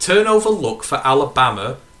 The turnover luck for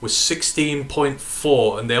Alabama was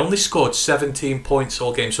 16.4, and they only scored 17 points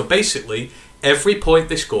all game. So basically, every point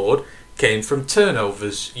they scored came from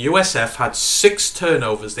turnovers. USF had 6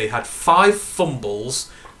 turnovers. They had 5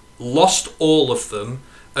 fumbles, lost all of them,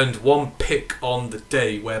 and 1 pick on the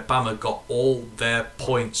day where Bama got all their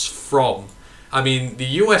points from. I mean,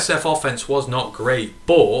 the USF offense was not great,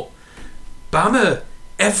 but Bama,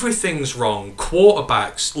 everything's wrong.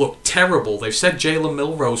 Quarterbacks look terrible. They've said Jalen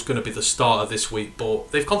Milroe's going to be the starter this week,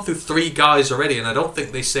 but they've gone through 3 guys already, and I don't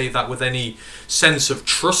think they say that with any sense of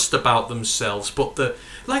trust about themselves. But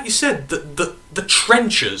like you said, the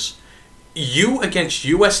trenches, you against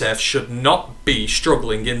USF should not be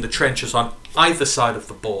struggling in the trenches on either side of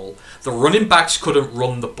the ball. The running backs couldn't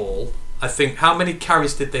run the ball. I think, how many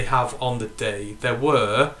carries did they have on the day?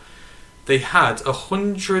 They had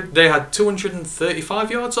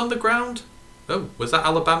 235 yards on the ground. Oh, was that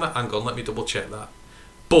Alabama? Hang on, let me double check that.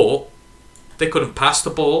 But they couldn't pass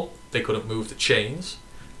the ball. They couldn't move the chains.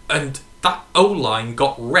 And that O-line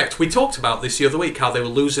got wrecked. We talked about this the other week, how they were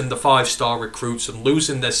losing the 5-star recruits and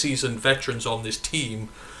losing their seasoned veterans on this team.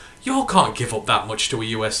 Y'all can't give up that much to a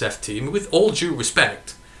USF team. With all due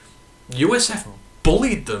respect, USF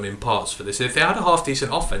bullied them in parts for this. If they had a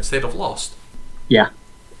half-decent offense, they'd have lost. Yeah.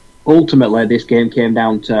 Ultimately, this game came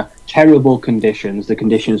down to terrible conditions. The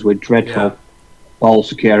conditions were dreadful. Yeah. Ball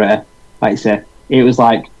security. Like I say, it was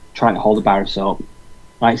like trying to hold a bar of soap.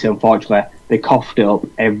 Like I say, unfortunately, they coughed it up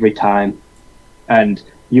every time. And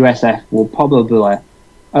USF will probably...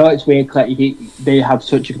 I know it's weird, they have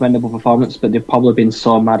such a commendable performance, but they've probably been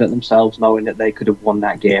so mad at themselves knowing that they could have won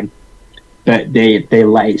that game. But they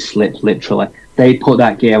let it slip, literally. They put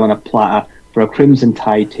that game on a platter for a Crimson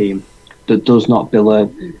Tide team that does not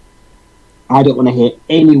believe. I don't want to hear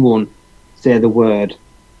anyone say the word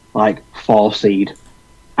like 4 seed.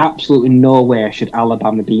 Absolutely nowhere should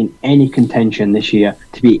Alabama be in any contention this year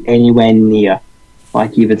to be anywhere near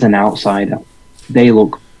like even an outsider. They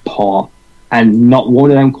look poor. And not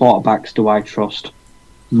one of them quarterbacks do I trust.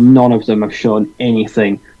 None of them have shown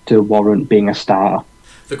anything to warrant being a starter.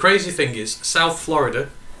 The crazy thing is, South Florida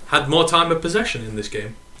had more time of possession in this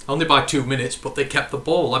game. Only by 2 minutes, but they kept the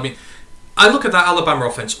ball. I mean, I look at that Alabama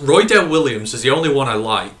offense. Roydell Williams is the only one I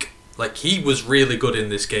like. Like, he was really good in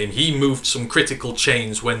this game. He moved some critical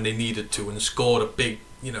chains when they needed to and scored a big,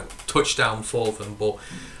 touchdown for them. But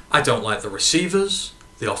I don't like the receivers,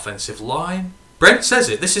 the offensive line. Brent says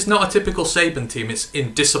it. This is not a typical Saban team. It's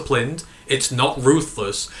indisciplined. It's not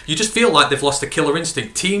ruthless. You just feel like they've lost a killer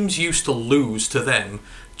instinct. Teams used to lose to them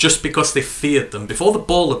just because they feared them. Before the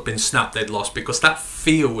ball had been snapped, they'd lost because that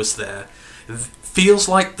fear was there. Feels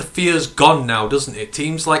like the fear's gone now, doesn't it?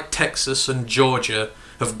 Teams like Texas and Georgia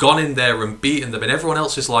have gone in there and beaten them, and everyone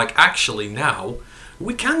else is like, actually now,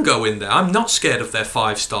 we can go in there. I'm not scared of their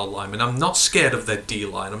 5-star linemen. I'm not scared of their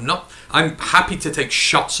D-line. I'm happy to take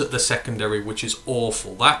shots at the secondary, which is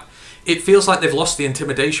awful. It feels like they've lost the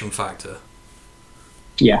intimidation factor.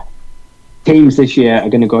 Yeah. Teams this year are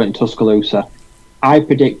going to go into Tuscaloosa. I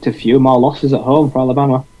predict a few more losses at home for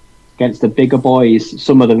Alabama against the bigger boys.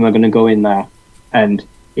 Some of them are going to go in there. And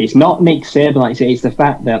it's not Nick Saban, like I say, it's the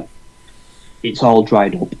fact that it's all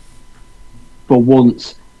dried up. For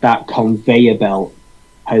once, that conveyor belt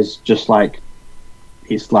has just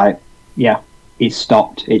it's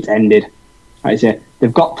stopped, it's ended. Like I say,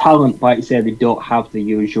 they've got talent, but like I say, they don't have the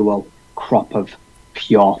usual crop of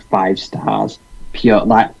pure 5 stars.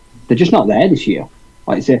 They're just not there this year.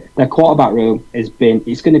 Like I say, their quarterback room it's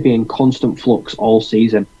going to be in constant flux all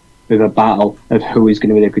season with a battle of who is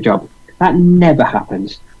going to do a good job. That never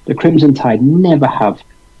happens. The Crimson Tide never have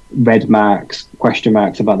red marks, question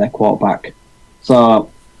marks about their quarterback.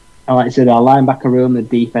 So, like I said, our linebacker room, the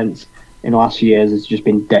defense in the last few years has just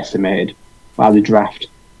been decimated by the draft.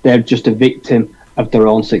 They're just a victim of their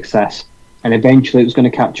own success. And eventually it was going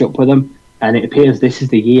to catch up with them. And it appears this is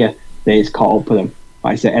the year that it's caught up with them.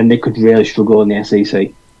 Like I said, and they could really struggle in the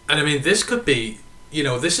SEC. And I mean, this could be,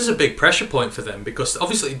 this is a big pressure point for them because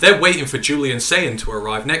obviously they're waiting for Julian Sayin to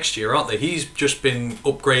arrive next year, aren't they? He's just been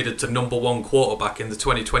upgraded to number 1 quarterback in the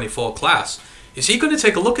 2024 class. Is he going to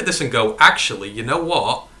take a look at this and go, actually, you know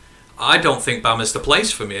what? I don't think Bama's the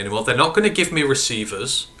place for me anymore. They're not going to give me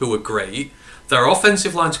receivers who are great. their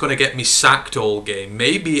offensive line's going to get me sacked all game.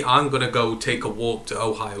 Maybe I'm going to go take a walk to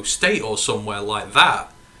Ohio State or somewhere like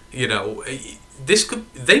that. You know,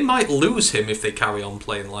 they might lose him if they carry on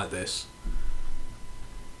playing like this.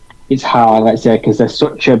 It's hard, let's say, because they're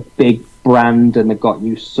such a big brand and they've got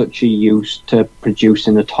such a used to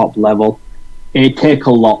producing the top level. It'd take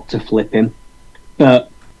a lot to flip him. But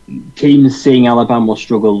teams seeing Alabama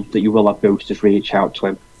struggle, that you will have boosters reach out to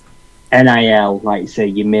him. NIL, like you say,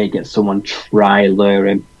 you may get someone try lure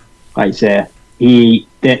him. Like you say,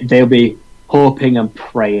 they'll be hoping and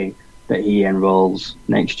praying that he enrolls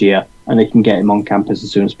next year and they can get him on campus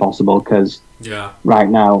as soon as possible, because right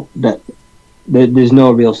now there's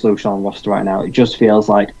no real solution on the roster right now. It just feels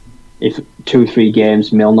like if 2-3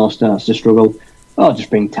 games Milner starts to struggle, just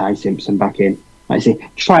bring Ty Simpson back in. Like I say,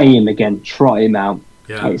 try him again, trot him out.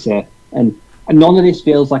 Like I say, and none of this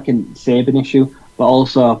feels like a Saban issue, but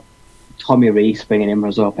also Tommy Rees bringing him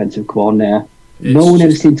as offensive coordinator. No one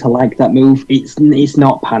ever seemed to like that move. It's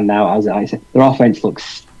not panned out, as I say. Their offense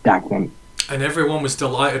looks stagnant. And everyone was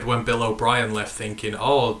delighted when Bill O'Brien left, thinking,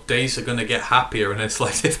 days are going to get happier, and it's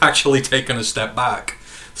like they've actually taken a step back.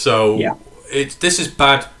 So this is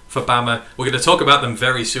bad for Bama. We're going to talk about them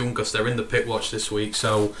very soon because they're in the Pit Watch this week.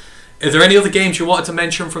 So are there any other games you wanted to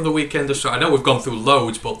mention from the weekend? I know we've gone through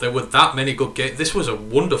loads, but there were that many good games. This was a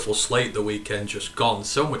wonderful slate the weekend just gone.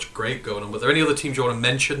 So much great going on. Were there any other teams you want to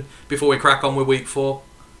mention before we crack on with week 4?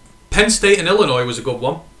 Penn State and Illinois was a good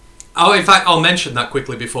one. In fact, I'll mention that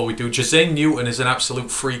quickly before we do. Jazane Newton is an absolute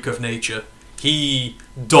freak of nature. He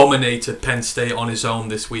dominated Penn State on his own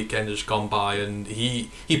this weekend just gone by, and he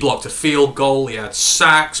blocked a field goal, he had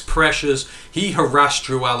sacks, pressures, he harassed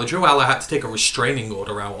Drew Aller. Drew Aller had to take a restraining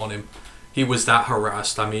order out on him. He was that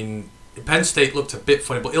harassed. I mean, Penn State looked a bit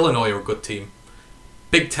funny, but Illinois are a good team.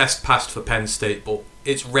 Big test passed for Penn State, but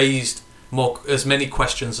it's raised as many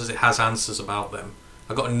questions as it has answers about them.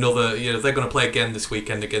 I've got another, they're going to play again this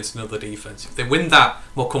weekend against another defense. If they win that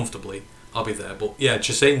more comfortably, I'll be there. But yeah,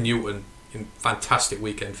 Jazane Newton, fantastic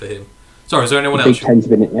weekend for him. Sorry, is there anyone else?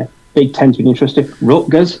 Big Ten's been interesting.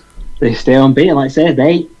 Rutgers, they stay unbeaten. Like I say,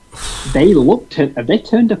 they have they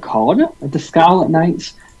turned a corner? Have the Scarlet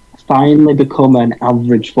Knights finally become an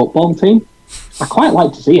average football team? I quite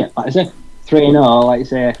like to see it. Like I say, 3-0, like I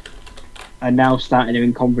say, are now starting a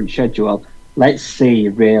in-conference schedule. Let's see,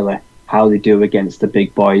 really, how they do against the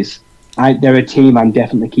big boys. They're a team I'm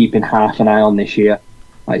definitely keeping half an eye on this year.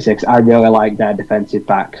 Like I say, 'cause I really like their defensive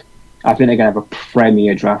back. I think they're going to have a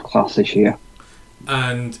premier draft class this year.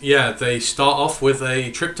 And yeah, they start off with a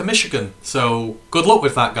trip to Michigan. So good luck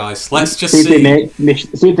with that, guys. Let's just see.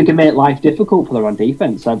 See if they can make life difficult for their on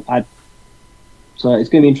defense. So it's going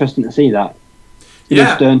to be interesting to see that. It's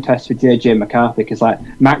a stern test for JJ McCarthy, because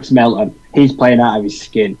Max Melton, he's playing out of his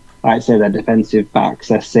skin. Like I say, their defensive backs,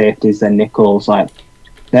 their safeties, their nickels,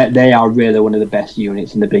 they are really one of the best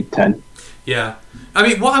units in the Big Ten. Yeah. I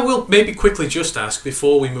mean, what I will maybe quickly just ask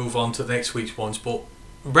before we move on to next week's ones, but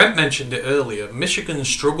Brent mentioned it earlier, Michigan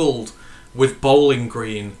struggled with Bowling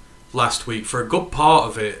Green last week for a good part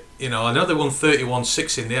of it. I know they won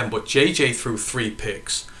 31-6 in the end, but JJ threw 3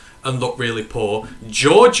 picks and looked really poor.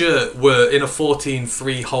 Georgia were in a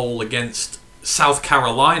 14-3 hole against South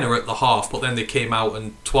Carolina at the half, but then they came out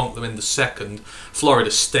and twonked them in the second.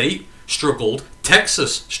 Florida State struggled.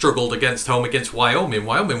 Texas struggled against Wyoming.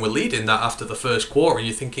 Wyoming were leading that after the first quarter, and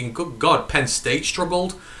you're thinking, good God. Penn State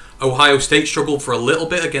struggled. Ohio State struggled for a little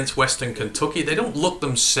bit against Western Kentucky. They don't look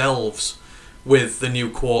themselves with the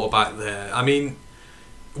new quarterback there. I mean,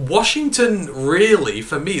 Washington, really,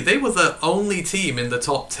 for me, they were the only team in the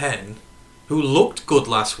top 10 who looked good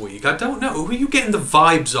last week. I don't know. Who are you getting the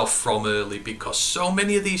vibes off from early? Because so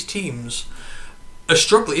many of these teams are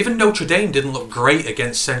struggling. Even Notre Dame didn't look great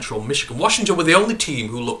against Central Michigan. Washington were the only team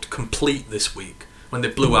who looked complete this week when they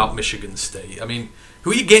blew out Michigan State. I mean,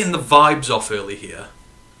 who are you getting the vibes off early here?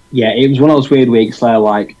 Yeah, it was one of those weird weeks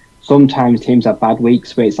where, sometimes teams have bad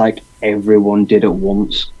weeks, but it's like everyone did at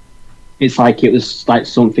once. It's like it was like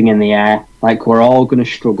something in the air. Like, we're all going to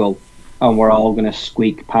struggle and we're all going to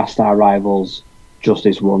squeak past our rivals just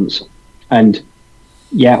this once. And,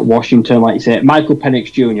 yeah, Washington, like you say, Michael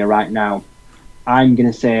Penix Jr. right now, I'm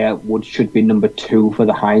going to say should be number 2 for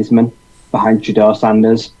the Heisman behind Shedeur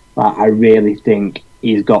Sanders. I really think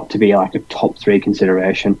he's got to be a top 3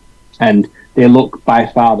 consideration. And they look by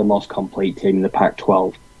far the most complete team in the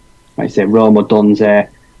Pac-12. Like I say, Rome Odunze,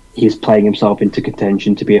 he's playing himself into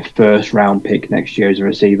contention to be a first-round pick next year as a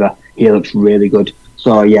receiver. He looks really good.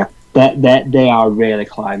 So, yeah, they are really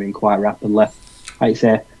climbing quite rapidly. Like I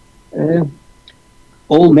say,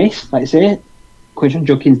 Ole Miss, like I say, Quinton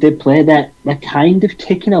Judkins did play, they're kind of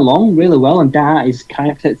ticking along really well, and Dart is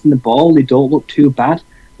kind of protecting the ball. They don't look too bad.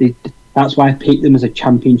 That's why I picked them as a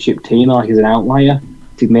championship team, like as an outlier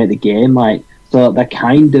to make the game. So they're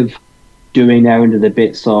kind of doing their end of the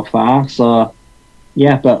bit so far. So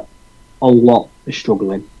yeah, but a lot are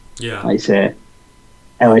struggling. Yeah, like I say,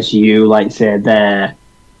 LSU, like I say,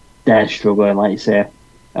 they're struggling. Like I say,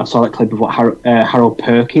 I saw that clip of what Harold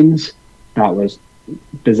Perkins. That was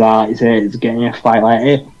bizarre. It's getting a fight like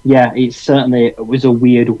it. Yeah, it was a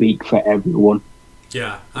weird week for everyone.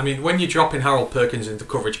 Yeah, I mean, when you're dropping Harold Perkins into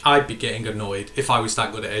coverage, I'd be getting annoyed if I was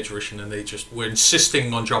that good at edge rushing and they just were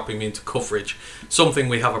insisting on dropping me into coverage. Something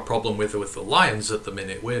we have a problem with the Lions at the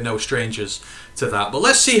minute. We're no strangers to that. But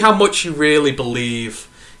let's see how much you really believe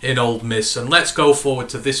in Ole Miss, and let's go forward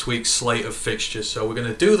to this week's slate of fixtures. So we're going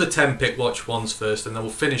to do the 10-pick watch ones first, and then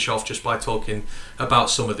we'll finish off just by talking about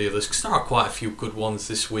some of the others, because there are quite a few good ones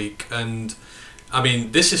this week. And I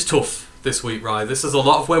mean, this is tough this week, right? This is a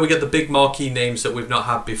lot of where we get the big marquee names that we've not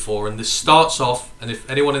had before, and this starts off, and if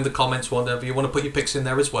anyone in the comments whatever you want to put your picks in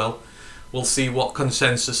there as well, we'll see what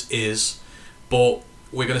consensus is. But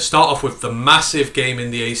we're going to start off with the massive game in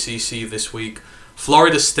the ACC this week.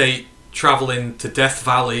 Florida State travelling to Death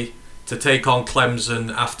Valley to take on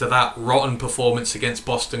Clemson after that rotten performance against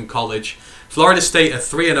Boston College. Florida State are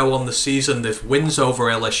 3-0 on the season. They've wins over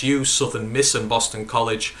LSU, Southern Miss and Boston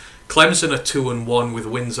College. Clemson are 2-1 with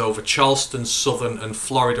wins over Charleston, Southern and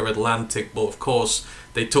Florida Atlantic, but of course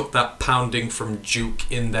they took that pounding from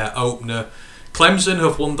Duke in their opener. Clemson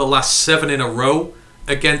have won the last 7 in a row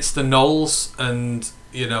against the Noles, and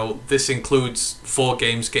you know, this includes 4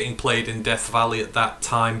 games getting played in Death Valley at that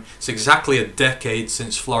time. It's exactly a decade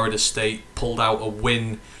since Florida State pulled out a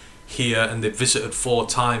win here, and they've visited 4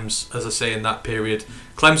 times, as I say, in that period.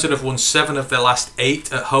 Clemson have won 7 of their last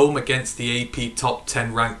 8 at home against the AP top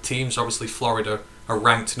 10 ranked teams. Obviously, Florida are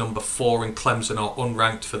ranked number 4 and Clemson are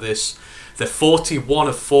unranked for this. They're 41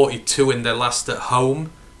 of 42 in their last at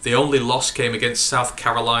home. The only loss came against South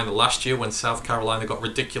Carolina last year when South Carolina got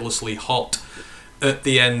ridiculously hot at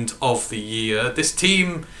the end of the year. This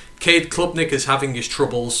team, Cade Klubnik is having his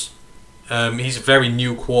troubles. He's a very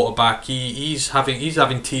new quarterback. He's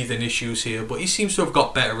having teething issues here, but he seems to have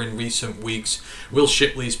got better in recent weeks. Will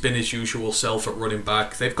Shipley's been his usual self at running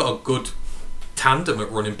back. They've got a good tandem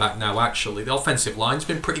at running back now, actually. The offensive line's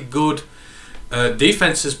been pretty good.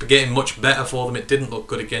 Defense has been getting much better for them. It didn't look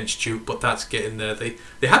good against Duke, but that's getting there. They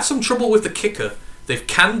had some trouble with the kicker. They've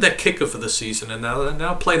canned their kicker for the season, and they're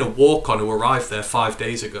now playing a walk-on who arrived there 5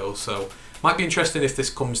 days ago. So might be interesting if this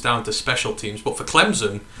comes down to special teams. But for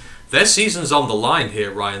Clemson, their season's on the line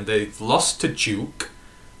here, Ryan. They've lost to Duke,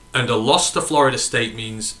 and a loss to Florida State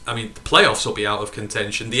means, I mean, the playoffs will be out of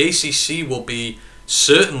contention. The ACC will be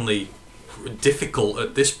certainly difficult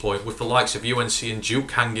at this point with the likes of UNC and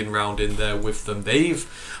Duke hanging around in there with them. They've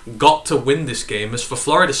got to win this game. As for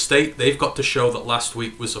Florida State, they've got to show that last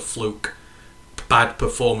week was a fluke. Bad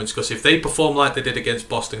performance, because if they perform like they did against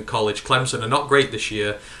Boston College, Clemson are not great this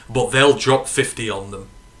year, but they'll drop 50 on them,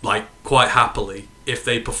 like quite happily, if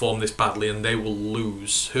they perform this badly, and they will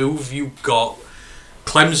lose. Who have you got?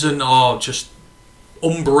 Clemson are just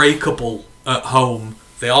unbreakable at home.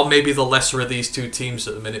 They are maybe the lesser of these two teams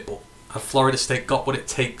at the minute, but have Florida State got what it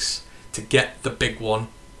takes to get the big one,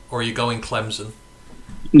 or are you going Clemson?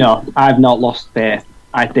 No, I've not lost faith.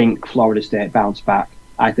 I think Florida State bounced back.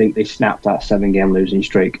 I think they snapped that 7-game losing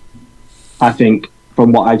streak. I think,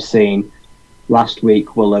 from what I've seen, last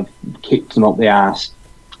week will have kicked them up the arse,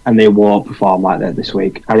 and they won't perform like that this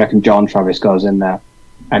week. I reckon John Travis goes in there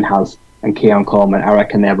and Keon Coleman. I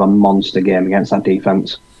reckon they have a monster game against that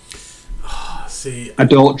defense. See, I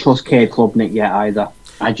don't trust Cade Klubnik yet either.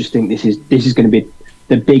 I just think this is going to be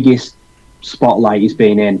the biggest spotlight he's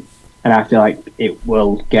been in, and I feel like it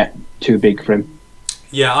will get too big for him.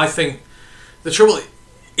 Yeah, I think the trouble,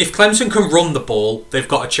 if Clemson can run the ball, they've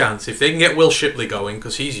got a chance. If they can get Will Shipley going,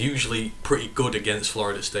 because he's usually pretty good against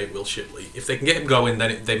Florida State, Will Shipley. If they can get him going,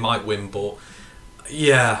 then they might win. But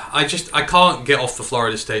yeah, I can't get off the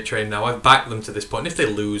Florida State train now. I've backed them to this point. And if they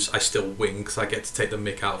lose, I still win because I get to take the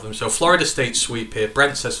mick out of them. So Florida State sweep here.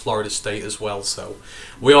 Brent says Florida State as well. So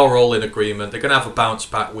we are all in agreement. They're going to have a bounce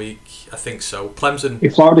back week. I think so. Clemson.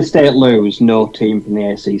 If Florida State lose, no team from the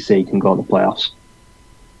ACC can go to the playoffs.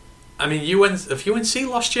 I mean, have UNC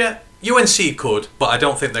lost yet? UNC could, but I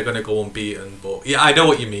don't think they're going to go unbeaten. But yeah, I know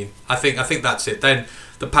what you mean. I think that's it. Then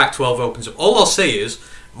the Pac-12 opens up. All I'll say is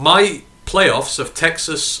my playoffs of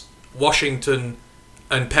Texas, Washington,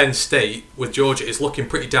 and Penn State with Georgia is looking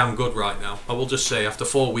pretty damn good right now. I will just say, after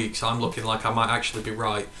 4 weeks, I'm looking like I might actually be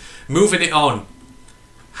right. Moving it on.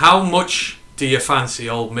 How much do you fancy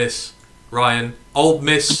Ole Miss Ryan. Ole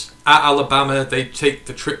Miss at Alabama. They take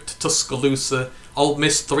the trip to Tuscaloosa. Ole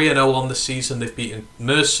Miss 3-0 on the season. They've beaten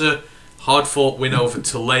Mercer. Hard-fought win over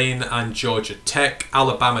Tulane and Georgia Tech.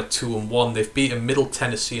 Alabama 2-1. They've beaten Middle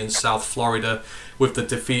Tennessee and South Florida, with the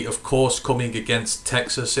defeat, of course, coming against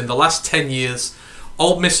Texas. In the last 10 years,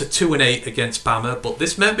 Ole Miss are 2-8 against Bama, but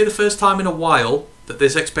this may be the first time in a while that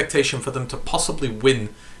there's expectation for them to possibly win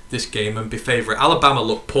this game and be favourite. Alabama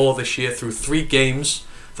look poor this year through 3 games.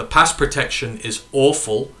 The pass protection is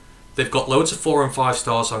awful. They've got loads of 4 and 5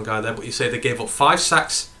 stars on guy there, but you say they gave up 5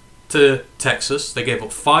 sacks to Texas. They gave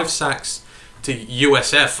up 5 sacks to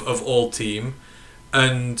USF of all team,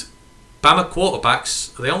 and Bama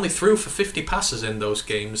quarterbacks, they only threw for 50 passes in those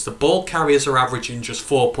games. The ball carriers are averaging just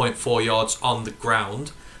 4.4 yards on the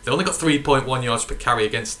ground. They only got 3.1 yards per carry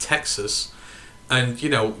against Texas. And,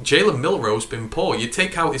 Jalen Milroe's been poor. You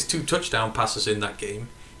take out his 2 touchdown passes in that game,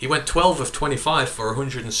 he went 12 of 25 for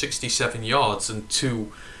 167 yards and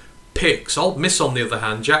 2 picks. Ole Miss, on the other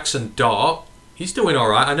hand, Jackson Dart, he's doing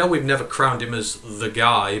alright. I know we've never crowned him as the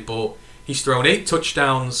guy, but he's thrown 8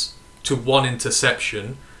 touchdowns to 1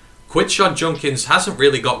 interception. Quinshon Judkins hasn't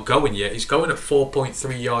really got going yet. He's going at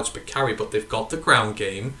 4.3 yards per carry, but they've got the ground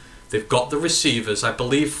game. They've got the receivers. I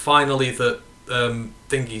believe finally that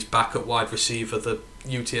Thingy's back at wide receiver, the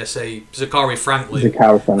UTSA, Zachary Franklin.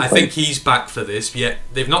 I think he's back for this, yet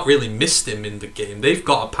they've not really missed him in the game. They've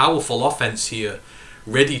got a powerful offense here,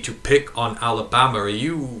 ready to pick on Alabama. Are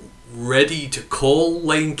you ready to call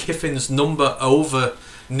Lane Kiffin's number over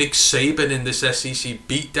Nick Saban in this SEC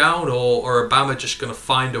beatdown, or are Bama just going to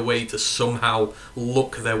find a way to somehow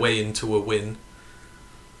luck their way into a win?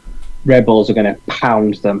 Red Bulls are going to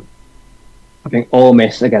pound them. I think Ole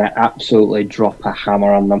Miss are going to absolutely drop a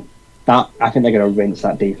hammer on them. I think they're going to rinse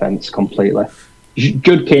that defense completely.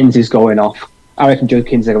 Judkins is going off. I reckon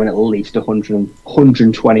Judkins are going at least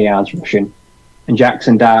 120 yards rushing, and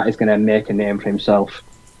Jackson Dart is going to make a name for himself.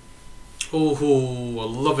 Oh, I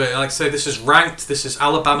love it. Like I say, this is ranked. This is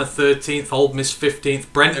Alabama 13th, Ole Miss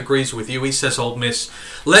 15th. Brent agrees with you. He says Ole Miss.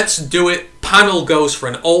 Let's do it. Panel goes for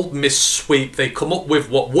an Ole Miss sweep. They come up with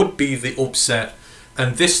what would be the upset.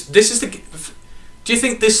 And this is the... Do you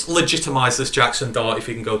think this legitimises Jackson Dart if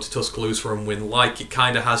he can go to Tuscaloosa and win, like it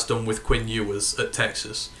kind of has done with Quinn Ewers at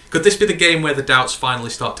Texas? Could this be the game where the doubts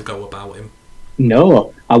finally start to go about him?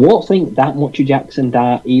 No, I won't think that much of Jackson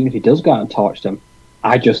Dart, even if he does go out and torch them.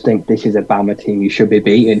 I just think this is a Bama team you should be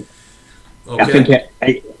beating. Okay.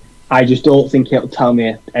 I just don't think it'll tell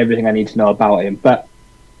me everything I need to know about him. But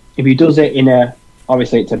if he does it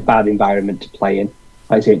obviously it's a bad environment to play in.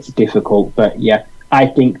 I say it's difficult, but yeah, I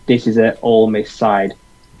think this is an Ole Miss side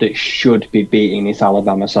that should be beating this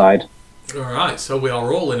Alabama side. Alright, so we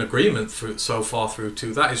are all in agreement so far through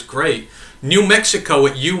 2. That is great. New Mexico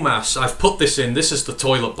at UMass. I've put this in. This is the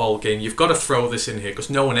toilet bowl game. You've got to throw this in here because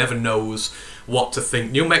no one ever knows what to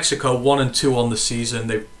think. New Mexico 1-2 on the season.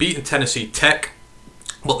 They've beaten Tennessee Tech,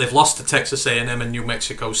 but they've lost to Texas A&M and New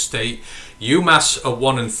Mexico State. UMass are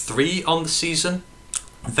 1-3 on the season.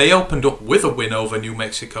 They opened up with a win over New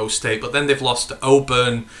Mexico State, but then they've lost to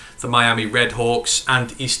Auburn, the Miami Redhawks,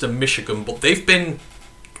 and Eastern Michigan. But they've been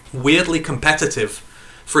weirdly competitive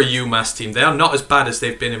for a UMass team. They are not as bad as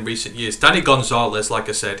they've been in recent years. Danny Gonzalez, like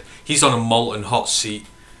I said, he's on a molten hot seat.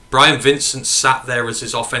 Brian Vincent sat there as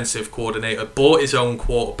his offensive coordinator, bought his own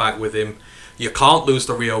quarterback with him. You can't lose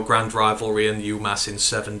the Rio Grande rivalry and UMass in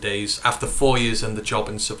 7 days. After 4 years in the job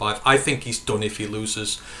and survive, I think he's done if he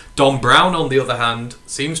loses. Don Brown, on the other hand,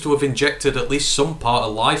 seems to have injected at least some part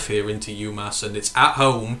of life here into UMass, and it's at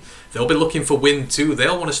home. They'll be looking for win too.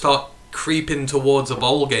 They'll want to start creeping towards a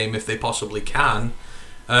bowl game if they possibly can.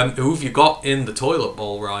 Who have you got in the toilet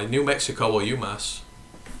bowl, Ryan? New Mexico or UMass?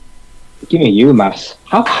 Give me UMass.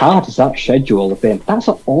 How hard has that schedule have been? That's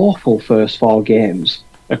an awful first 4 games.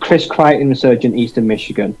 A Chris Crichton resurgent Eastern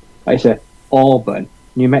Michigan. Like I said, Auburn,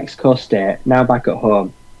 New Mexico State, now back at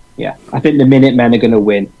home. Yeah, I think the Minutemen are going to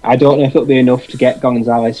win. I don't know if it'll be enough to get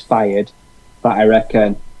Gonzalez fired, but I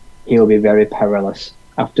reckon he'll be very perilous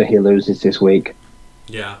after he loses this week.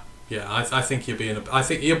 Yeah, I think he'll be in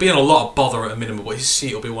a lot of bother at a minimum, but his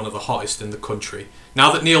seat will be one of the hottest in the country. Now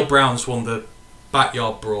that Neil Brown's won the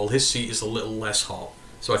backyard brawl, his seat is a little less hot.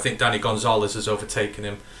 So I think Danny Gonzalez has overtaken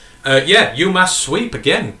him. UMass sweep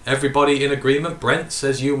again. Everybody in agreement. Brent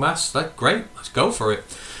says UMass. That's great. Let's go for it.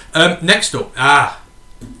 Next up,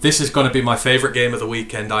 this is going to be my favourite game of the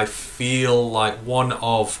weekend. I feel like one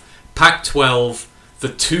of Pac-12, the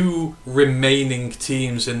 2 remaining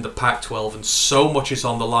teams in the Pac-12, and so much is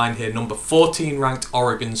on the line here. Number 14 ranked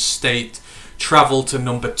Oregon State travel to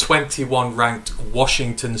number 21 ranked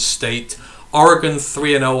Washington State. Oregon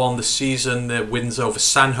 3-0 on the season. Their wins over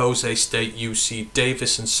San Jose State, UC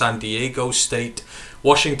Davis, and San Diego State.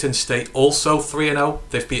 Washington State also 3-0.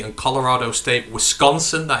 They've beaten Colorado State,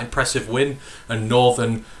 Wisconsin, that impressive win, and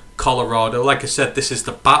Northern Colorado. Like I said, this is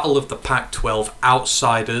the battle of the Pac-12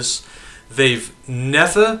 outsiders. They've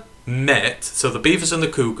never met, so the Beavers and the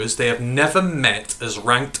Cougars, they have never met as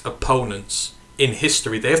ranked opponents in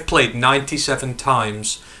history. They have played 97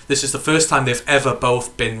 times. This is the first time they've ever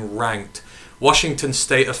both been ranked. Washington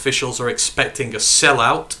State officials are expecting a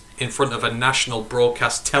sellout in front of a national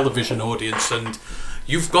broadcast television audience, and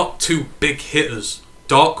you've got two big hitters,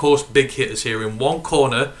 dark horse big hitters here. In one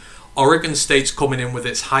corner, Oregon State's coming in with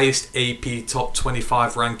its highest AP top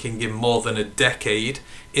 25 ranking in more than a decade.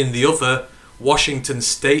 In the other, Washington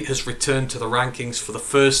State has returned to the rankings for the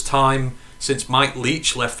first time since Mike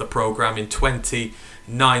Leach left the program in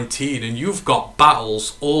 2019, and you've got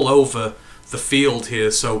battles all over the field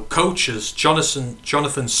here. So coaches,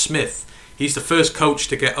 Jonathan Smith, he's the first coach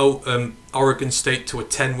to get Oregon State to a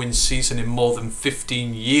 10-win season in more than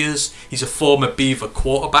 15 years. He's a former Beaver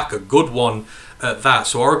quarterback, a good one at that.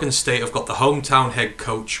 So Oregon State have got the hometown head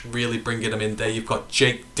coach really bringing them in there. You've got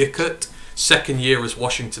Jake Dickert, second year as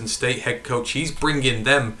Washington State head coach. He's bringing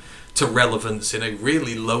them to relevance in a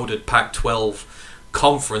really loaded Pac-12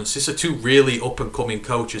 conference. These are two really up-and-coming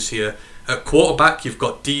coaches here. At quarterback, you've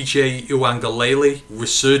got DJ Uiagalelei,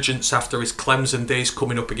 resurgence after his Clemson days,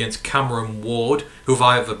 coming up against Cameron Ward, who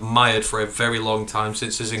I have admired for a very long time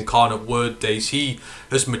since his Incarnate Word days. He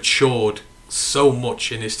has matured so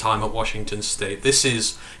much in his time at Washington State. This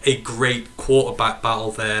is a great quarterback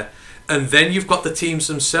battle there. And then you've got the teams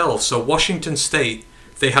themselves. So Washington State,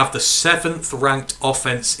 they have the 7th ranked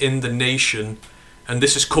offense in the nation, and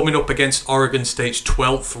this is coming up against Oregon State's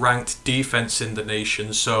 12th ranked defense in the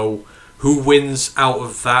nation. So who wins out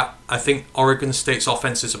of that? I think Oregon State's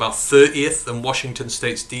offense is about 30th and Washington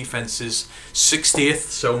State's defense is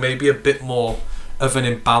 60th, so maybe a bit more of an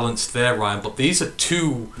imbalance there, Ryan. But these are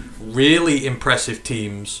two really impressive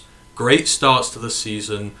teams, great starts to the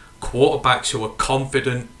season, quarterbacks who are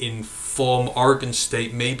confident in form. Oregon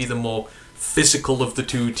State maybe the more physical of the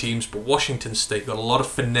two teams, but Washington State got a lot of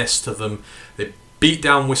finesse to them. They beat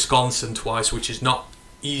down Wisconsin twice, which is not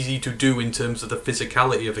easy to do in terms of the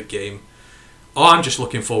physicality of a game. Oh, I'm just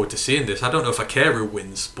looking forward to seeing this. I don't know if I care who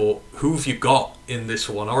wins, but who have you got in this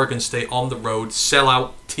one? Oregon State on the road,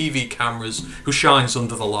 sellout, TV cameras. Who shines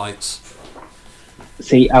under the lights?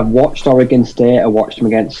 See, I've watched Oregon State. I watched them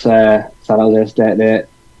against San Jose State.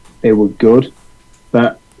 They were good,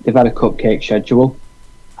 but they've had a cupcake schedule.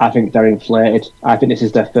 I think they're inflated. I think this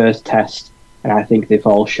is their first test, and I think they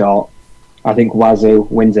fall short. I think Wazoo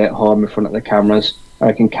wins it at home in front of the cameras. I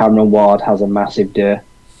reckon Cameron Ward has a massive day.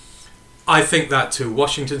 I think that too.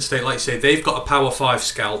 Washington State, like you say, they've got a Power 5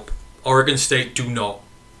 scalp. Oregon State do not.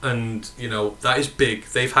 And, you know, that is big.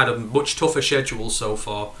 They've had a much tougher schedule so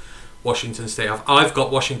far. Washington State have. I've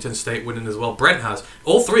got Washington State winning as well. Brent has.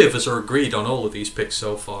 All three of us are agreed on all of these picks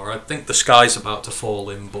so far. I think the sky's about to fall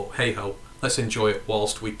in, but hey-ho. Let's enjoy it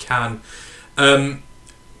whilst we can.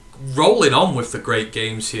 Rolling on with the great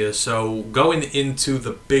games here. So going into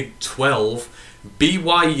the Big 12,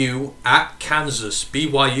 BYU at Kansas.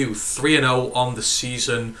 BYU 3-0 on the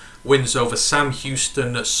season. Wins over Sam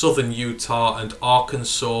Houston, Southern Utah and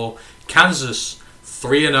Arkansas. Kansas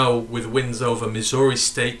 3-0 with wins over Missouri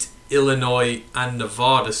State, Illinois and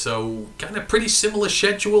Nevada. So kind of pretty similar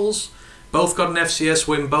schedules. Both got an FCS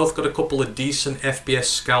win. Both got a couple of decent FBS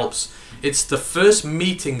scalps. It's the first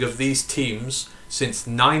meeting of these teams since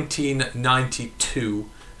 1992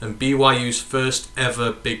 and BYU's first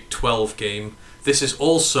ever Big 12 game. This is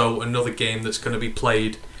also another game that's going to be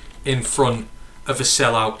played in front of a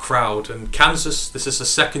sellout crowd. And Kansas, this is the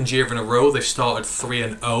second year in a row they've started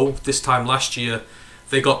 3-0. This time last year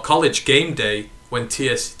they got College Game Day when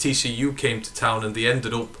TCU came to town, and they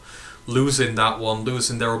ended up losing that one,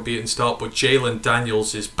 losing their unbeaten start. But Jalen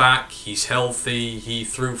Daniels is back. He's healthy. He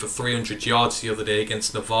threw for 300 yards the other day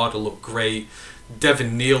against Nevada, looked great.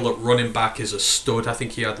 Devin Neal at running back is a stud. I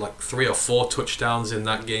think he had like 3 or 4 touchdowns in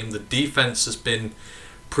that game. The defense has been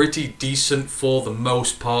pretty decent for the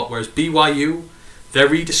most part, whereas BYU, they're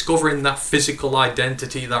rediscovering that physical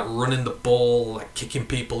identity, that running the ball, like kicking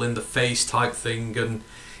people in the face type thing. And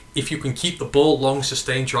if you can keep the ball long,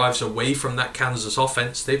 sustained drives away from that Kansas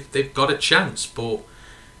offense, they've got a chance.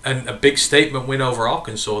 And a big statement win over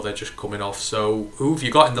Arkansas they're just coming off. So who have you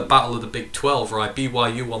got in the battle of the Big 12, right?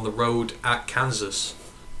 BYU on the road at Kansas.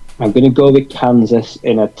 I'm going to go with Kansas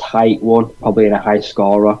in a tight one, probably in a high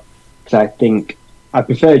scorer, because I think I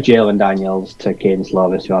prefer Jalen Daniels to Caden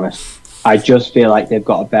Slovis, to be honest. I just feel like they've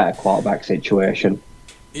got a better quarterback situation.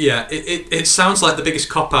 Yeah, it sounds like the biggest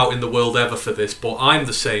cop-out in the world ever for this, but I'm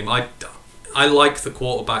the same. I like the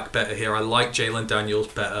quarterback better here. I like Jalen Daniels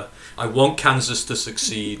better. I want Kansas to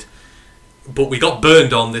succeed. But we got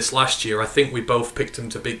burned on this last year. I think we both picked them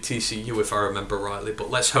to beat TCU, if I remember rightly. But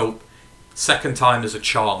let's hope second time is a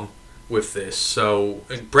charm with this. So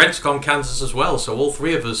Brent's gone Kansas as well. So all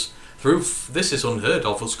three of us, this is unheard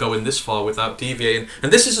of, us going this far without deviating.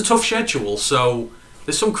 And this is a tough schedule, so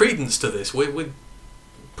there's some credence to this. We're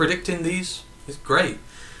predicting these. It's great.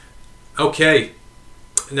 Okay.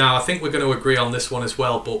 Now, I think we're going to agree on this one as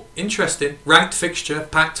well. But interesting. Ranked fixture,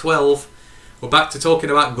 Pac-12. We're back to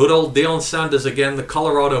talking about good old Deion Sanders again. The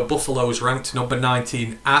Colorado Buffaloes ranked number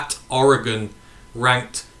 19 at Oregon,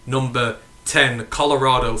 ranked number 10.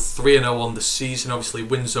 Colorado 3-0 on the season. Obviously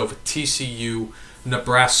wins over TCU,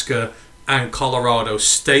 Nebraska, and Colorado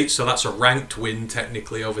State. So that's a ranked win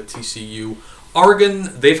technically over TCU.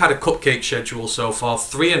 Oregon, they've had a cupcake schedule so far.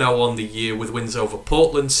 3-0 on the year with wins over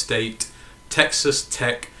Portland State, Texas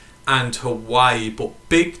Tech, and Hawaii. But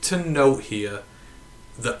big to note here,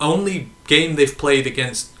 the only game they've played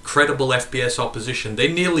against credible FBS opposition,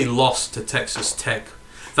 they nearly lost to Texas Tech.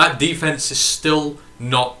 That defense is still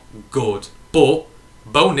not good, but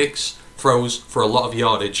Bo Nix throws for a lot of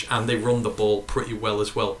yardage and they run the ball pretty well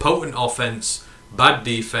as well. Potent offense, bad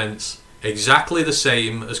defense, exactly the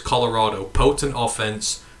same as Colorado. Potent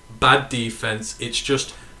offense, bad defense. It's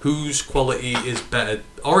just whose quality is better.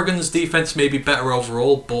 Oregon's defense may be better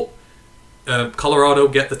overall, but Colorado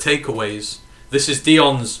get the takeaways. This is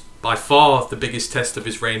Deion's, by far, the biggest test of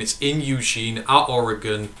his reign. It's in Eugene, at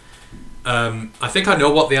Oregon. I think I know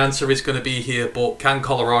what the answer is going to be here, but can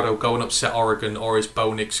Colorado go and upset Oregon, or is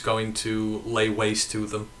Bo Nix going to lay waste to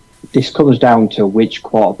them? This comes down to which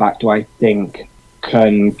quarterback do I think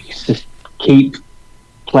can keep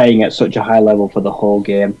playing at such a high level for the whole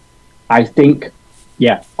game. I think,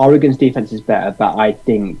 Oregon's defense is better, but I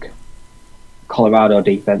think Colorado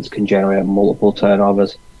defense can generate multiple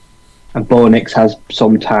turnovers. And Bo Nix has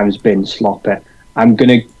sometimes been sloppy. I'm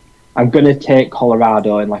gonna take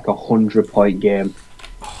Colorado in like 100-point game.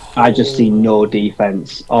 I just see no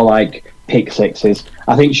defense or like pick sixes.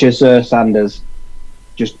 I think Shazir Sanders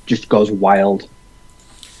just goes wild.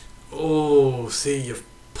 Oh, see, you've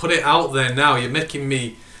put it out there now. You're making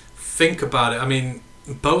me think about it. I mean,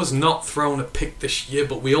 Bo's not thrown a pick this year,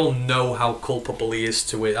 but we all know how culpable he is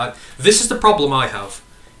to it. This is the problem I have.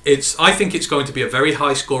 I think it's going to be a very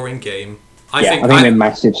high-scoring game. I think they're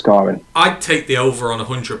massive scoring. I'd take the over on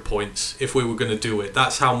 100 points if we were going to do it.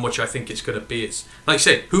 That's how much I think it's going to be. It's like I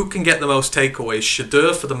say, who can get the most takeaways?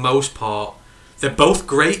 Shedeur, for the most part. They're both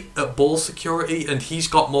great at ball security, and he's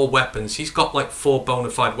got more weapons. He's got like 4 bona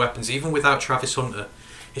fide weapons, even without Travis Hunter.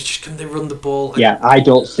 It's just, can they run the ball? Yeah, I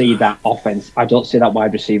don't see that offense. I don't see that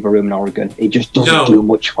wide receiver room in Oregon. It just doesn't do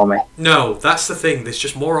much for me. No, that's the thing. There's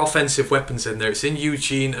just more offensive weapons in there. It's in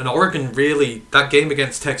Eugene, and Oregon really, that game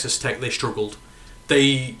against Texas Tech, they struggled.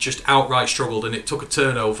 They just outright struggled, and it took a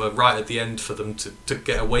turnover right at the end for them to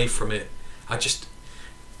get away from it.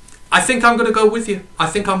 I think I'm going to go with you. I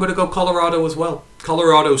think I'm going to go Colorado as well.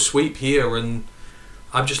 Colorado sweep here, and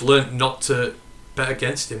I've just learnt not to bet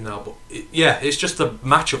against him now, but it's just the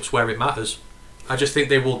matchups where it matters. I just think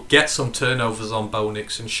they will get some turnovers on Bo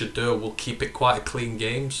Nix, and Shedeur will keep it quite a clean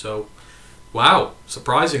game. So, wow,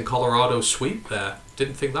 surprising Colorado sweep there.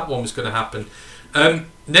 Didn't think that one was going to happen.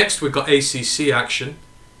 Next, we've got ACC action.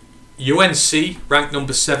 UNC ranked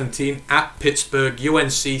number 17 at Pittsburgh.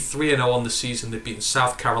 UNC 3-0 on the season. They've beaten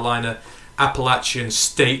South Carolina, Appalachian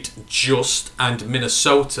State and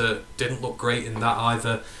Minnesota. Didn't look great in that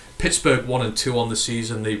either. Pittsburgh 1-2 on the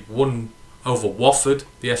season. They won over Wofford,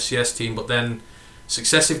 the FCS team, but then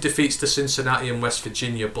successive defeats to Cincinnati and West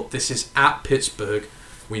Virginia. But this is at Pittsburgh.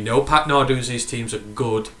 We know Pat Narduzzi's teams are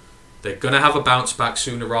good. They're going to have a bounce back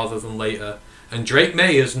sooner rather than later. And Drake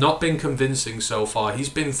May has not been convincing so far. He's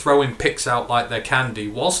been throwing picks out like they're candy,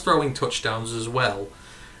 whilst throwing touchdowns as well.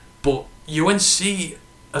 But UNC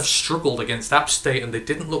have struggled against App State, and they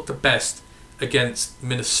didn't look the best against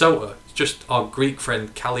Minnesota. Just our Greek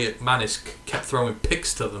friend Kaliak Manis kept throwing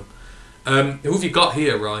picks to them. Who have you got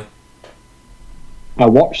here, Rye? I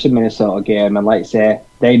watched the Minnesota game, and like I say,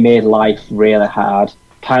 they made life really hard.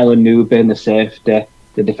 Kyler Newbin, the safety,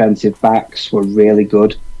 the defensive backs were really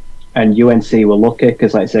good. And UNC were lucky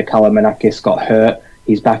because, like I say, Kalimanakis got hurt.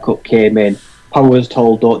 His backup came in. Powell was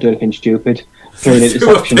told, don't do anything stupid. Threw an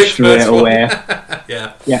interception straight away.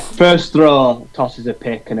 Yeah. First throw, tosses a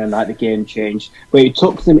pick, and then the game changed. But it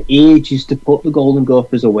took them ages to put the Golden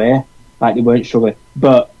Gophers away. They weren't struggling.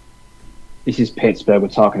 But this is Pittsburgh we're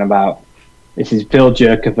talking about. This is Phil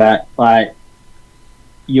Jurkovec.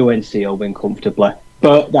 UNC will win comfortably.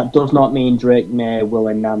 But that does not mean Drake May will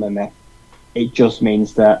enamor me. It just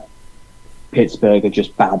means that Pittsburgh are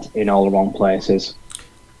just bad in all the wrong places.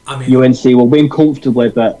 I mean, UNC will win comfortably,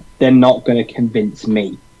 but they're not going to convince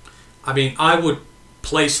me. I mean, I would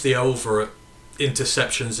place the over at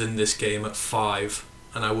interceptions in this game at 5,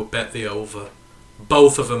 and I would bet the over.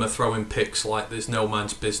 Both of them are throwing picks like there's no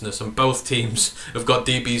man's business, and both teams have got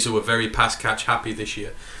DBs who are very pass-catch happy this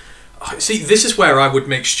year. See, this is where I would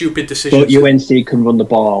make stupid decisions. But UNC can run the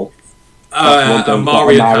ball.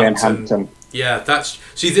 Amari and Hampton. Yeah,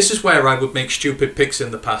 this is where I would make stupid picks in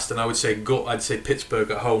the past, and I would say I'd say Pittsburgh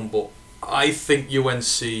at home, but I think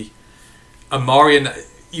UNC, Amari and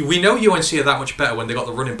we know UNC are that much better when they got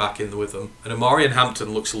the running back in with them, and Amari and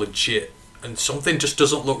Hampton looks legit, and something just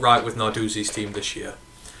doesn't look right with Narduzzi's team this year.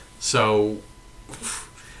 So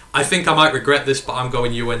I think I might regret this, but I'm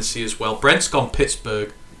going UNC as well. Brent's gone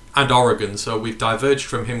Pittsburgh and Oregon, so we've diverged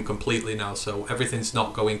from him completely now, so everything's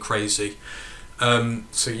not going crazy.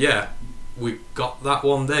 So yeah, we got that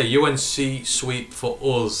one there. UNC sweep for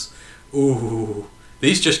us. Ooh,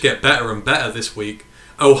 these just get better and better this week.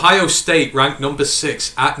 Ohio State ranked number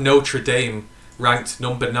 6 at Notre Dame ranked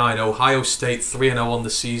number 9. Ohio State 3-0 on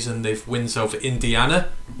the season. They've wins over Indiana,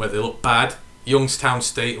 where they look bad, Youngstown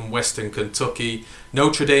State and Western Kentucky.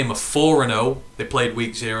 Notre Dame are 4-0. They played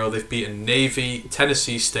week 0. They've beaten Navy,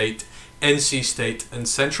 Tennessee State, NC State and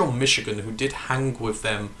Central Michigan, who did hang with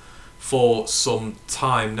them for some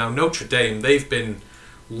time. Now Notre Dame, they've been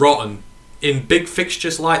rotten in big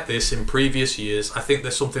fixtures like this in previous years. I think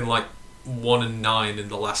there's something like 1-9 in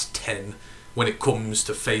the last 10 when it comes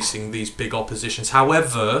to facing these big oppositions.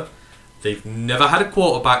 However, they've never had a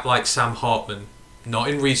quarterback like Sam Hartman, not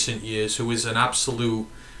in recent years, who is an absolute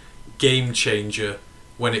game changer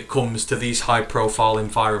when it comes to these high profile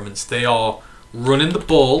environments. They are running the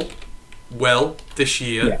ball well this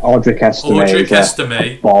year. Yeah, Audric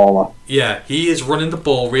Estime, baller. Yeah, he is running the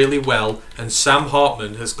ball really well, and Sam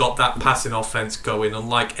Hartman has got that passing offense going,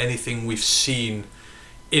 unlike anything we've seen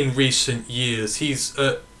in recent years. He's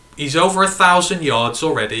over 1,000 yards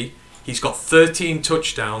already. He's got 13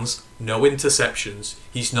 touchdowns, no interceptions.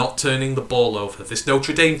 He's not turning the ball over. This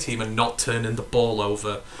Notre Dame team are not turning the ball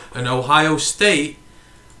over. And Ohio State,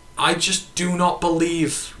 I just do not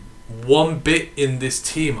believe one bit in this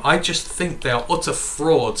team. I just think they are utter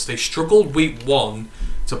frauds. They struggled week 1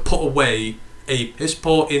 to put away a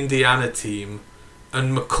piss-poor Indiana team.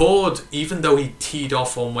 And McCord, even though he teed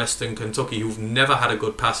off on Western Kentucky, who've never had a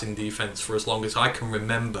good passing defense for as long as I can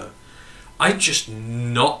remember, I just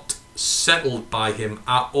not settled by him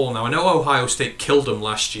at all. Now, I know Ohio State killed them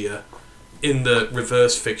last year in the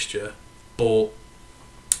reverse fixture, but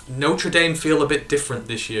Notre Dame feel a bit different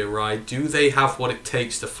this year, right? Do they have what it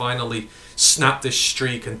takes to finally snap this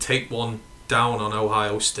streak and take one down on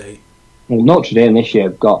Ohio State? Well, Notre Dame this year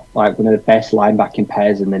have got like one of the best linebacking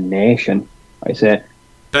pairs in the nation. Like I say,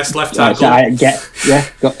 best left tackle.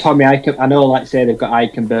 Got Tommy Eichenberg. I know, like I say, they've got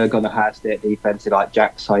Eichenberg on the Ohio State defense, like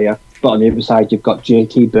Jack Sawyer. But on the other side, you've got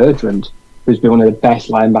JT Bertrand, who's been one of the best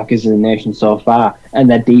linebackers in the nation so far, and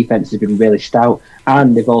their defense has been really stout.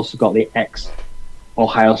 And they've also got the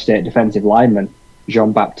ex-Ohio State defensive lineman,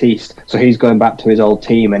 Jean-Baptiste. So he's going back to his old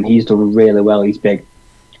team, and he's done really well. He's big.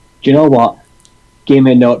 Do you know what? Give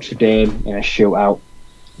me Notre Dame in a shootout.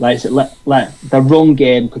 The run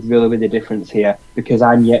game could really be the difference here, because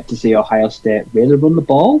I'm yet to see Ohio State really run the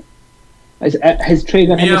ball. Has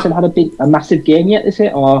TreVeyon Henderson had a massive game yet this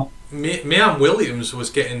year, or? Mian Williams was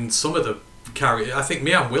getting some of the carry. I think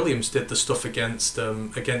Mian Williams did the stuff against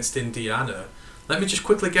Indiana. Let me just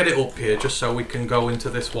quickly get it up here, just so we can go into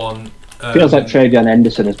this one. Feels like TreVeyon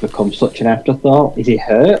Henderson has become such an afterthought. Is he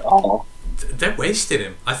hurt, or? They're wasting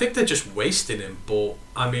him. I think they're just wasting him. But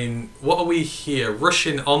I mean, what are we here?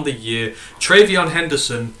 Rushing on the year, TreVeyon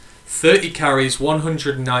Henderson, 30 carries,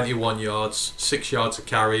 191 yards, 6 yards a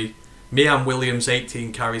carry. Mian Williams,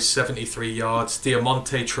 18 carries, 73 yards.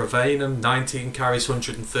 Diamante Trevathan, 19 carries,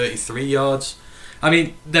 133 yards. I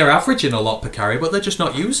mean, they're averaging a lot per carry, but they're just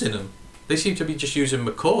not using them. They seem to be just using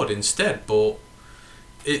McCord instead. But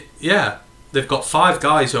they've got 5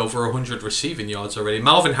 guys over 100 receiving yards already.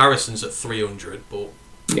 Malvin Harrison's at 300, but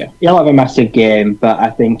yeah, he'll have a massive game, but I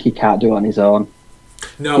think he can't do it on his own.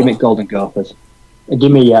 No, give me Golden Gophers.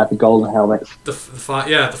 Give me the Golden Helmets. The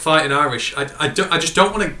Fighting Irish. I just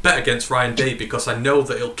don't want to bet against Ryan Day because I know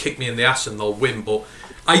that he'll kick me in the ass and they'll win. But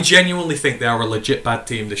I genuinely think they are a legit bad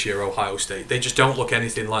team this year, Ohio State. They just don't look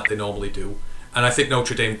anything like they normally do, and I think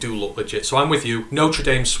Notre Dame do look legit. So I'm with you. Notre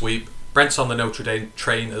Dame sweep. Brent's on the Notre Dame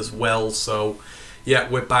train as well. So yeah,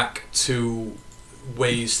 we're back to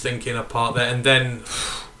ways thinking apart there, and then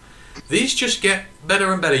these just get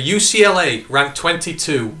better and better. UCLA ranked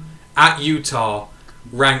 22 at Utah,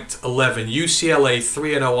 ranked 11. UCLA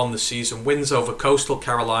 3-0 on the season, wins over Coastal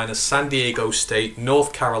Carolina, San Diego State,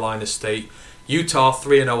 North Carolina State. Utah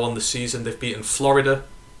 3-0 on the season. They've beaten Florida,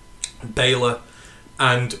 Baylor,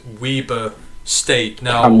 and Weber State.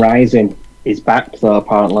 Now, Cam Rising is back though,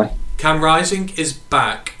 apparently. Cam Rising is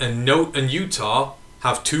back, and Utah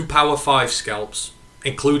have 2 Power 5 scalps,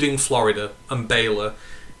 including Florida and Baylor.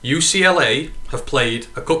 UCLA have played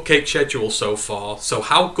a cupcake schedule so far, so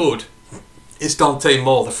how good is Dante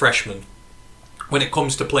Moore, the freshman, when it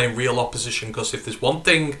comes to playing real opposition? Because if there's one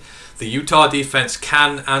thing the Utah defense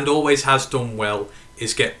can and always has done well,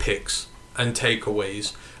 is get picks and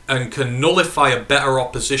takeaways, and can nullify a better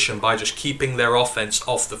opposition by just keeping their offense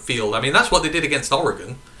off the field. I mean, that's what they did against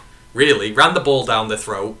Oregon, really. Ran the ball down their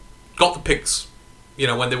throat, got the picks,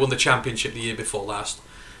 when they won the championship the year before last.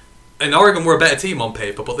 And Oregon were a better team on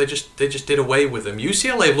paper, but they just did away with them.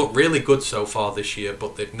 UCLA have looked really good so far this year,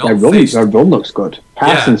 but they've not faced... Their run looks good.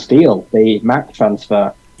 Carson Steele, the MAC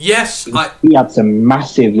transfer. Yes. He had some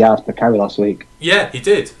massive yards per carry last week. Yeah, he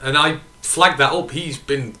did. And I flagged that up. He's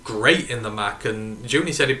been great in the MAC, and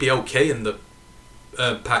Junie said he'd be okay in the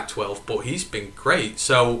Pac-12, but he's been great.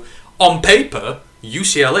 So, on paper,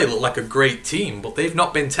 UCLA look like a great team, but they've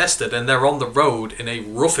not been tested, and they're on the road in a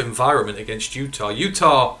rough environment against Utah.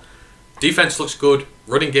 Utah... defense looks good,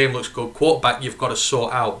 running game looks good, quarterback you've got to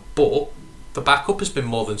sort out, but the backup has been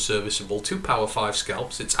more than serviceable. 2 Power 5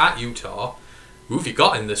 scalps, it's at Utah. Who have you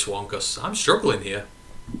got in this one? Because I'm struggling here.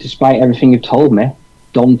 Despite everything you've told me,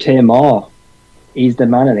 Dante Moore, he's the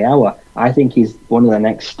man of the hour. I think he's one of the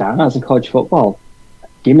next stars of college football.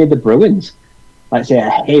 Give me the Bruins. Like I say,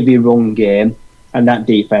 a heavy run game, and that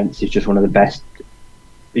defense is just one of the best.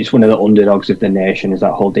 It's one of the underdogs of the nation, is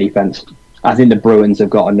that whole defense. I think the Bruins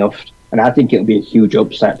have got enough. And I think it'll be a huge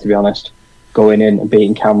upset, to be honest, going in and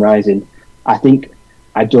beating Cam Rising. I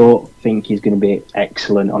don't think he's going to be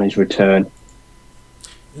excellent on his return.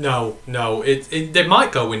 No. They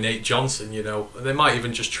might go with Nate Johnson, They might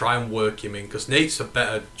even just try and work him in, because Nate's a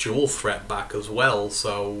better dual threat back as well.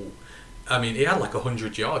 So, I mean, he had like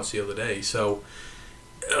 100 yards the other day. So,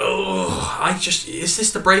 is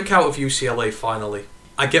this the breakout of UCLA finally?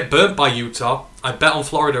 I get burnt by Utah. I bet on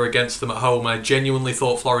Florida against them at home. I genuinely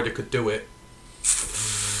thought Florida could do it.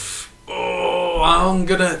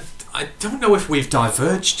 I don't know if we've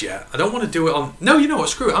diverged yet. I don't want to do it on... No, you know what?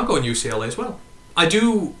 Screw it. I'm going UCLA as well. I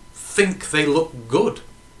do think they look good.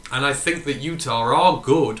 And I think that Utah are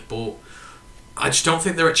good, but I just don't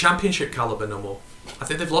think they're at championship caliber no more. I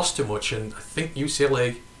think they've lost too much, and I think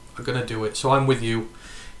UCLA are going to do it. So I'm with you.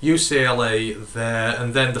 UCLA there.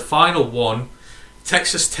 And then the final one...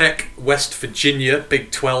 Texas Tech, West Virginia,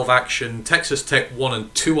 Big 12 action. Texas Tech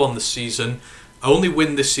 1-2 on the season. Only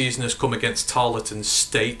win this season has come against Tarleton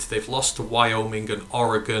State. They've lost to Wyoming and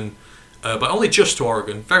Oregon, but only just to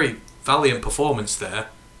Oregon. Very valiant performance there.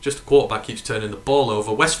 Just the quarterback keeps turning the ball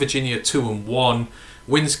over. West Virginia 2-1.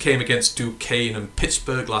 Wins came against Duquesne and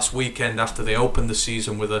Pittsburgh last weekend after they opened the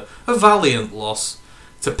season with a valiant loss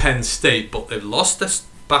to Penn State, but they've lost their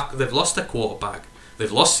quarterback. They've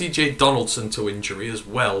lost C.J. Donaldson to injury as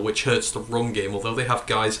well, which hurts the run game, although they have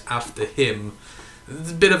guys after him. It's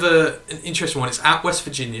a bit of an interesting one. It's at West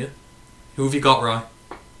Virginia. Who have you got, Ryan?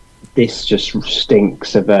 This just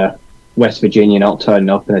stinks of West Virginia not turning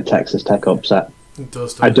up in a Texas Tech upset. It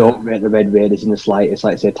does. I don't rate the Red Raiders in the slightest.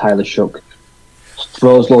 Like I say, Tyler Shook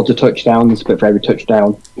throws loads of touchdowns, but for every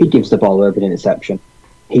touchdown, he gives the ball over an interception.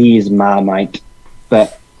 He is Marmite.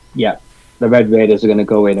 But, yeah, the Red Raiders are going to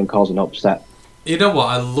go in and cause an upset. You know what?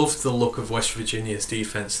 I loved the look of West Virginia's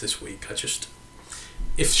defense this week.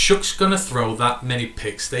 If Shook's going to throw that many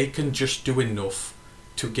picks, they can just do enough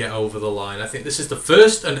to get over the line. I think this is the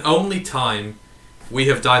first and only time we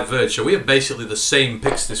have diverged. So we have basically the same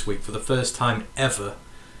picks this week for the first time ever.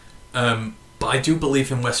 But I do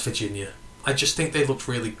believe in West Virginia. I just think they looked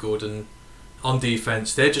really good, and on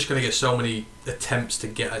defense, they're just going to get so many attempts to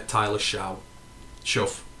get at Tyler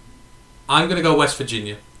Schuff. I'm going to go West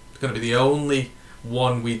Virginia. Going to be the only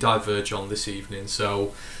one we diverge on this evening.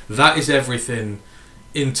 So that is everything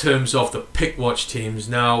in terms of the pick watch teams.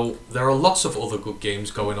 Now there are lots of other good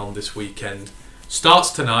games going on this weekend.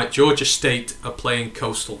 Starts tonight. Georgia State are playing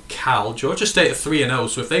Coastal Cal. Georgia State are 3-0,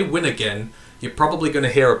 so if they win again, you're probably going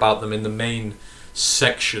to hear about them in the main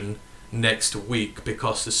section next week,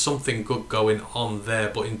 because there's something good going on there.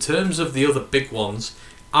 But in terms of the other big ones,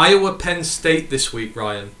 Iowa Penn State this week,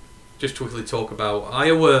 Ryan. Just to quickly talk about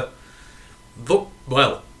Iowa.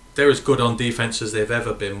 They're as good on defense as they've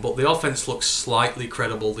ever been, but the offense looks slightly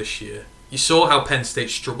credible this year. you saw how Penn State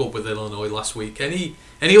struggled with Illinois last week. Any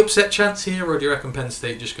upset chance here, or do you reckon Penn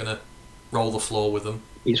State just going to roll the floor with them?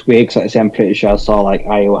 It's weird because I'm pretty sure I saw like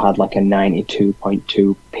Iowa had like a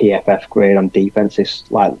 92.2 PFF grade on defense. It's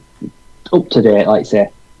like up to date, like I say.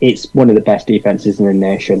 It's one of the best defenses in the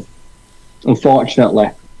nation. Unfortunately,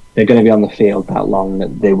 they're going to be on the field that long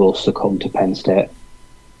that they will succumb to Penn State.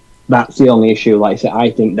 That's the only issue. Like I said,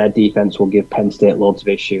 I think their defense will give Penn State loads of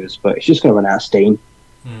issues, but it's just going to run out of steam.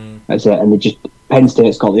 That's it. And Penn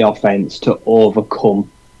State's got the offense to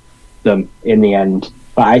overcome them in the end.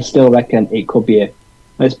 But I still reckon it could be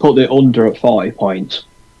let's put the under at 40 points.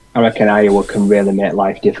 I reckon Iowa can really make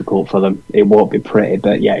life difficult for them. It won't be pretty,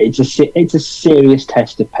 but yeah, it's a serious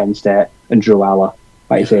test of Penn State and Drew Aller.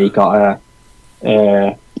 Like I say, you got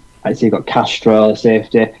you've got Castro, the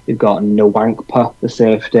safety. You've got Nwankpa, the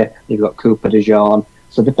safety. You've got Cooper DeJean.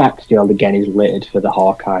 So the backfield again is littered for the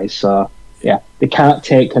Hawkeyes. So yeah, they can't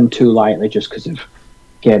take them too lightly just because of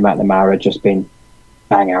Gabe McNamara just been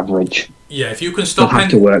bang average. Yeah, if you can stop have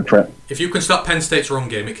to work for it. If you can stop Penn State's run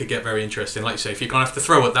game, it could get very interesting. Like you say, if you're going to have to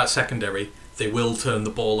throw at that secondary, they will turn the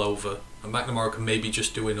ball over. And McNamara can maybe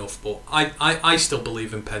just do enough. But I still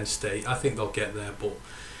believe in Penn State. I think they'll get there. But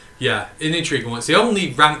yeah, an intriguing one. It's the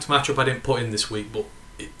only ranked matchup I didn't put in this week. But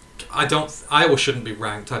Iowa shouldn't be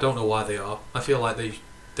ranked. I don't know why they are. I feel like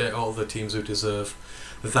they're all the teams who deserve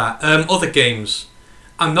that. Other games.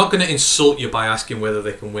 I'm not going to insult you by asking whether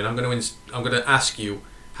they can win. I'm going to ask you,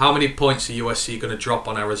 how many points are USC going to drop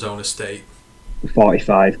on Arizona State?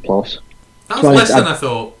 45 plus. That's less than I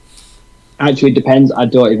thought. Actually, it depends. I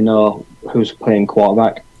don't even know who's playing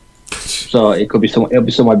quarterback. So it'll be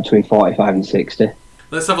somewhere between 45 and 60.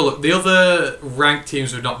 Let's have a look. The other ranked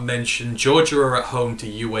teams we've not mentioned: Georgia are at home to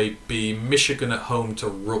UAB, Michigan at home to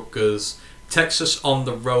Rutgers, Texas on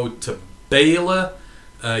the road to Baylor,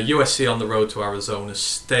 USC on the road to Arizona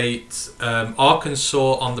State,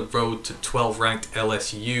 Arkansas on the road to 12th-ranked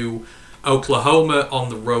LSU, Oklahoma on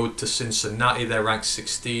the road to Cincinnati, they're ranked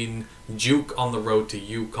 16, Duke on the road to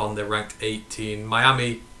UConn, they're ranked 18,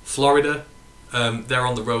 Miami, Florida, they're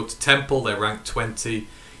on the road to Temple, they're ranked 20,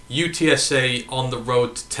 UTSA on the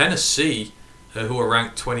road to Tennessee, who are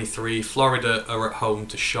ranked 23, Florida are at home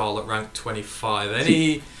to Charlotte, ranked 25.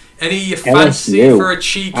 Any you fancy LSU, for a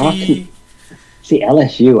cheeky... See,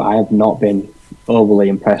 LSU, I have not been overly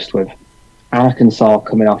impressed with. Arkansas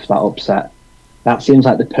coming off that upset. That seems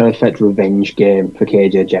like the perfect revenge game for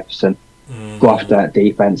KJ Jefferson. Go after that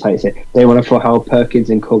defense, like you say. They want to throw Howard Perkins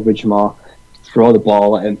in coverage more, throw the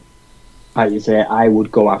ball at him. Like you say, I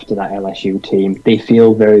would go after that LSU team. They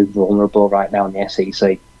feel very vulnerable right now in the SEC.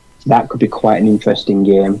 So that could be quite an interesting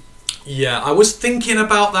game. Yeah, I was thinking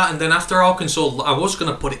about that, and then after Arkansas, I was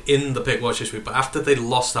going to put it in the pick watch this week, but after they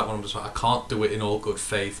lost that one, I was like, I can't do it in all good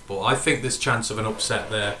faith. But I think there's chance of an upset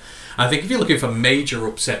there. I think if you're looking for major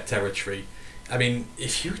upset territory, I mean,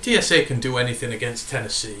 if UTSA can do anything against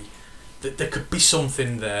Tennessee, there could be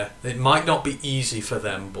something there. It might not be easy for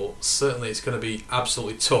them, but certainly it's going to be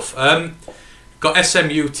absolutely tough. Got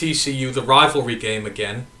SMU, TCU, the rivalry game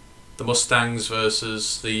again. The Mustangs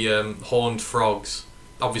versus the Horned Frogs.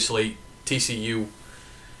 Obviously, TCU,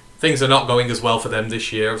 things are not going as well for them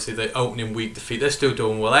this year. Obviously, the opening week defeat, they're still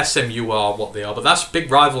doing well. SMU are what they are, but that's a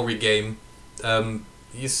big rivalry game. You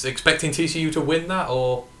expecting TCU to win that,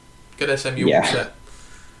 or get SMU upset?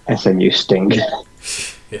 SMU stink.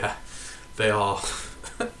 Yeah, they are.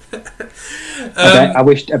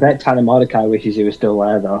 I bet Tanner Mordecai wishes he was still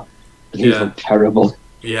there, though. He's terrible.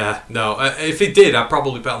 Yeah, no. If he did, I'd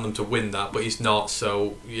probably bet on them to win that, but he's not,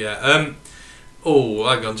 so yeah.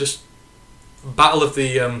 Hang on, just Battle of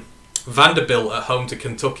the Vanderbilt at home to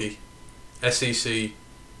Kentucky, SEC,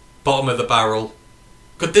 bottom of the barrel.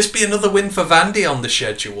 Could this be another win for Vandy on the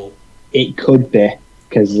schedule? It could be,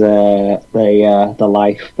 because the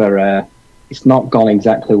life for it's not gone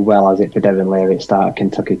exactly well, has it, for Devin Leary at start of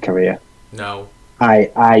Kentucky career? No.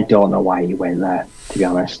 I don't know why he went there, to be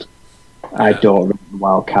honest. Yeah. I don't remember the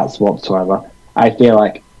Wildcats whatsoever. I feel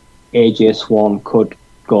like AJ Swan could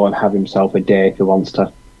go and have himself a day if he wants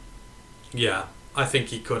to. Yeah, I think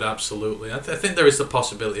he could, absolutely. I think there is the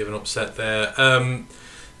possibility of an upset there.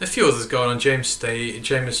 A few others going on. James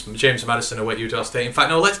Madison away at Utah State. In fact,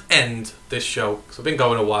 no, let's end this show, because I've been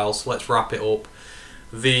going a while, so let's wrap it up.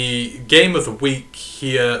 The game of the week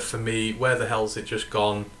here for me, where the hell's it just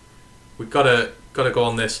gone? We've got to go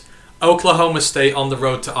on this. Oklahoma State on the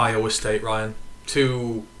road to Iowa State, Ryan.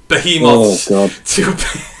 Two behemoths. Oh, God.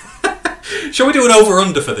 Shall we do an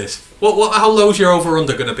over-under for this? How low's your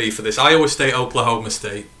over-under going to be for this? Iowa State, Oklahoma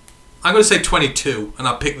State. I'm going to say 22, and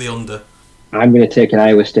I'll pick the under. I'm going to take an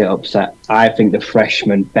Iowa State upset. I think the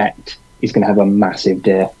freshman Bet is going to have a massive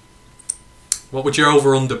day. What would your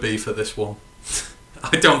over-under be for this one?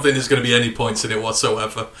 I don't think there's going to be any points in it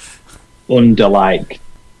whatsoever. Under like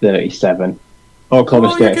 37.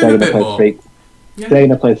 Oklahoma State, they're going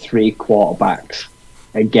to play 3 quarterbacks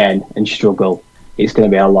again and struggle. It's going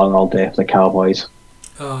to be a long old day for the Cowboys.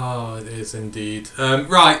 Oh, it is indeed.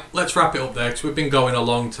 Right, let's wrap it up there because we've been going a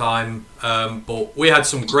long time. But we had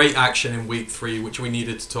some great action in week 3, which we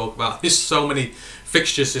needed to talk about. There's so many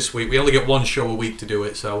fixtures this week. We only get one show a week to do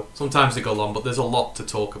it, so sometimes they go long, but there's a lot to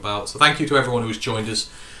talk about. So thank you to everyone who's joined us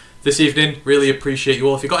this evening. Really appreciate you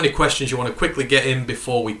all. If you've got any questions you want to quickly get in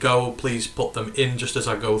before we go, please put them in just as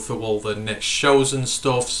I go through all the next shows and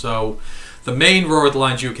stuff. So the main Roar of the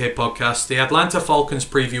Lions UK podcast, the Atlanta Falcons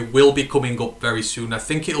preview will be coming up very soon. I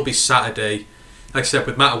think it'll be Saturday. Like I said,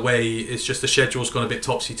 with Matt away, it's just the schedule's gone a bit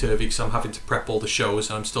topsy-turvy because I'm having to prep all the shows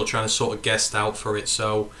and I'm still trying to sort of guest out for it.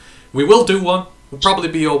 So we will do one. We'll probably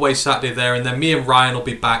be always Saturday there, and then me and Ryan will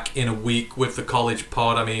be back in a week with the college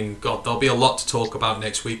pod. I mean, God, there'll be a lot to talk about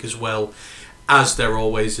next week as well, as there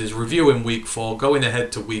always is. Reviewing week 4, going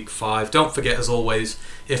ahead to week 5. Don't forget, as always,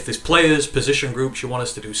 if there's players, position groups you want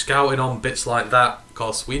us to do scouting on, bits like that, of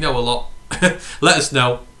course, we know a lot. Let us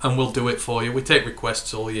know, and we'll do it for you. We take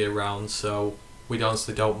requests all year round, so we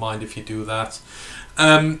honestly don't mind if you do that.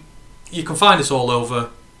 You can find us all over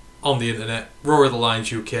on the internet, Roar of the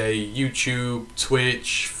Lions UK, YouTube,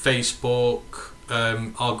 Twitch, Facebook.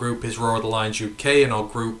 Our group is Roar of the Lions UK, and our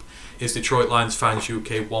group is Detroit Lions Fans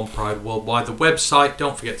UK, One Pride Worldwide. The website,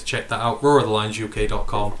 don't forget to check that out,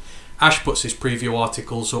 roarofthelionsuk.com. Ash puts his preview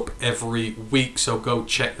articles up every week, so go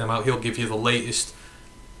check them out. He'll give you the latest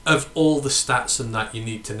of all the stats and that you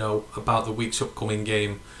need to know about the week's upcoming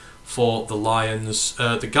game for the Lions.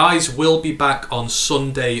 The guys will be back on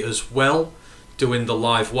Sunday as well, doing the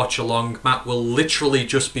live watch along. Matt will literally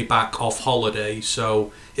just be back off holiday,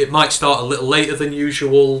 so it might start a little later than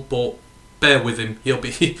usual, but bear with him. He'll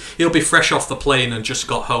be fresh off the plane and just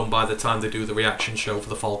got home by the time they do the reaction show for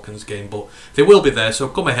the Falcons game, but they will be there, so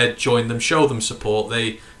come ahead, join them, show them support.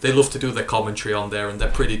 They love to do their commentary on there, and they're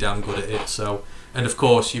pretty damn good at it. So, and of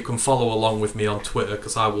course you can follow along with me on Twitter,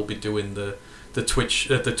 because I will be doing the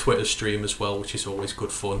Twitter stream as well, which is always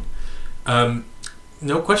good fun.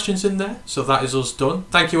 No questions in there, so that is us done.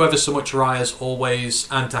 Thank you ever so much, Rye, as always,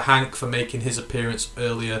 and to Hank for making his appearance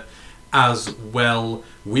earlier as well.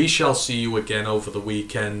 We shall see you again over the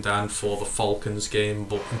weekend and for the Falcons game,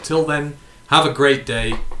 but until then, have a great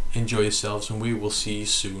day, enjoy yourselves, and we will see you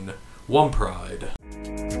soon. One Pride.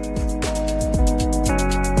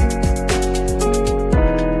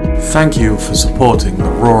 Thank you for supporting the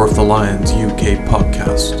Roar of the Lions UK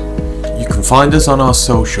podcast. You can find us on our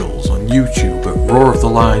socials on YouTube at Roar of the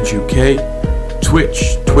Lions UK,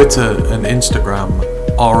 Twitch, Twitter and Instagram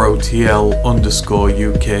ROTL_UK,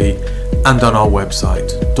 and on our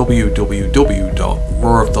website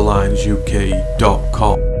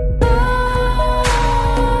www.roarofthelionsuk.com.